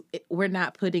 because we're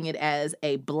not putting it as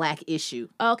a Black issue.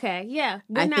 Okay, yeah.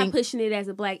 We're not pushing it as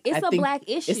a Black. It's a Black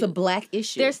issue. It's a Black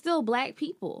issue. They're still Black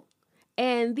people.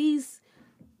 And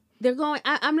they're going,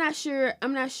 I'm not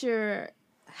sure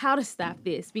how to stop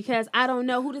this because I don't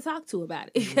know who to talk to about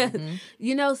it.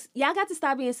 You know, y'all got to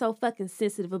stop being so fucking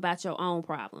sensitive about your own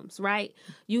problems, right?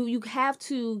 You have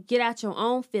to get out your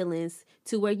own feelings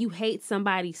to where you hate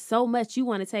somebody so much you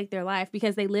want to take their life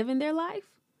because they live in their life.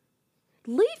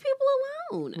 Leave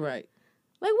people alone. Right.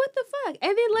 Like, what the fuck?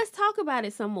 And then let's talk about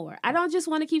it some more. I don't just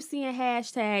want to keep seeing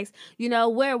hashtags, you know,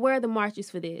 where are the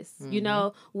marches for this? You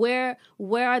know, where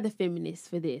are the feminists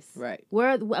for this? Right.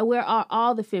 Where are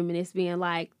all the feminists being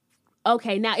like,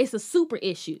 Okay, now it's a super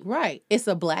issue. Right. It's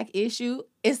a black issue.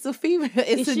 It's a female.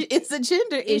 It's a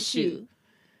gender issue.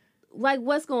 Like,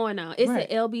 what's going on? It's Right.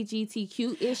 an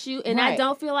LGBTQ issue, and I Right.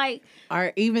 don't feel like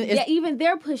Or even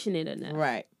they're pushing it enough.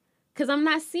 right. Because I'm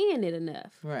not seeing it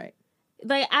enough. Right.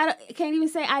 Like, I can't even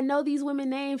say I know these women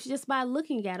names just by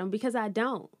looking at them because I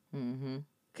don't. Mm-hmm.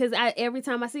 Because every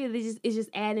time I see it, it's just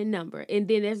adding number, and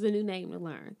then there's a new name to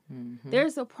learn. Mm-hmm.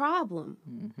 There's a problem,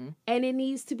 Mm-hmm. and it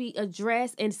needs to be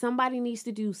addressed, and somebody needs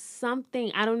to do something.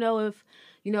 I don't know if,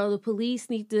 the police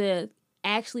need to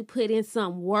actually put in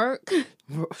some work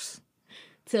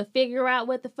to figure out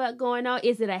what the fuck going on.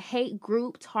 Is it a hate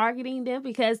group targeting them?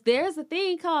 Because there's a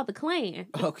thing called the Klan.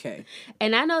 Okay.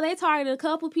 And I know they targeted a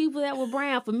couple people that were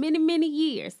brown for many, many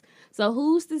years. So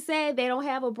who's to say they don't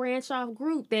have a branch off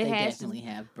group that They has definitely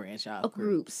have branch off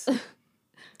groups?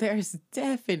 There's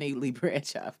definitely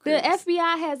branch off The groups.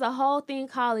 FBI has a whole thing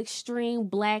called extreme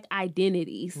black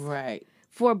identities Right.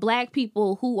 for black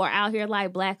people who are out here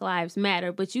like Black Lives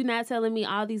Matter. But you're not telling me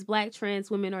all these black trans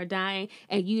women are dying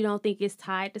and you don't think it's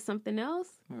tied to something else?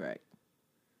 Right.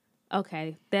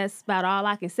 Okay, that's about all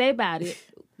I can say about it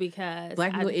because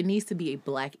Black people, it needs to be a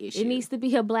black issue. it needs to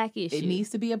be a black issue. It needs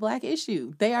to be a black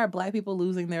issue. They are black people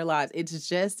losing their lives. It's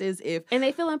just as if and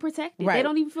they feel unprotected. Right. They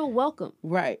don't even feel welcome.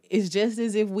 right. It's just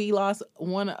as if we lost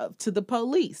one to the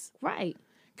police Right.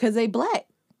 because they black.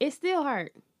 It still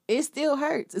hurt. It still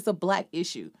hurts. It's a black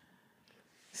issue.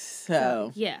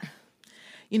 So Yeah.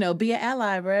 be an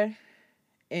ally, bruh,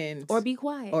 and Or be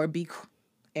quiet.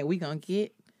 and we gonna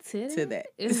get to that.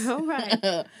 All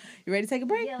right. You ready to take a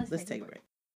break? Yeah, let's take a break.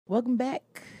 Welcome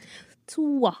back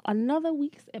To another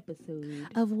week's episode.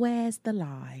 of Where's the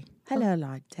Lie? Hello,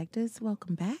 lie detectors.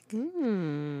 Welcome back.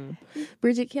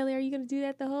 Bridget Kelly, are you going to do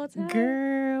that the whole time?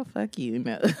 Girl, fuck you.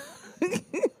 No.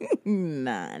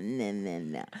 Nah.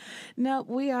 No,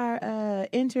 we have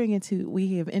entered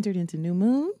into new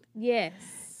moon. Yes.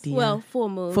 Yeah. Well, full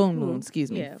moon. Full moon,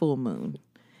 excuse me. Yeah. Full moon.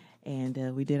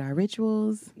 And we did our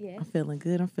rituals. Yes. I'm feeling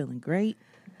good. I'm feeling great.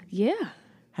 Yeah.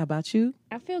 How about you?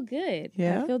 I feel good.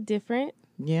 Yeah? I feel different.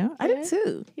 Yeah, I Yeah. did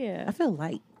too. Yeah. I feel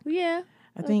light. Yeah.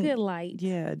 I A think good light.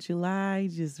 Yeah, July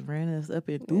just ran us up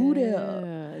and through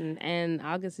there. And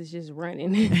August is just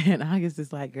running. And August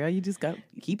is like, girl, you just got to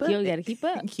keep up. You got to keep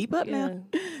up. Keep up now.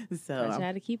 So I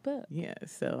try to keep up.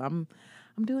 I'm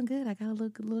doing good. I got a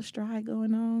little stride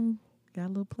going on. Got a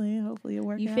little plan. Hopefully it'll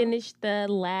work You out. finished the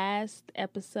last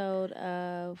episode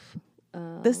of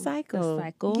The Cycle. The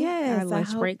Cycle. Yes, Our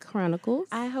Lunch Break Chronicles.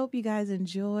 I hope you guys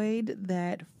enjoyed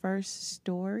that first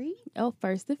story.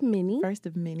 First of many. First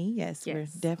of many. Yes, we're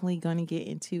Yes. definitely going to get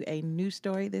into a new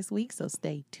story this week, so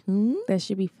stay tuned. That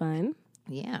should be fun.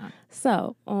 Yeah.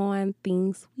 So, on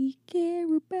Things We Care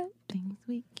About. Things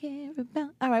we care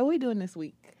about. All right, what are we doing this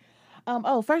week?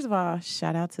 First of all,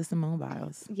 shout out to Simone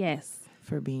Biles Yes.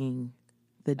 for being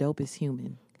the dopest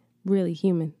human Really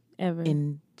human ever.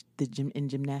 in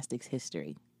gymnastics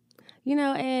history.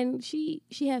 And she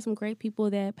has some great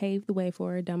people that paved the way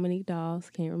for her. Dominique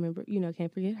Dawes,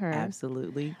 can't forget her.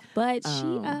 Absolutely. But she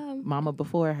Mama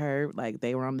before her, like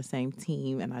they were on the same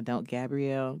team, and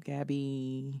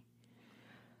Gabby.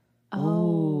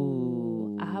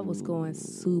 Oh, I was going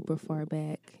super far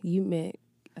back. You meant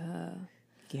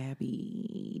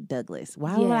Gabby Douglas.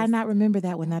 Why would I Yes. not remember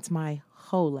that when that's my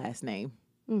whole last name?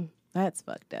 Mm. That's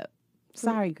fucked up.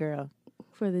 Sorry, girl.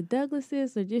 for the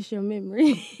Douglases or just your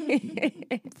memory?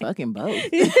 Fucking both.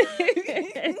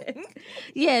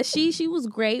 Yeah, she was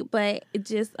great, but it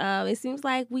seems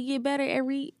like we get better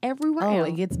every round. Oh,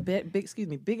 it gets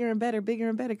bigger and better,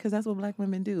 because that's what black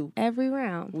women do. Every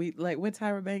round. We like what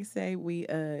Tyra Banks say.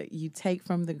 You take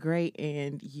from the great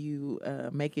and you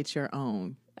make it your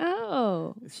own.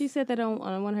 Oh, she said that on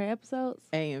one of her episodes.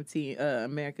 AMT,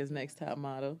 America's Next Top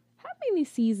Model. How many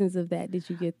seasons of that did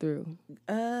you get through?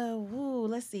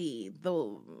 Let's see.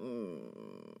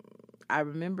 I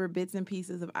remember bits and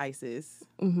pieces of ISIS.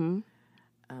 Mm-hmm.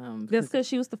 That's because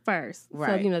she was the first.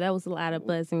 Right. So, that was a lot of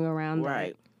buzzing around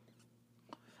Right.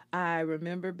 I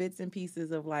remember bits and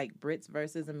pieces of like Brits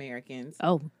versus Americans. that.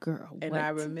 Oh, girl. And what? I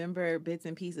remember bits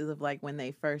and pieces of like when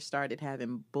they first started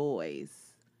having boys.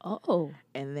 Oh.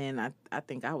 And then I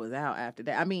think I was out after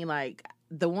that. I mean, like,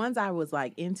 the ones I was,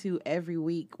 like, into every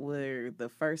week were the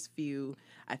first few.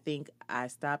 I think I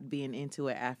stopped being into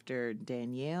it after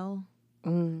Danielle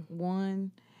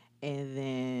won. And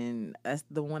then that's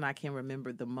the one I can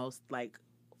remember the most, like,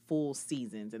 full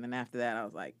seasons. And then after that, I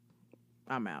was like,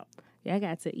 I'm out. Yeah, I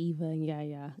got to Eva and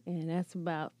Yaya, and that's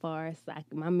about far as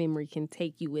my memory can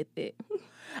take you with it.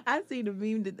 I seen a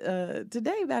meme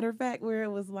today, matter of fact, where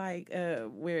it was like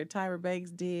where Tyra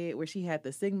Banks did, where she had the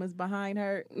Sigmas behind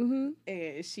her,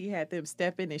 and she had them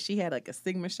stepping, and she had like a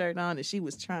Sigma shirt on, and she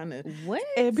was trying to. What?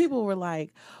 And people were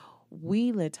like,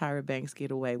 "We let Tyra Banks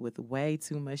get away with way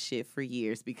too much shit for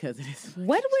years because of this."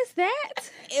 What was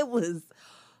that? It was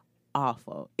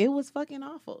awful. It was fucking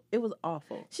awful. It was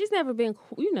awful. She's never been,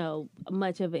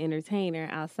 much of an entertainer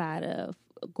outside of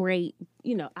a great,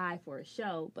 eye for a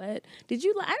show. But I didn't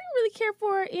really care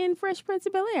for her in Fresh Prince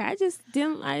of Bel-Air. I just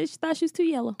thought she was too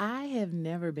yellow. I have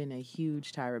never been a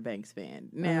huge Tyra Banks fan.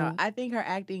 Now, I think her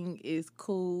acting is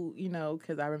cool,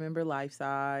 because I remember Life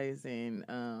Size, and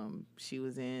she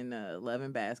was in Love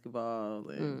and Basketball,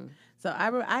 and so I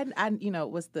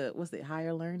what's it,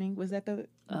 Higher Learning? Was that the?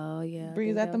 Oh yeah,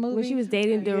 Breeze at the movie when she was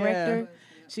dating the director. Yeah.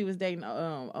 She was dating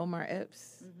Omar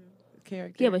Epps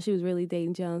character. Yeah, but she was really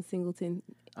dating John Singleton.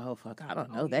 Oh fuck, I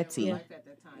don't know that tea.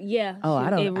 Yeah. Oh, I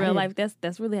don't. In real life,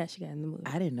 that's really how she got in the movie.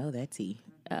 I didn't know that tea.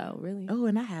 Oh, really? Oh,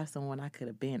 and I have someone I could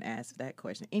have been asked that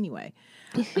question. Anyway,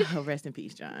 rest in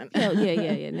peace, John. Oh,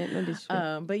 yeah. No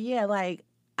disrespect. But yeah, like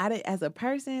as a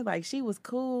person, like she was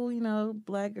cool,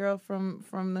 black girl from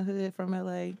the hood, from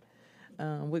LA,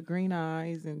 with green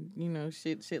eyes and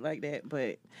shit like that.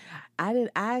 But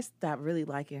I stopped really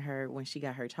liking her when she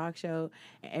got her talk show,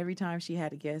 and every time she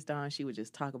had a guest on, she would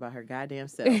just talk about her goddamn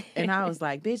self, and I was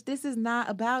like, bitch, this is not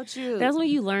about you. That's when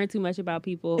you learn too much about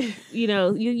people.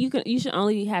 You should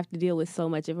only have to deal with so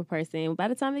much of a person. By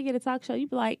the time they get a talk show, you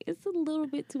be like, it's a little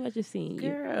bit too much of seeing you,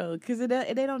 girl, because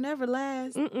they don't never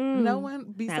last. No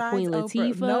one besides Queen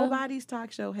Oprah, Latifah. Nobody's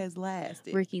talk show has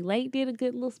lasted. Ricky Lake did a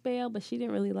good little spell, but she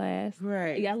didn't really last.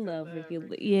 Right. Yeah, I love Ricky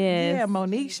Lake. Yes. Yeah,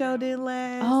 Monique's show didn't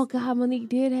last. Oh God, Monique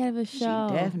did have a show.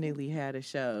 She definitely had a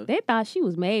show. They thought she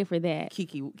was made for that.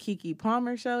 Kiki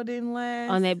Palmer show didn't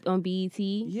last on BET.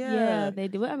 Yeah, they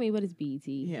do. I mean, what is BET?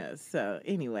 Yeah. So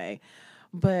anyway,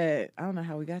 but I don't know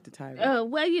how we got to Tyra. Oh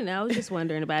well, I was just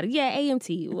wondering about it. Yeah,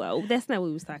 AMT. Well, that's not what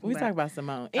we was talking about. We talking about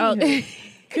Simone. Oh. Anyway,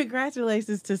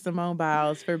 congratulations to Simone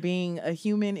Biles for being a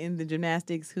human in the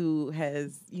gymnastics who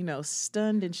has,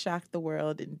 stunned and shocked the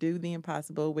world and do the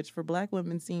impossible, which for black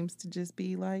women seems to just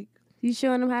be like. You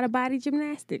showing them how to body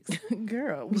gymnastics,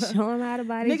 girl. Show them how to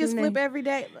body. Niggas flip every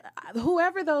day.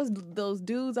 Whoever those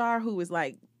dudes are, who is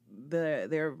like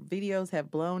their videos have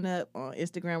blown up on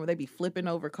Instagram where they be flipping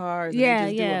over cars.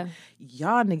 And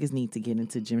y'all niggas need to get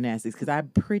into gymnastics because I'm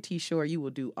pretty sure you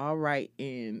will do all right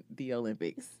in the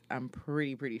Olympics. I'm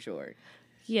pretty sure.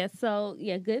 Yeah. So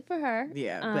good for her.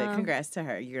 Yeah, but congrats to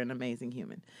her. You're an amazing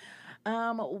human.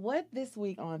 What this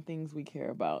week on Things We Care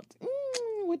About?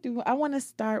 I want to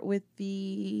start with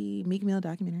the Meek Mill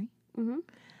documentary. Mm-hmm.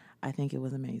 I think it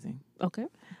was amazing. Okay.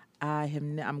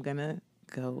 I'm gonna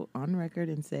go on record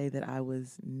and say that I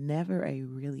was never a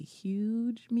really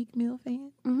huge Meek Mill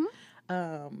fan.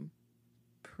 Mm-hmm.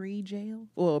 Pre-jail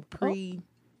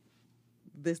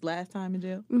this last time in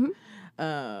jail.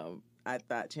 Mm-hmm. I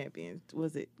thought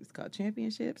it's called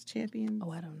Championships? Champions?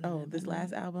 Oh, I don't know. Oh, this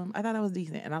last album. I thought that was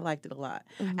decent and I liked it a lot.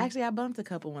 Mm-hmm. Actually, I bumped a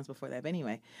couple ones before that. But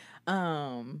anyway,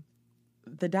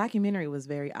 the documentary was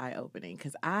very eye-opening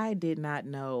because I did not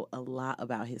know a lot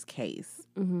about his case.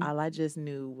 Mm-hmm. All I just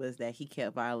knew was that he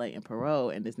kept violating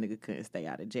parole and this nigga couldn't stay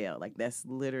out of jail. Like, that's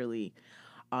literally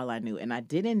all I knew. And I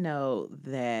didn't know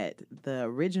that the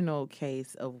original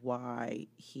case of why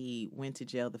he went to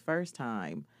jail the first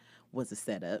time was a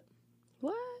setup.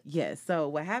 What? Yes. So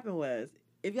what happened was,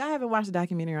 if y'all haven't watched the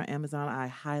documentary on Amazon, I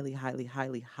highly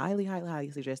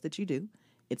suggest that you do.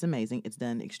 It's amazing. It's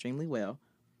done extremely well.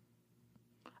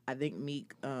 I think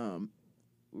Meek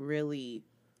really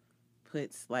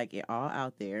puts like it all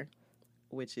out there,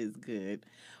 which is good.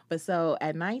 But so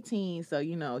at 19,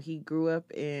 he grew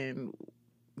up in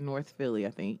North Philly, I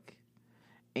think,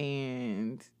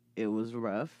 and it was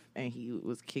rough. And he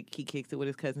kicks it with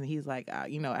his cousin. He's like,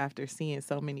 after seeing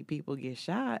so many people get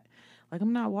shot, like,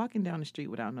 I'm not walking down the street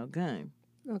without no gun.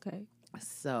 Okay.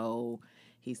 So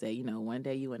he said, one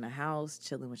day you in the house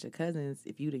chilling with your cousins.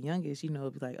 If you the youngest, it'd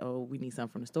be like, oh, we need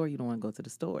something from the store. You don't want to go to the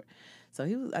store. So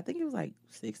I think it was like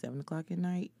 6, 7 o'clock at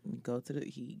night.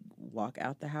 He walk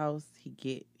out the house.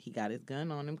 He got his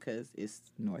gun on him because it's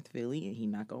North Philly and he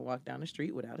not going to walk down the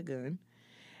street without a gun.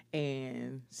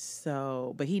 And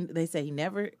so, but they say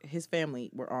his family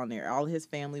were on there. All his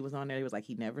family was on there. It was like,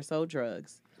 he never sold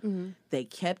drugs. Mm-hmm. They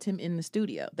kept him in the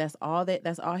studio. That's all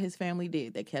his family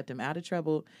did. They kept him out of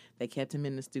trouble. They kept him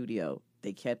in the studio.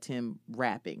 They kept him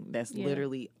rapping. That's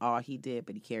literally all he did.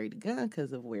 But he carried a gun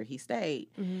because of where he stayed.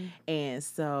 Mm-hmm. And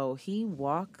so he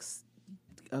walks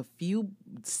a few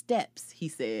steps, he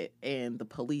said, and the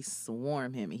police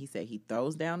swarm him. And he said he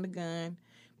throws down the gun,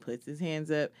 puts his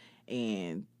hands up,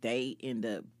 and they end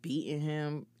up beating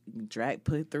him,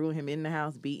 threw him in the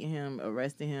house, beating him,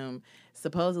 arresting him.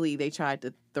 Supposedly, they tried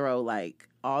to throw like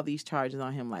all these charges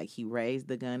on him, like he raised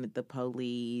the gun at the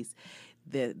police,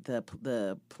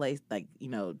 the place, like, you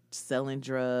know, selling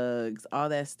drugs, all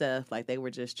that stuff. Like they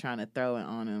were just trying to throw it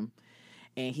on him.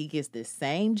 And he gets the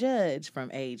same judge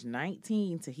from age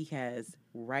 19 to he has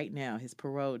right now, his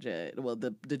parole judge. Well,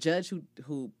 the judge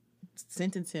who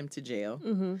sentenced him to jail.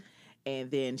 Mm-hmm.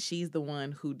 And then she's the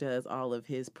one who does all of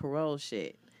his parole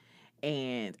shit.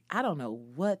 And I don't know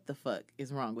what the fuck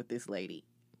is wrong with this lady.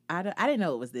 I didn't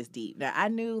know it was this deep. Now, I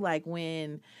knew, like,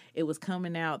 when it was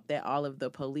coming out that all of the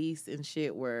police and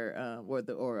shit were,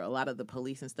 or a lot of the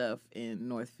police and stuff in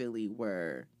North Philly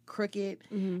were crooked.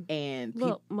 Mm-hmm. And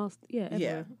well, most,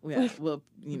 yeah, well,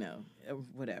 you know,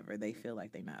 whatever. They feel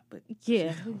like they're not, but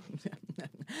yeah.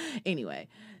 Anyway,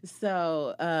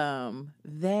 so I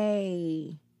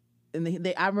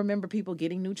remember people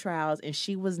getting new trials, and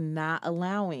she was not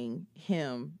allowing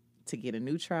him to get a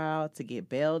new trial, to get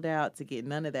bailed out, to get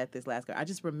none of that this last go. I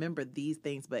just remember these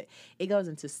things, but it goes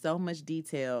into so much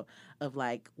detail of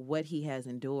like what he has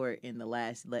endured in the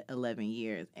last 11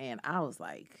 years. And I was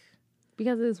like...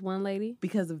 Because of this one lady?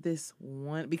 Because of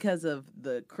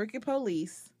the crooked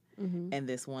police and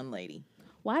this one lady.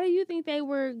 Why do you think they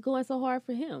were going so hard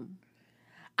for him?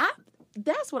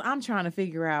 That's what I'm trying to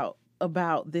figure out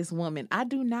about this woman. I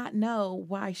do not know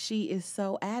why she is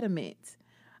so adamant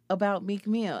about Meek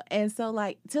Mill. And so,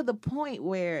 like, to the point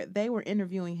where they were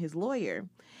interviewing his lawyer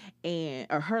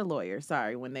or her lawyer,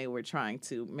 sorry, when they were trying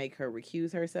to make her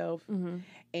recuse herself. Mm-hmm.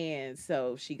 And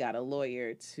so she got a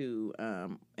lawyer to,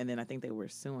 and then I think they were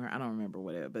suing her. I don't remember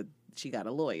whatever, but she got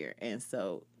a lawyer. And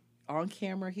so on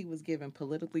camera, he was giving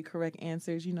politically correct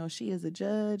answers. You know, she is a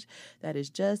judge that is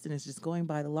just and is just going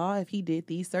by the law. If he did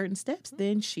these certain steps,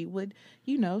 then she would,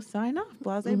 you know, sign off.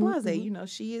 Blase, blase. Mm-hmm. You know,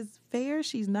 she is fair.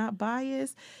 She's not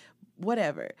biased,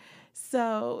 whatever.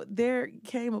 So there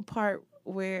came a part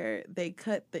where they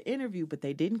cut the interview, but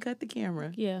they didn't cut the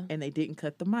camera. Yeah. And they didn't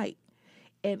cut the mic.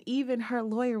 And even her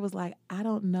lawyer was like, I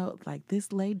don't know. Like,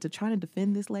 this lady, trying to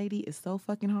defend this lady is so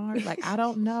fucking hard. Like, I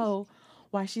don't know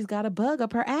why she's got a bug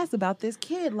up her ass about this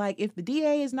kid. Like, if the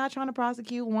DA is not trying to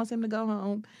prosecute, wants him to go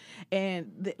home,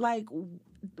 and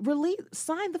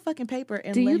sign the fucking paper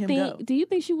and let him go. Do you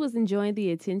think she was enjoying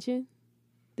the attention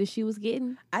that she was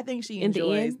getting? I think she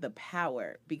enjoys the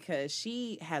power because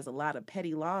she has a lot of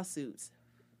petty lawsuits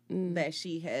that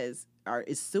she is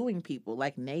suing people,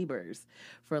 like neighbors,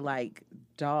 for like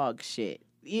dog shit.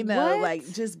 You know, like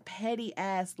just petty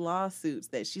ass lawsuits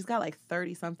that she's got, like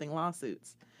 30 something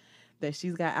lawsuits that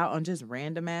she's got out on just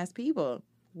random ass people.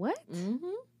 What? Mm-hmm.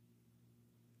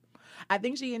 I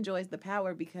think she enjoys the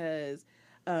power because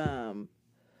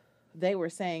they were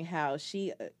saying how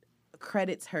she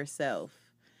credits herself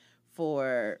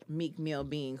for Meek Mill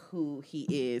being who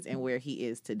he is and where he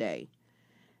is today.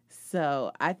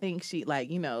 So I think she, like,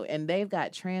 you know, and they've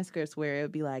got transcripts where it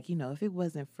would be like, you know, if it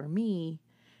wasn't for me,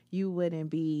 you wouldn't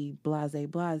be blase,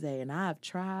 blase. And I've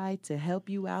tried to help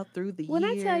you out through the years. When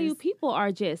I tell you, some people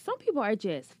are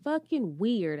just fucking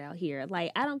weird out here.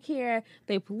 Like, I don't care.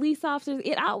 They're police officers.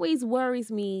 It always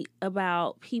worries me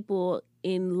about people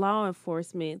in law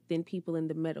enforcement than people in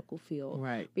the medical field.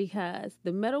 Right. Because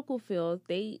the medical field,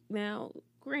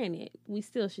 granted, we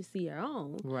still should see our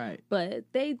own. Right. But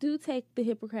they do take the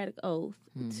Hippocratic Oath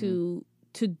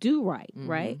to do right,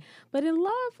 right? But in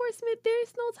law enforcement, there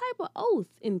is no type of oath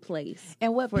in place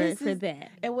for that.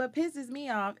 And what pisses me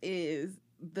off is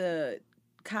the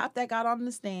cop that got on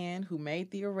the stand who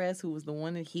made the arrest, who was the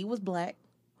one that he was black.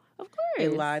 Of course.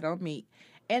 And lied on me.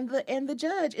 And the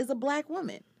judge is a black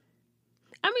woman.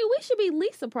 I mean, we should be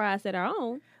least surprised at our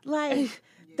own. Like...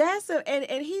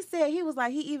 and he said he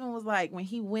even was like when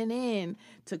he went in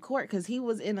to court, because he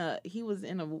was in a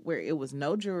where it was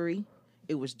no jury,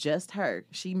 it was just her.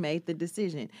 She made the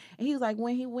decision, and he was like,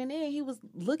 when he went in, he was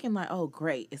looking like, oh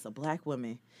great, it's a black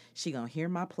woman, she gonna hear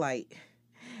my plight,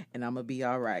 and I'm gonna be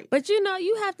all right. But you know,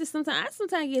 you have to I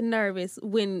sometimes get nervous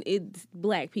when it's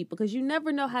black people, because you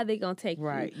never know how they're gonna take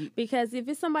you. Because if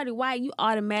it's somebody white, you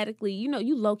automatically, you know,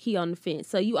 you low key on the fence,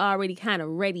 so you already kind of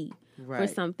ready for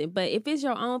something. But if it's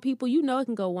your own people, you know it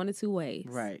can go one or two ways.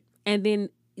 Right. And then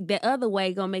the other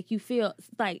way gonna make you feel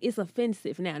like it's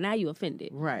offensive now. Now you offended.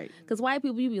 Right. Because white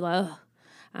people, you be like, ugh.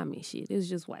 I mean, shit, it's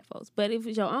just white folks. But if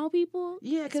it's your own people,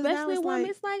 especially a woman,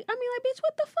 it's like, I mean, like, bitch,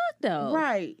 what the fuck, though?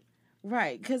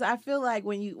 Right. Because I feel like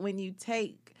when you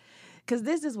take, because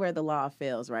this is where the law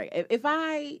fails, right? If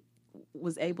I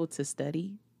was able to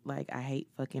study like I hate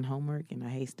fucking homework and I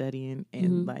hate studying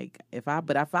and like if I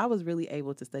was really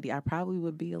able to study, I probably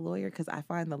would be a lawyer because I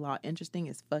find the law interesting.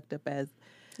 As fucked up as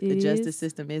the justice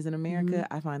system is in America,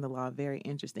 I find the law very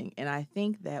interesting. And I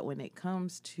think that when it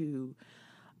comes to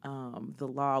the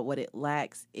law, what it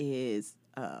lacks is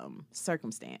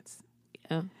circumstance.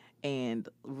 Yeah. And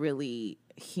really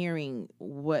hearing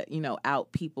what,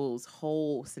 out people's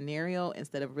whole scenario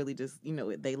instead of really just,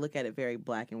 they look at it very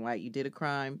black and white. You did a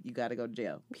crime, you got to go to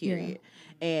jail, period.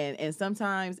 Yeah. And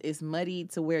sometimes it's muddy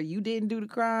to where you didn't do the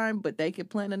crime, but they could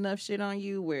plant enough shit on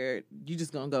you where you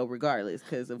just going to go regardless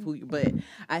because of who you, but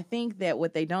I think that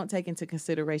what they don't take into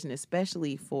consideration,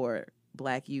 especially for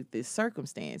Black youth, is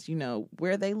circumstance,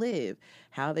 where they live,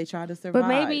 how they try to survive.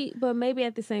 But maybe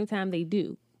at the same time they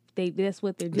do. That's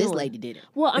what they're doing. This lady did it.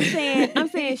 Well, I'm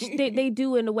saying they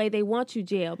do in the way they want you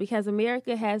jail because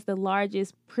America has the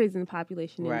largest prison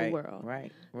population in the world.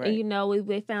 Right. And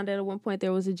they found out at one point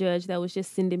there was a judge that was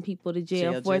just sending people to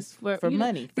jail for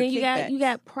money. Then you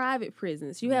got private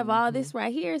prisons. You have all this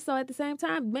right here. So at the same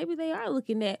time, maybe they are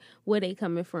looking at where they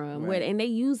coming from, and they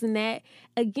using that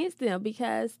against them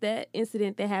because that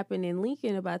incident that happened in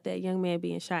Lincoln about that young man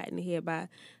being shot in the head by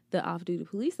the off-duty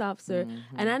police officer.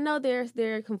 And I know there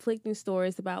are conflicting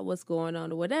stories about what's going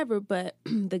on or whatever, but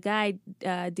the guy,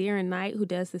 Darren Knight, who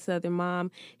does the Southern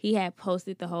Mom, he had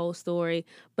posted the whole story.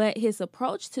 But his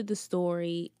approach to the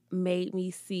story made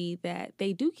me see that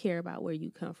they do care about where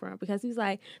you come from because he's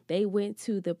like, they went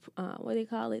to the,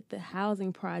 the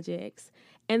housing projects.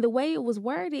 And the way it was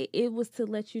worded, it was to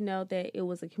let you know that it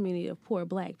was a community of poor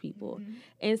Black people.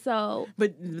 And so...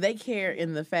 But they care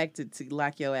in the fact to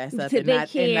lock your ass up and not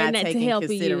take in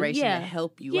consideration to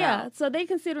help you out. Yeah, so they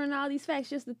considering all these facts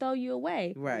just to throw you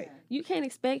away. Right. You can't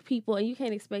expect people and you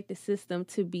can't expect the system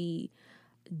to be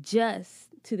just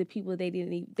to the people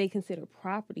they consider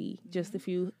property just a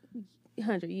few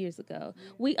 100 years ago.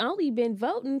 We only been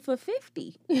voting for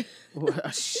 50. Well,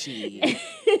 shit.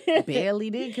 Barely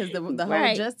did because the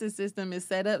whole justice system is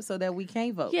set up so that we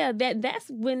can't vote. Yeah, that's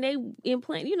when they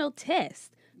implant, tests.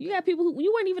 You got people who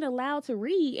you weren't even allowed to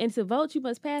read, and to vote you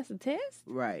must pass the test.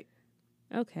 Right.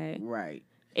 Okay. Right.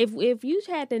 If you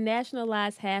had to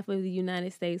nationalize half of the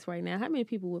United States right now, how many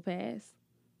people would pass?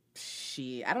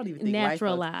 Shit, I don't even think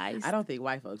naturalized. I don't think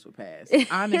white folks would pass.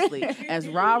 Honestly, as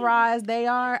rah-rah as they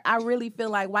are, I really feel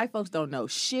like white folks don't know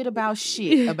shit about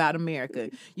America.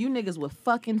 You niggas would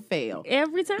fucking fail.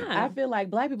 Every time. I feel like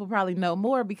Black people probably know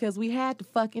more because we had to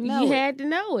fucking know You had to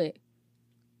know it.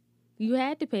 You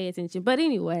had to pay attention. But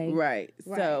anyway. Right.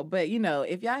 So, but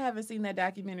if y'all haven't seen that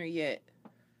documentary yet,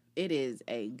 it is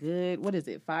a good,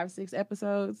 5, 6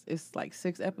 episodes? It's like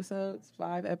 6 episodes,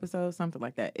 5 episodes, something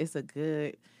like that. It's a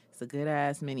good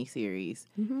ass miniseries.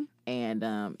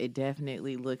 And it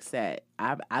definitely looks at,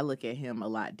 I look at him a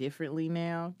lot differently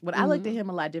now. But I looked at him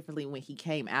a lot differently when he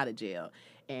came out of jail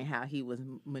and how he was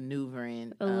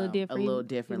maneuvering a little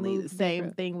differently.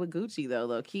 Same thing with Gucci though.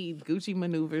 Look, Gucci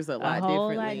maneuvers a lot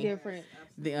differently. Lot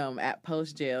different. At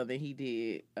post jail than he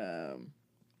did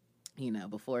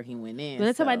before he went in.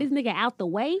 Let's talk about this nigga out the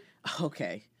way.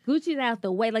 Okay. Gucci's out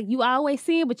the way. Like, you always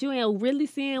see him, but you ain't really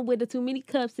see him with the too many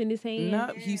cups in his hand.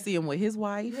 No, you see him with his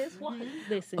wife.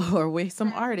 Listen. Or with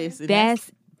some artists. And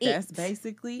that's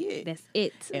basically it. That's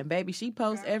it. And baby, she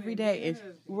posts every day.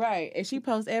 And she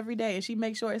posts every day, and she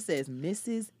makes sure it says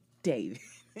Mrs. Davis.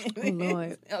 Oh,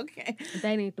 Lord. Okay.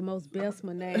 That ain't the most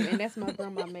Belsma name, and that's my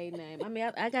grandma's maiden name. I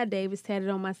mean, I got Davis tatted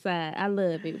on my side. I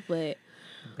love it, but...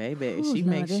 Baby, she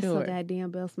makes that's sure. So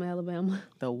goddamn Belsma, Alabama.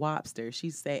 The Wobster.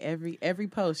 She say every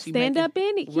post. She stand up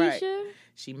in it, Keisha. Right.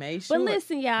 She made sure. But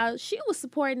listen, y'all, she was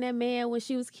supporting that man when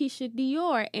she was Keisha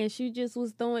Dior, and she just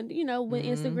was throwing, when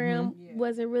Instagram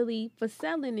wasn't really for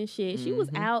selling and shit. She was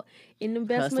out in the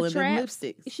Belsma trap.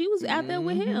 She was out there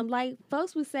with him. Like,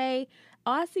 folks would say,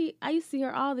 I used to see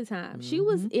her all the time. She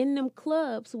was in them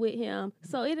clubs with him.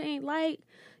 So it ain't like,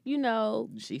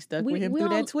 she stuck with him through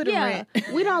that Twitter rant.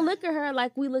 We don't look at her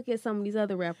like we look at some of these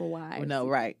other rapper wives. No,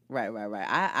 right.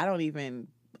 I don't even,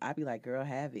 I be like, girl,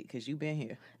 have it, because you been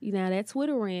here. That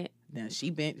Twitter rant. Now, she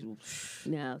been...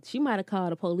 No, she might have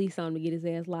called the police on him to get his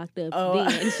ass locked up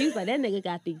then. And she was like, that nigga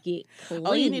got to get clean.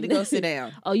 Oh, you need to go sit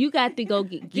down. Oh, you got to go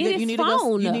get his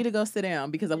phone. You need to go sit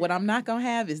down, because what I'm not going to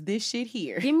have is this shit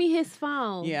here. Give me his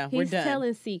phone. Yeah, we're done. He's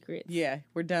telling secrets. Yeah,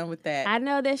 we're done with that. I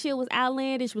know that shit was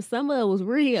outlandish, but some of it was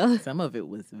real. Some of it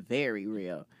was very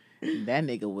real. That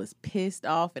nigga was pissed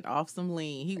off and off some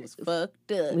lean. He was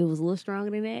fucked up. It was a little stronger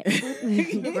than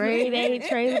that. Grade A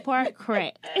trailer park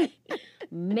crack.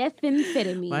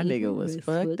 Methamphetamine. My nigga was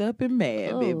fucked up and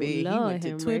mad, baby. Lord, He went to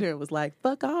have Twitter mercy. and was like,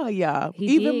 fuck all y'all. He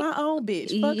Even did. my own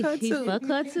bitch. Fuck her too. Fuck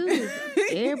her too.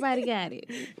 Everybody got it.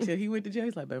 Till he went to jail.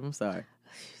 He's like, babe, I'm sorry.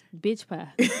 Bitch pie.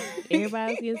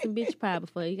 Everybody was getting some bitch pie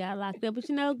before you got locked up. But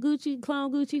you know, Gucci, clone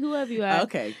Gucci, whoever you are.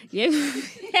 Okay. Yeah.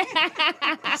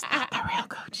 That's not the real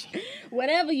Gucci.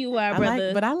 Whatever you are,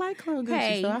 brother. But I like clone Gucci,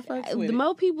 Hey, so I fucks with the it.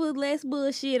 more people, less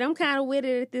bullshit. I'm kind of with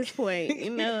it at this point, you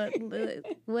know,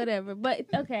 whatever. But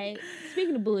okay,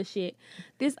 speaking of bullshit,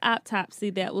 this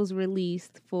autopsy that was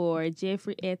released for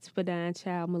Jeffrey Epstein,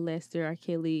 child molester, R.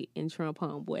 Kelly, and Trump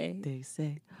homeboy. They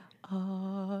say,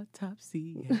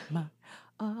 autopsy, my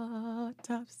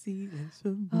autopsy is a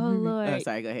Oh, Lord. Oh,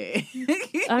 sorry, go ahead.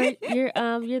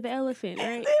 You're the elephant,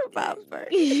 right? Bob's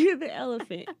birthday. You're the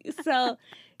elephant. So,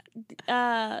 What's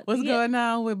yeah, going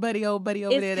on with buddy over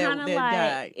there that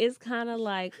died? It's kind of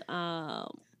like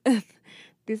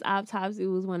this autopsy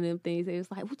was one of them things. It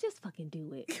was like, well, just fucking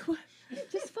do it.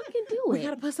 Just fucking do We it.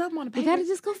 gotta put something on the You paper. gotta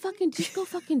just go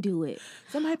fucking do it.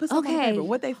 Somebody put something on the Okay. paper.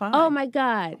 What they find? Oh my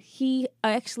God, he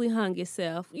actually hung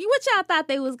himself. What y'all thought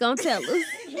they was gonna tell us?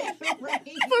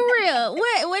 For real,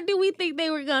 what do we think they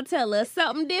were gonna tell us?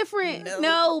 Something different?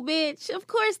 No, bitch. Of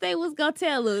course they was gonna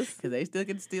tell us. Because they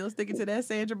still sticking to that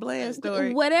Sandra Bland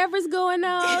story. Whatever's going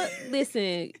on,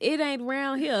 listen, it ain't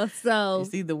around here. So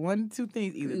It's either one of two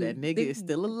things. Either that nigga is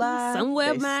still alive,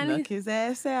 somewhere they minded- snuck his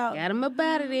ass out. got him up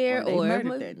out of there, Or they or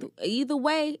murdered that nigga. either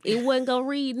way, it wasn't gonna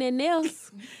read nothing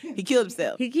else. He killed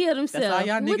himself. He killed himself. all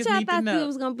y'all What niggas y'all need to thought know. it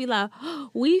was gonna be like?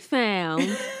 We found.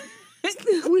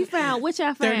 What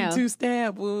y'all found? 32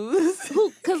 stab wounds.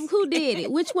 Who did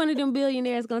it? Which one of them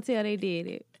billionaires gonna tell they did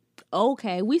it?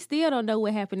 Okay, we still don't know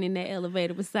what happened in that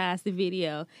elevator besides the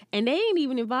video, and they ain't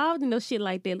even involved in no shit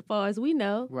like that, as far as we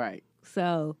know. Right,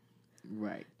 So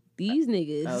right. these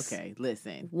niggas. Okay,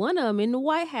 listen. One of them in the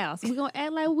White House. We gonna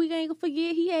act like we ain't gonna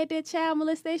forget he had that child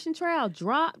molestation trial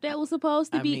dropped that was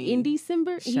supposed to I be mean, in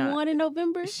December. He Sean- won in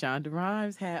November. Shonda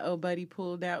Rhimes had old buddy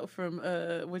pulled out from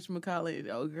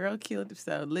whatchamacallit. Old girl killed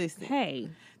himself. Listen, Hey,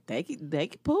 they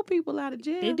could pull people out of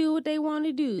jail. they do what they want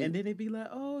to do. And then they be like,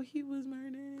 oh, he was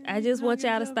murdered. I just want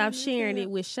y'all to stop sharing it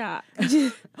with shock.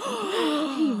 He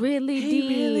really He did.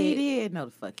 really did. No,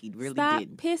 the fuck, he really Stop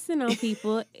didn't. pissing on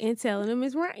people and telling them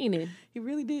it's raining. He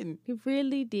really didn't. He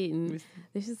really didn't.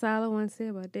 This is all I want to say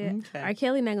about that. Okay. R.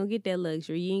 Kelly not gonna get that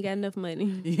luxury. You ain't got enough money.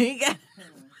 You ain't got.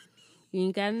 You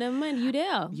ain't got enough money. You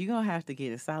there? You gonna have to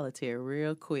get in solitaire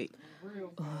real quick.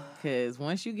 Cause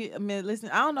once you get, I mean, listen,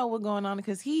 I don't know what's going on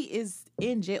because he is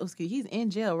in jail. He's in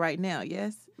jail right now.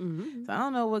 Yes. Mm-hmm. So I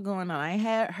don't know what's going on. I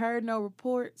ain't heard no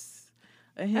reports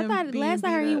of I him. thought being last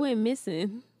I heard beat he up. went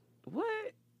missing.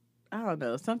 What? I don't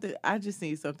know. Something. I just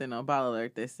seen something on Ball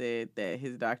Alert that said that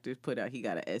his doctors put out he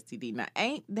got an STD. Now,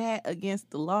 ain't that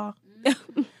against the law?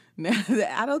 Now,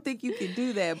 I don't think you can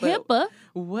do that. But HIPAA.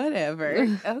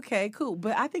 whatever. Okay, cool.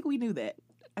 But I think we knew that.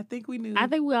 I think we knew. I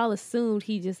think we all assumed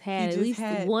he just had just at least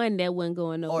had- one that wasn't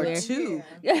going nowhere. or two.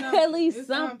 At least It's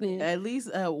something. At least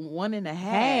 1.5.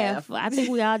 Half. I think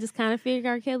we all just kind of figured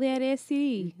R. Kelly had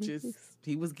STD. Just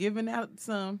he was giving out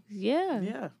some. Yeah.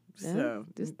 Yeah. Yeah. So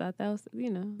Just thought that was,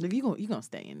 look, you gonna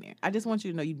stay in there. I just want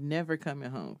you to know you never coming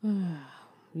home.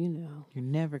 You're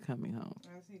never coming home.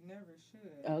 As he never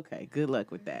should. Okay. Good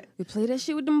luck with that. We play that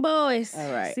shit with them boys.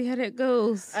 All right. See how that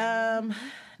goes.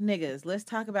 Niggas, let's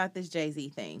talk about this Jay-Z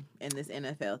thing and this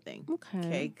NFL thing.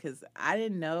 Okay, because I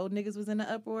didn't know niggas was in an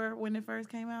uproar when it first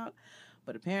came out,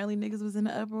 but apparently niggas was in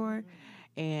an uproar.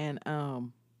 And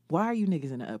why are you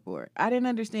niggas in an uproar? I didn't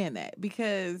understand that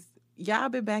because y'all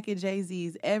been back at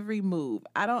Jay-Z's every move.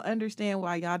 I don't understand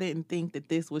why y'all didn't think that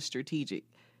this was strategic.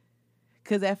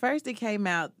 Because at first it came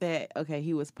out that, okay,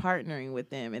 he was partnering with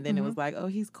them. And then it was like, oh,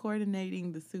 he's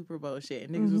coordinating the Super Bowl shit.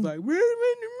 And niggas was like, wait a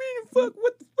minute, fuck,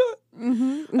 what the fuck?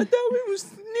 I thought we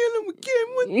was kneeling with Kim.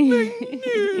 What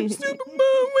the fuck? Super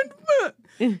Bowl, what the fuck?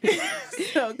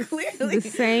 So clearly. The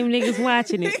same niggas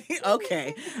watching it.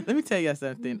 Okay, let me tell you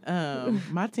something.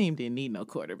 My team didn't need no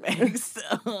quarterback.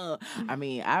 So, I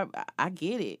mean, I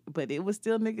get it. But it was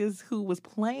still niggas who was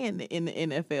playing in the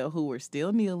NFL who were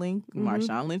still kneeling.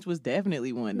 Marshawn Lynch was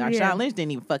definitely one. Marshawn Yeah. Lynch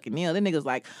didn't even fucking kneel. That nigga was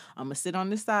like, I'm going to sit on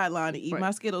the sideline and eat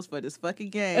my Skittles for this fucking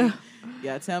game.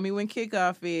 Y'all tell me when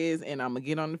kickoff is, and I'm going to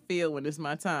get on the field when it's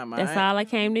my time. That's all I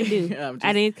came to do. I'm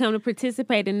I didn't come to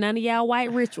participate in none of y'all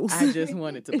white rituals. I just want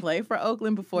wanted to play for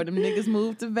Oakland before them niggas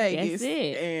moved to Vegas. That's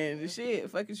it. And shit,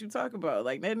 fuck is you talking about?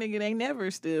 Like, that nigga ain't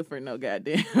never stood for no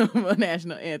goddamn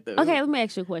national anthem. Okay, let me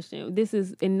ask you a question. This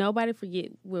is, and nobody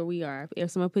forget where we are.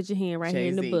 If someone put your hand right here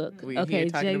in the Jay-Z. book. We Okay, here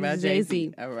talking about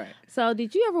Jay-Z. All right. So,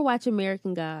 did you ever watch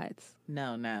American Gods?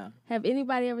 No. Have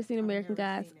anybody ever seen American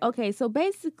never Gods? seen it. Okay, so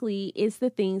basically, it's the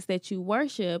things that you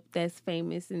worship that's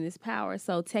famous in this power.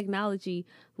 So technology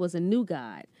was a new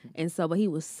god, and so but he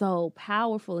was so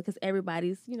powerful because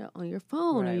everybody's on your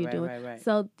phone or you're doing. Right.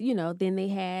 So then they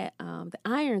had the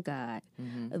Iron God,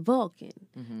 Vulcan,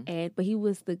 but he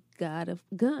was the god of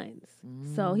guns.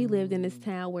 So he lived in this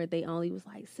town where they only was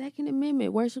like Second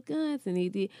Amendment, worship guns, and he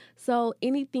did. So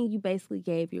anything you basically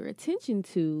gave your attention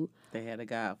to. They had a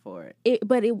god for it.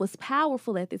 But it was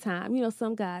powerful at the time.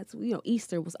 Some gods,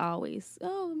 Easter was always,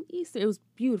 Easter. It was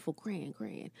beautiful, grand.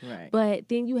 Right. But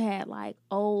then you had like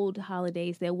old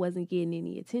holidays that wasn't getting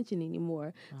any attention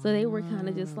anymore. So they were kind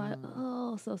of just like,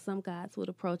 so some gods would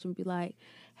approach and be like,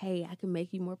 hey, I can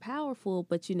make you more powerful,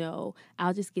 but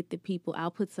I'll just get the people, I'll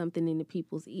put something in the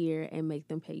people's ear and make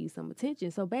them pay you some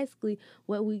attention. So basically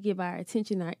what we give our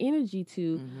attention, our energy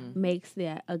to makes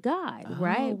that a god,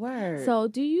 right? Word. So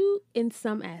do you, in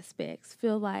some aspects,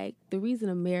 feel like the reason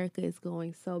America is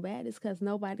going so bad is because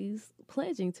nobody's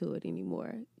pledging to it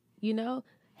anymore?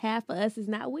 Half of us is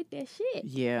not with that shit.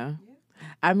 Yeah.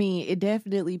 I mean, it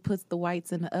definitely puts the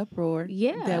whites in the uproar.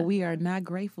 Yeah. That we are not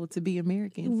grateful to be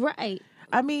Americans. Right.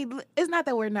 I mean, it's not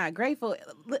that we're not grateful.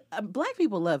 Black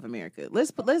people love America.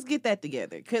 Let's get that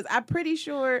together, because I'm pretty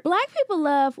sure Black people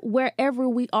love wherever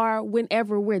we are,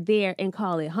 whenever we're there, and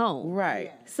call it home.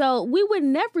 right, So we would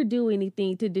never do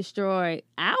anything to destroy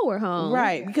our home.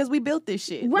 right, because we built this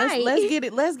shit. Right.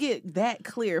 Let's get that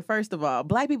clear. First of all,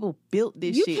 Black people built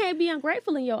this You shit. can't be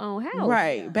ungrateful in your own house.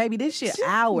 Right, baby, this shit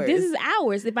ours. This is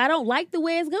ours. If I don't like the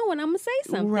way it's going, I'm going to say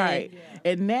something. right.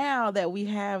 And now that we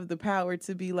have the power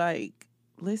to be like,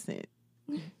 listen,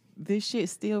 this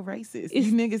shit's still racist.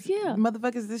 You niggas,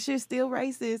 motherfuckers, this shit's still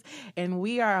racist, and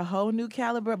we are a whole new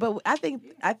caliber. But I think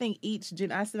each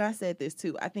I said this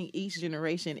too. I think each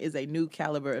generation is a new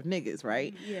caliber of niggas,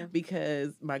 right? Yeah.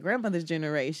 Because my grandmother's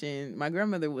generation, my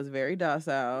grandmother was very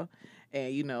docile,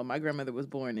 and my grandmother was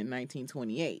born in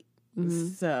 1928.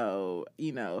 So,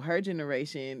 her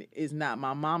generation is not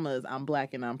my mama's I'm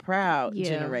black and I'm proud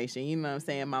generation. You know what I'm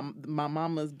saying? My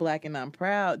mama's black and I'm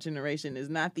proud generation is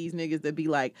not these niggas that be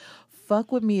like,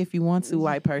 fuck with me if you want to,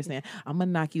 white person. I'm going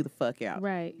to knock you the fuck out.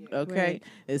 Right. Okay? Right.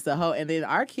 It's a whole, and then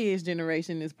our kids'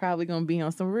 generation is probably going to be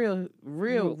on some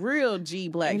real G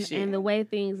black shit. And the way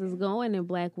things is going and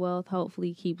black wealth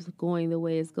hopefully keeps going the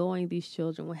way it's going, these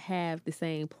children will have the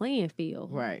same playing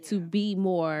field. Right. To be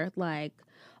more like,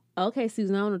 okay,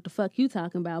 Susan, I don't know what the fuck you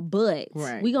talking about, but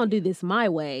we gonna do this my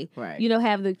way. Right.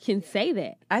 Can say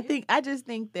that. I just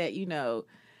think that,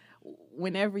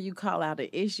 whenever you call out an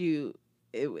issue,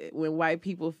 when white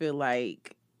people feel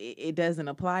like it doesn't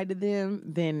apply to them,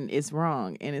 then it's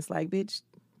wrong. And it's like, bitch,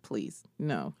 please,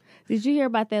 no. Did you hear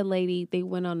about that lady? They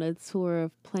went on a tour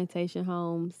of plantation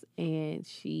homes, and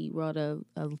she wrote a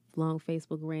long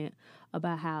Facebook rant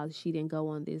about how she didn't go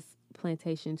on this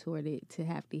plantation tour to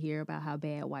have to hear about how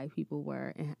bad white people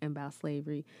were and about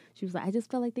slavery. She was like, I just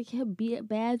felt like they kept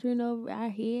badgering over our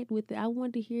head with it. I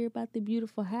wanted to hear about the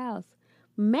beautiful house.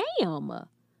 Ma'am.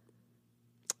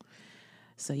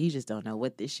 So you just don't know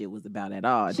what this shit was about at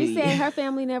all, She do said you? her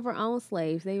family never owned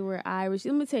slaves. They were Irish.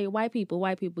 Let me tell you, white people,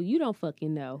 you don't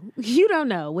fucking know. You don't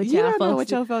know what You y'all don't folks know what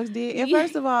did. your folks did. And Yeah.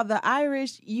 first of all, the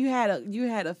Irish, you had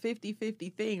a 50-50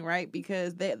 thing, right?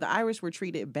 Because the Irish were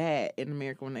treated bad in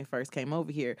America when they first came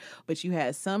over here, but you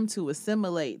had some to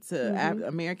assimilate to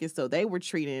Americans, so they were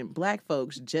treating black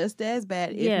folks just as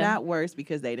bad, if not worse,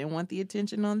 because they didn't want the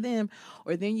attention on them.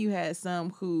 Or then you had some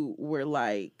who were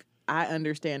like, I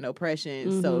understand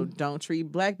oppression, so don't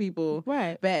treat black people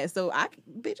bad. So I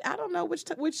don't know which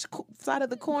side of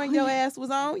the coin your ass was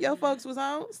on, your folks was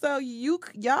on. So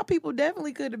y'all people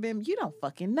definitely could have been. You don't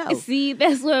fucking know. See,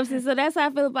 that's what I'm saying. So that's how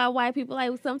I feel about white people.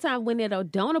 Like sometimes when it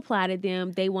don't apply to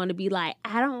them, they want to be like,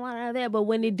 I don't want that. But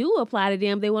when it do apply to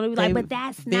them, they want to be like, but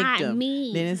that's not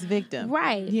me. Then it's victim.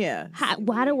 Right. Yeah.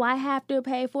 Why do I have to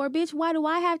pay for it, bitch? Why do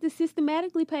I have to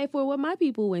systematically pay for what my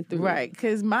people went through? Right.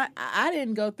 Because I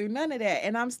didn't go through none of that,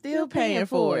 and I'm still paying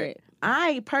for it.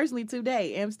 I personally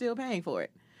today am still paying for it.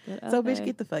 But, So bitch,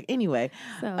 get the fuck. Anyway.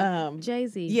 So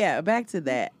Jay-Z. Yeah, back to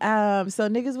that. So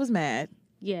niggas was mad.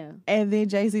 Yeah. And then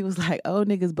Jay-Z was like, oh,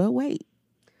 niggas, but wait.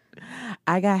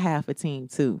 I got half a team,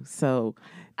 too. So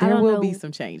there will be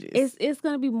some changes. It's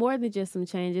going to be more than just some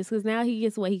changes, because now he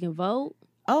gets what he can vote.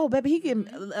 Oh, baby, he can.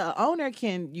 Owner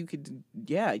can. You could.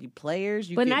 Yeah, you players.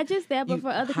 You But can, not just that, but you for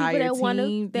other people hire that want to,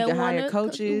 team, that you can hire wanna-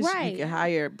 coaches. right? You can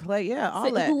hire play. Yeah, all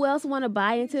So that. who else want to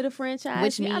buy into the franchise?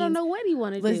 Which I don't means- know what he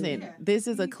want to do. Listen, Yeah. this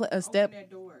is a Open step. that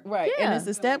door. Right, Yeah. and it's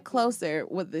a step closer.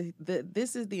 With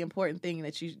this is the important thing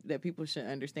that people should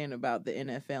understand about the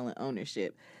NFL and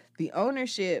ownership. The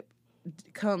ownership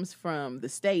comes from the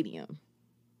stadium,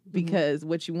 because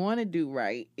what you want to do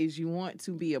right is you want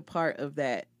to be a part of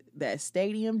that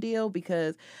stadium deal,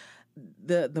 because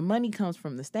the money comes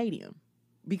from the stadium.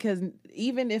 Because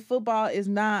even if football is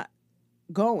not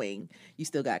going, you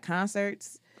still got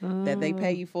concerts that they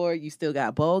pay you for. You still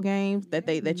got bowl games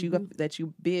that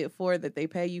you bid for, that they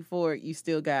pay you for. You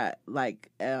still got,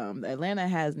 like, Atlanta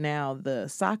has now the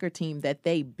soccer team that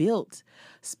they built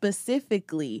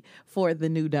specifically for the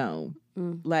new dome.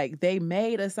 Like, they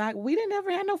made a soccer. We didn't ever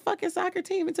have no fucking soccer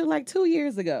team until like 2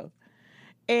 years ago,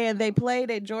 and they played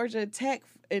at Georgia Tech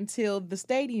until the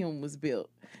stadium was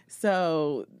built.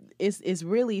 So it's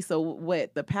really, so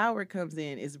what the power comes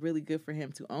in is really good for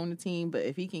him to own the team. But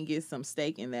if he can get some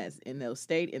stake in that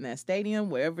stadium,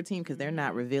 wherever team, because they're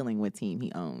not revealing what team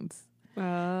he owns.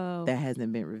 Oh, That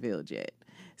hasn't been revealed yet.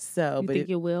 So, you but think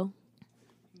it will?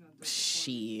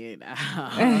 shit,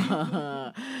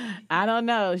 I don't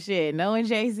know. Shit, knowing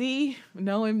Jay-Z,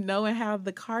 knowing how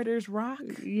the Carters rock.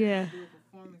 Yeah.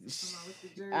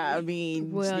 I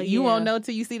mean, Well, you yeah. won't know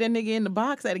till you see that nigga in the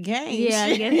box at a game. Yeah,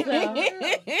 I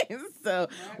guess So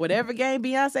whatever game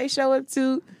Beyonce show up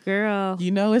to, Girl,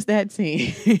 you know it's that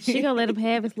team. she gonna let him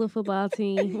have his little football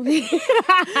team.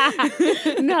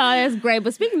 No, that's great.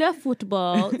 But speaking of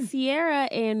football, Sierra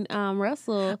and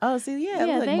Russell. Oh, see, Yeah,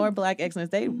 look, they- more Black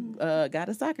excellence. They got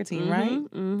a soccer team, right?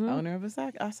 Mhm. Owner of a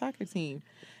soccer team.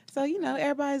 So,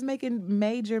 everybody's making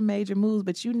major moves,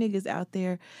 but you niggas out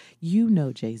there,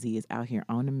 Jay-Z is out here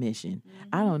on a mission.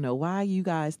 I don't know why you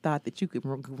guys thought that you could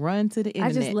run to the I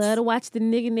internet. just love to watch the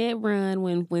nigga net run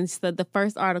when the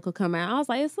first article come out. I was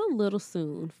like, it's a little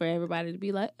soon for everybody to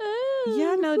be like, oh,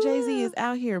 Y'all know Jay-Z is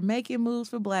out here making moves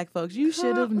for Black folks. You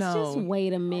should have known. Just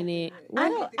wait a minute. I I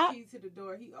don't- the key to the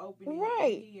door. He opened it.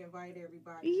 Right. He invited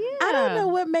everybody. Yeah. I don't know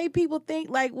what made people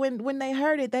think, like, when they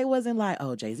heard it, they wasn't like,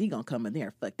 oh, Jay-Z gonna come in there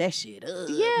and fuck that shit up.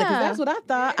 Yeah. Because that's what I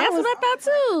thought. That's what I thought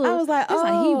too. I was like, It's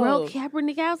like he oh. wrote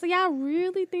Kaepernick out. So y'all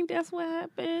really think that's what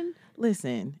happened?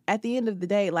 Listen, at the end of the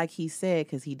day, like he said,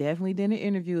 because he definitely did an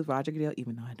interview with Roger Goodell,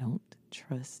 even though I don't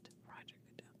trust Roger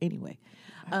Goodell. Anyway,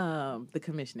 the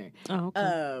commissioner. Oh,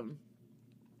 okay.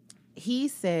 He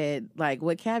said, like,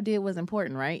 what Cap did was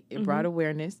important, right? It brought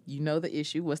awareness. You know the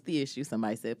issue. What's the issue?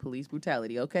 Somebody said police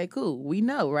brutality. Okay, cool. We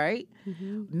know, right?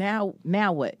 Now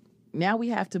what? Now we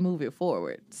have to move it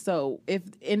forward. So if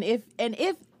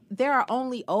there are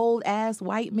only old ass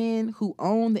white men who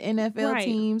own the NFL Right.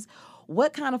 teams,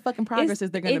 what kind of fucking progress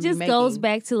is there going to be It just making? goes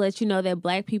back to let you know that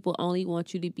Black people only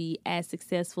want you to be as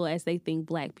successful as they think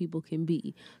Black people can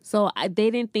be. So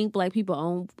they didn't think Black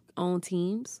people own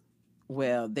teams.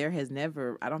 Well,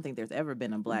 I don't think there's ever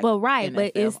been a Black. But right,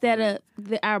 but NFL instead owner.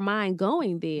 of our mind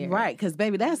going there, Right, because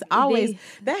baby, that has always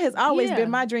Yeah. been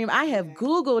my dream. I have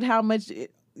Googled how much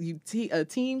a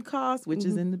team costs, which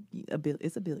is in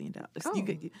it's $1 billion. Oh. You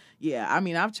could, yeah. I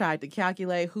mean, I've tried to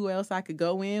calculate who else I could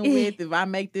go in with if I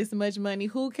make this much money.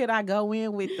 Who could I go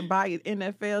in with to buy an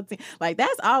NFL team? Like,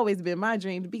 that's always been my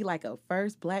dream, to be like a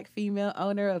first Black female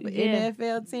owner of an Yeah.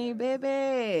 NFL team,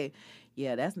 baby.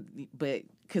 Yeah, but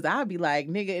because I'd be like,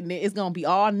 nigga, it's gonna be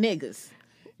all niggas.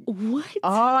 What?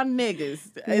 All niggas.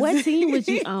 What team would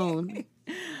you own?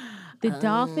 The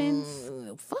Dolphins?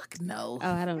 Fuck no.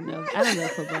 Oh, I don't know. I don't know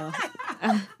football.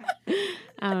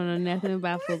 I don't know nothing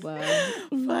about football.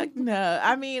 Fuck no.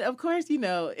 I mean, of course,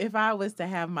 if I was to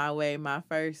have my way, my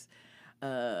first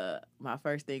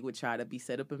thing would try to be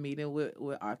set up a meeting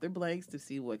with Arthur Blanks to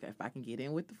see if I can get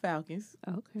in with the Falcons.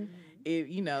 Okay.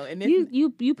 And if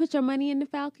You put your money in the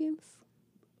Falcons?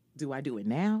 do I do it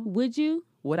now? Would you?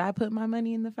 Would I put my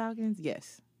money in the Falcons?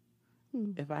 Yes.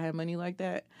 If I had money like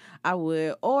that, I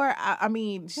would. Or I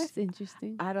mean, That's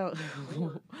interesting. I don't.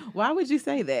 Why would you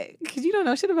say that? Because you don't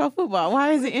know shit about football.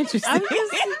 Why is it interesting?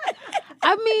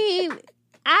 I mean,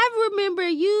 I remember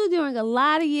you doing a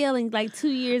lot of yelling like 2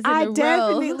 years in a I row.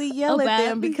 definitely yell at about-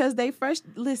 them because they first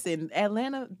listen.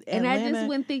 Atlanta, And I just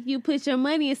wouldn't think you put your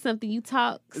money in something you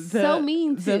talk so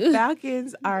mean to. The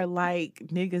Falcons are like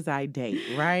niggas I date,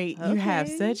 right? You have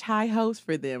Okay. such high hopes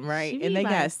for them, right? She And be they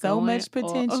got like so going much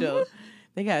potential.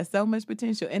 They got so much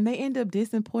potential, and they end up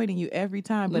disappointing you every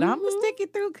time. But I'm gonna stick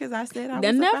it through because I said I was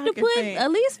Enough a to Falcon put fan.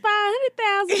 at least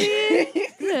 500,000 in.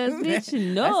 Cause bitch, That's a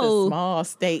no, small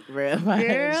stake, bro.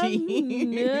 girl, G.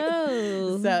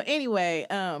 no. So anyway,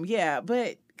 yeah,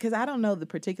 but because I don't know the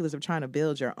particulars of trying to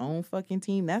build your own fucking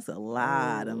team, that's a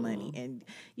lot of money. And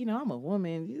you know, I'm a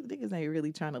woman. You niggas ain't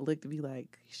really trying to look to be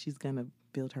like she's gonna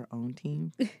build her own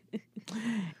team.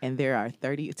 And there are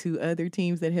 32 other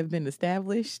teams that have been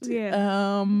established. Yeah.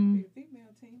 Female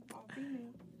team, all female.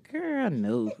 Girl,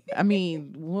 no. I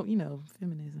mean, well, you know,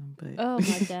 feminism, but Oh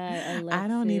my god, Alexis. I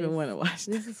don't even want to watch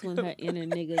This is when her inner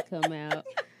nigga come out.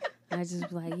 I just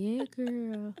be like, yeah,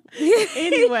 girl.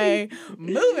 Anyway,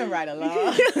 moving right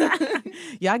along.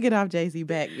 Y'all get off Jay-Z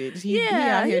back, bitch. He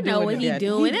out here you know doing what it, he yeah.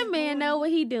 doing. That man know what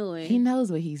he doing. He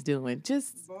knows what he's doing.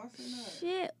 Just Bossing up.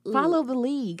 Shit. follow the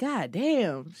lead. God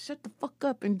damn. Shut the fuck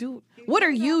up and do. What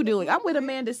are you doing? I'm with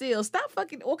Amanda Seales. Stop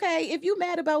fucking. Okay, if you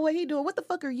mad about what he doing, what the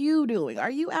fuck are you doing? Are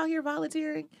you out here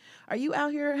volunteering? Are you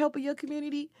out here helping your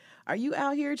community? Are you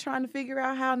out here trying to figure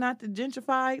out how not to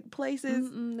gentrify places?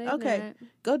 They Okay, not.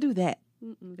 go do that.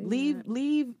 They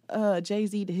Leave not.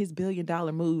 Jay-Z to his $1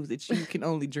 billion moves that you can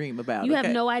only dream about. You have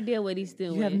okay? no idea what he's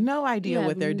doing. You have no idea You what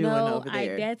have they're doing no over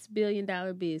there. That's $1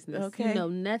 billion business. Okay. You know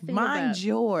nothing Mind about.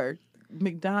 your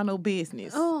McDonald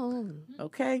business. Oh,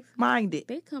 Okay? Mind it.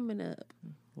 they coming up.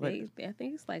 What? I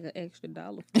think it's like an extra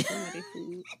 $1 for some of their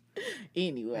food.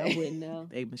 Anyway. I wouldn't know.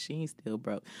 They machine still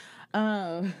broke.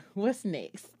 What's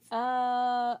next?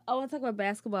 I want to talk about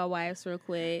Basketball Wives real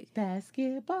quick.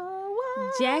 Basketball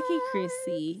wives. Jackie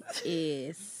Chrissy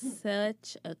is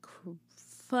such a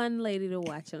fun lady to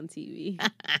watch on TV.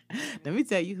 Let me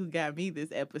tell you who got me this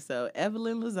episode.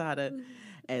 Evelyn Lozada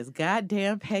as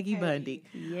goddamn Peggy Bundy.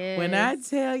 Yes. When I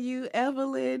tell you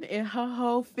Evelyn in her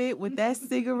whole fit with that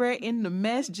cigarette in the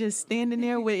mesh just standing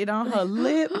there with it on her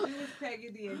lip. She was Peggy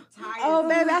the entire Oh,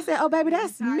 baby. I said, oh, baby,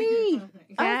 that's entire me. time.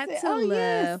 Got I said, to oh, love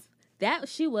yes. that.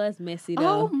 She was messy Oh,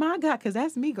 though. my God, because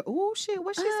that's me. Oh, shit.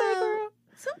 What she say, girl?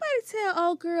 Somebody tell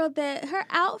old girl that her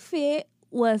outfit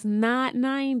was not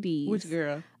 90s. Which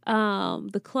girl?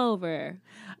 The Clover.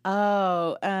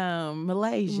 Oh,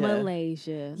 Malaysia.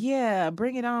 Malaysia. Yeah,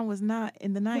 Bring It On was not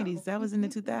in the 90s. That was in the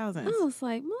 2000s. I was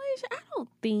like, Malaysia, I don't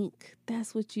think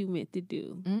that's what you meant to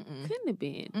do. Mm-mm. Couldn't have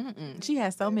been. Mm-mm. She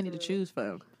has so many to choose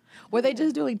from. Were they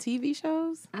just doing TV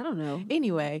shows? I don't know.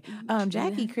 Anyway,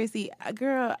 Jackie Chrissy,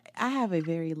 girl, I have a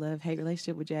very love-hate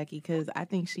relationship with Jackie because I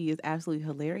think she is absolutely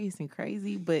hilarious and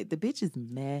crazy, but the bitch is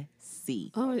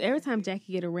messy. Oh, every time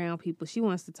Jackie get around people, she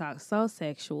wants to talk so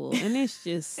sexual, and it's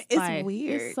just It's like,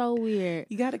 weird. It's so weird.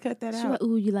 You got to cut that She's out. like,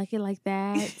 "Ooh, you like it like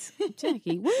that,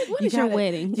 Jackie? What You is your gotta-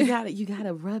 wedding, You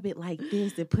gotta rub it like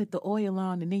this and put the oil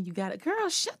on, and then you gotta, girl,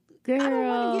 shut. I don't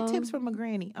want to get tips from a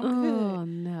granny. I'm Oh good.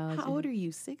 no! How old are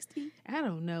you? 60? I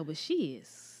don't know, but she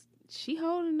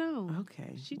holding on.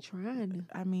 Okay. She trying.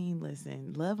 I mean,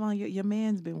 listen, love on your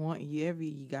man's been wanting you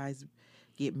you guys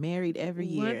get married every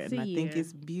year. Once And a I think year.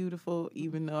 it's beautiful,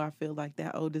 even though I feel like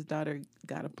that oldest daughter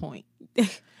got a point.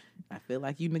 I feel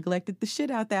like you neglected the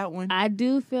shit out that one. I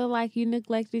do feel like you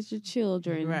neglected your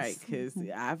children. Right, because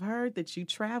I've heard that you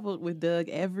traveled with Doug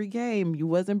every game. You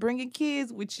wasn't bringing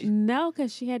kids with you. No,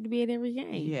 because she had to be at every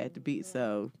game. You had to be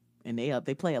so. And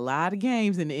they play a lot of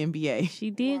games in the NBA. She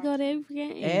did go to every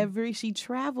game. She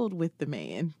traveled with the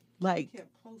man. Like, Kept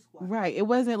close watch. right. It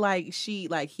wasn't like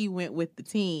he went with the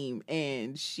team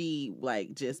and she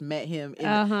like just met him.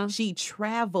 She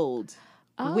traveled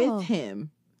Oh. with him.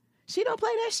 She don't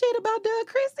play that shit about Doug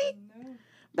Christie. No.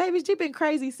 Baby, she been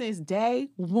crazy since day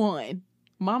one.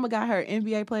 Mama got her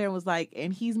NBA player and was like,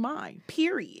 and he's mine,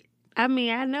 period. I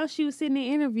mean, I know she was sitting in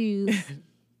interviews.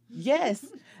 Yes.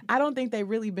 I don't think they've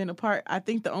really been apart. I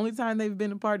think the only time they've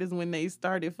been apart is when they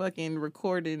started fucking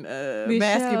recording This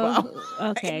basketball. show.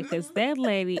 Okay, because that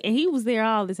lady, and he was there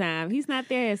all the time. He's not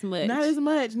there as much. Not as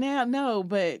much now, no,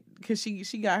 but because she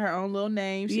got her own little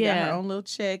name, she got her Yeah. own little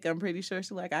check. I'm pretty sure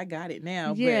she's like, I got it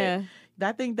now. Yeah. But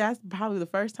I think that's probably the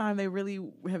first time they really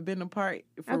have been apart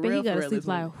for I bet real. he got for to real. sleep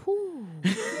like, whoo.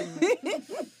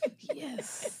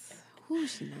 Yes. Whoo,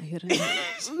 she not here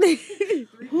tonight.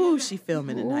 Who she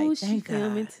filming tonight? Ooh, she Thank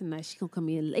filming God. tonight. She gonna come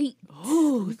in late.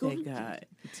 Oh, thank God.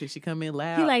 Till she come in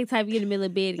loud. He like type you in the middle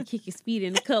of bed and kick his feet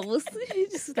in the covers. He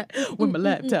just like, Where my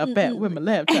laptop at? Where my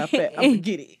laptop at? I'm gonna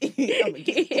get it. I'm gonna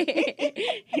get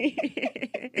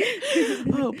it.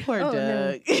 Oh, poor Oh,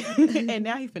 Doug. And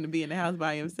now he's finna be in the house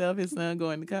by himself. His son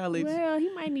going to college. Well, he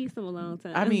might need some alone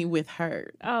time. I mean, with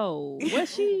her, oh,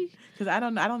 what's she? because I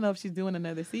don't know if she's doing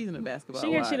another season of basketball.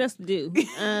 She got shit else to do. Girl,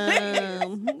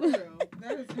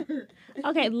 that is her.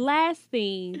 Okay, last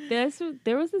thing.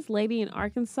 There was this lady in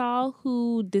Arkansas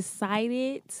who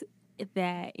decided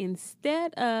that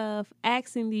instead of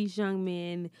asking these young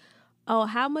men, oh,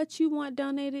 how much you want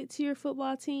donated to your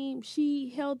football team, she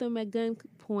held them at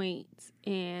gunpoint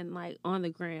and like on the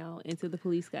ground until the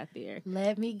police got there.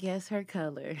 Let me guess her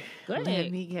color. Go ahead.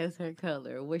 Let me guess her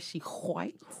color. Was she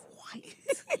white? White.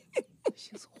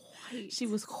 She was white. She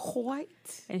was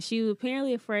white. And she was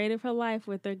apparently afraid of her life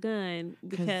with her gun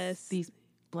because these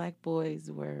black boys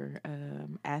were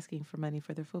asking for money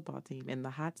for their football team in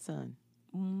the hot sun.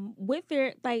 with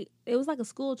their, like, it was like a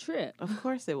school trip. Of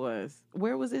course it was.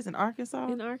 Where was this? In Arkansas?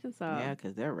 In Arkansas. Yeah,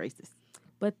 because they're racist.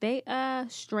 But they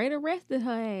straight arrested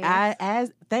her ass.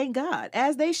 Thank God,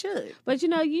 as they should. But, you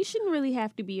know, you shouldn't really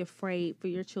have to be afraid for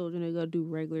your children to go do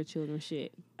regular children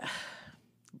shit.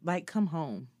 Like, come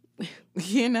home.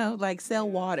 You know, like sell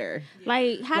water.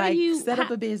 Like, how like, do you set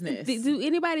up a business? Do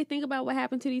anybody think about what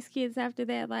happened to these kids after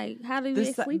that? Like, how do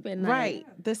they sleep at night? Right.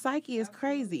 The psyche is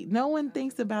crazy. No one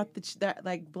thinks about that.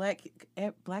 Like, black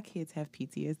kids have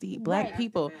PTSD. Black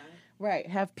people, right,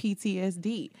 have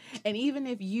PTSD. And even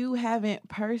if you haven't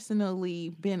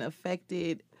personally been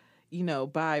affected, you know,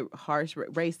 by harsh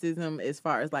racism as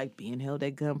far as like being held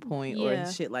at gunpoint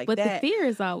or shit like but that. But the fear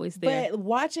is always there. But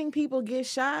watching people get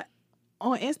shot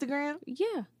on Instagram,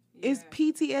 is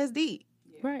PTSD.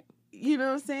 Right. You know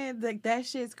what I'm saying? Like, that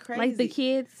shit's crazy. Like the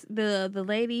kids, the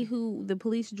lady who the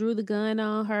police drew the gun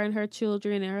on her and her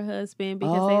children and her husband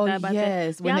because they thought about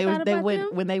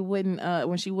that.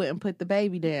 When she wouldn't put the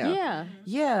baby down. Yeah.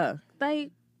 Yeah.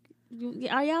 Like,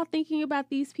 are y'all thinking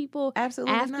about these people?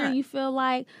 Absolutely after not. You feel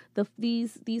like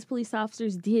these police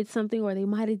officers did something or they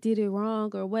might have did it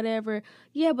wrong or whatever?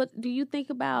 Yeah, but do you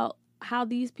think about how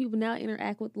these people now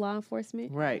interact with law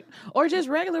enforcement? Right. Or just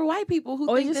regular white people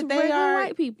who think that they are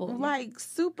white people. Like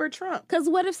super Trump. Because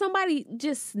what if somebody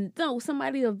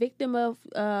somebody a victim of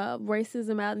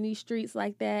racism out in these streets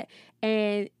like that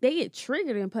and they get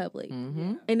triggered in public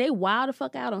and they wild the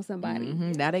fuck out on somebody.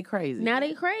 Now they crazy.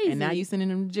 And now you sending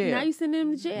them to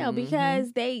jail.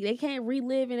 Because they can't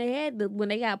relive in their head when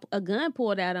they got a gun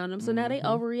pulled out on them. So now they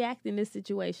overreact in these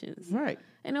situations. Right.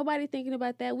 Ain't nobody thinking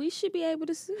about that. We should be able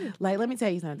to sue. Like, let me tell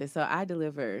you something. So I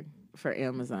deliver for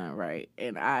Amazon, right?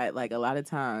 And I, like, a lot of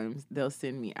times they'll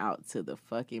send me out to the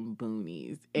fucking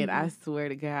boonies. And I swear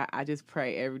to God, I just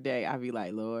pray every day. I be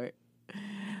like, Lord,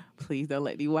 please don't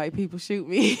let these white people shoot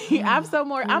me.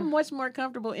 I'm much more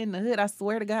comfortable in the hood. I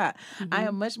swear to God. I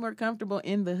am much more comfortable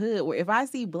in the hood where if I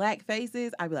see black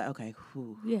faces, I be like, okay,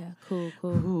 whew. Yeah, cool.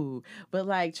 Whew. But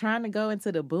like trying to go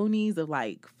into the boonies of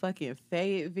like fucking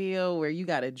Fayetteville where you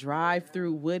got to drive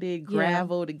through wooded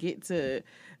gravel to get to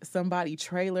somebody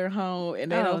trailer home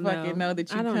and they don't fucking know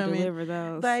that you coming. I don't deliver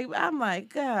those. Like, I'm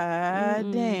like,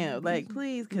 God damn. Like,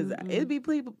 please, because it'd be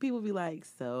people be like,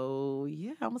 so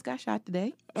yeah, I almost got shot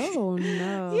today. Oh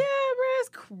no. Yeah, bro, it's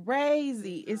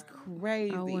crazy. It's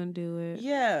crazy. I wouldn't do it.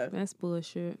 Yeah. That's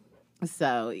bullshit.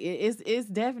 So it's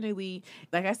definitely,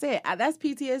 like I said, that's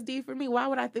PTSD for me. Why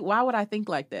would I think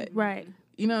like that? Right.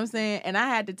 You know what I'm saying? And I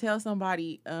had to tell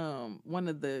somebody, one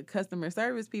of the customer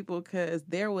service people, because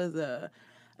there was a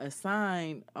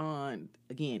sign on,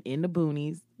 again, in the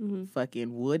boonies,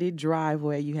 fucking wooded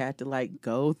driveway. You had to like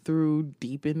go through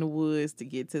deep in the woods to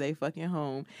get to their fucking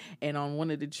home. And on one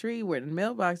of the tree where the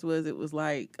mailbox was, it was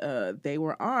like they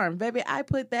were armed. Baby, I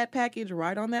put that package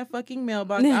right on that fucking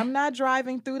mailbox. I'm not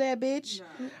driving through that bitch.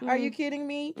 Are you kidding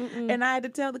me? And I had to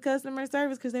tell the customer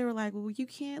service because they were like, well, you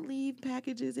can't leave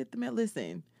packages at the mail.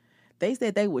 Listen, they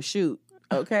said they would shoot.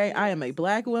 Okay, I am a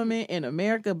black woman in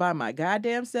America by my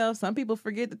goddamn self. Some people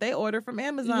forget that they order from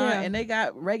Amazon and they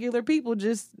got regular people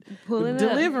just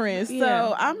delivering.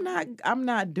 So I'm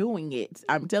not doing it.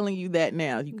 I'm telling you that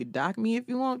now. You could dock me if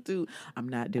you want to. I'm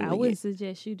not doing it. I would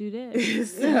suggest you do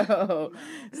that.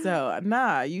 so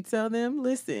nah, you tell them,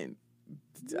 listen,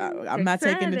 I'm not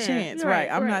taking the chance.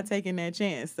 Right. I'm not taking that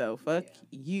chance. So fuck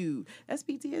you. That's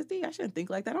PTSD. I shouldn't think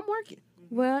like that. I'm working.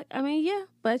 Well, I mean, yeah,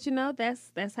 but you know,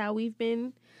 that's how we've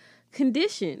been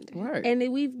conditioned. Right. And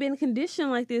we've been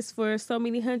conditioned like this for so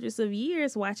many hundreds of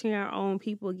years, watching our own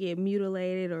people get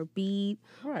mutilated or beat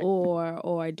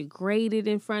or degraded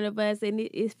in front of us, and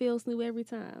it feels new every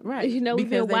time. Right. You know, we've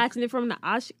been watching it from the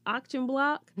auction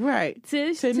block to now,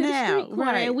 the street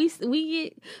corner, and we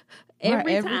get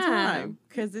every time.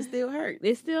 Because it still hurts.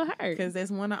 It still hurts. Because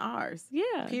that's one of ours.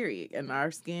 Yeah. Period. And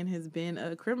our skin has been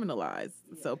criminalized.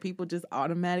 So people just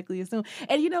automatically assume.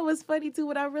 And you know what's funny too,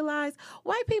 what I realized?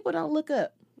 White people don't look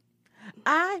up.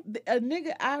 A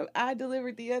nigga I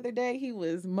delivered the other day, he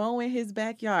was mowing his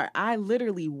backyard. I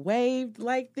literally waved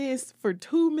like this for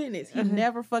 2 minutes. He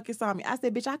never fucking saw me. I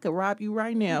said, bitch, I could rob you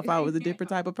right now if I was a different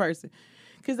type of person.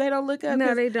 Because they don't look up.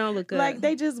 No, they don't look up. Like,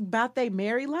 they just about they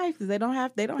married life because they don't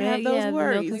have those no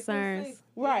worries. concerns.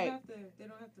 Right. They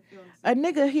don't have to feel A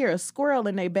nigga hear a squirrel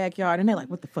in their backyard and they're like,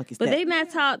 what the fuck is But that? they not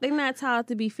taught. They not taught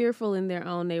to be fearful in their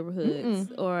own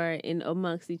neighborhoods or in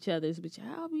amongst each other's. But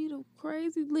y'all be the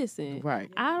crazy. Listen,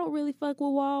 Right. I don't really fuck with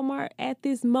Walmart at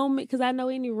this moment because I know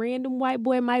any random white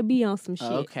boy might be on some shit.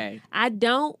 Okay. I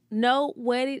don't know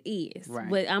what it is, Right.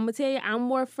 but I'm gonna tell you, I'm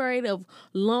more afraid of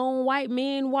lone white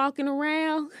men walking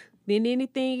around than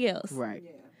anything else. Right.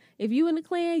 Yeah. If you in the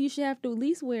Klan, you should have to at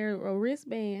least wear a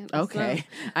wristband. Or Okay.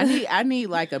 something. I need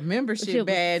like a membership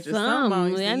badge or something.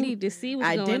 on you. I need to see what's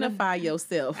going on. Identify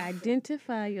yourself.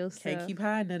 Identify yourself. Can't keep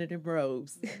hiding none of them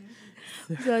robes.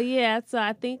 So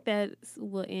I think that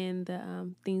will end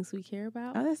the things we care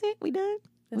about. Oh, that's it? We done?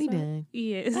 That's We all. done.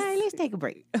 Yes. All right, let's take a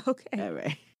break. Okay. All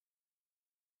right.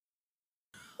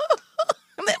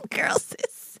 Them girls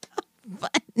is so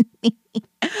funny.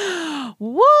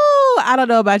 Woo! I don't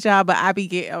know about y'all, but I be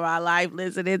getting my life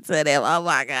listening to them. Oh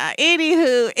my God.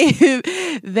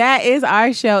 Anywho, that is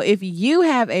our show. If you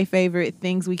have a favorite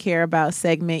things we care about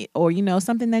segment or,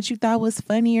 something that you thought was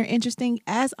funny or interesting,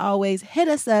 as always, hit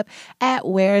us up at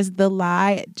where's the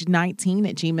lie 19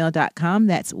 at gmail.com.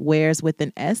 That's where's with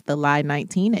an S, the lie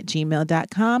 19 at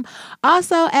gmail.com.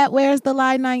 Also at where's the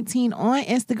lie 19 on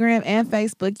Instagram and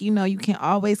Facebook. You can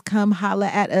always come holla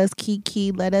at us,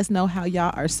 Kiki. Let us know how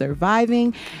y'all are surviving.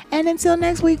 And until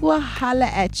next week, we'll holla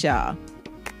at y'all.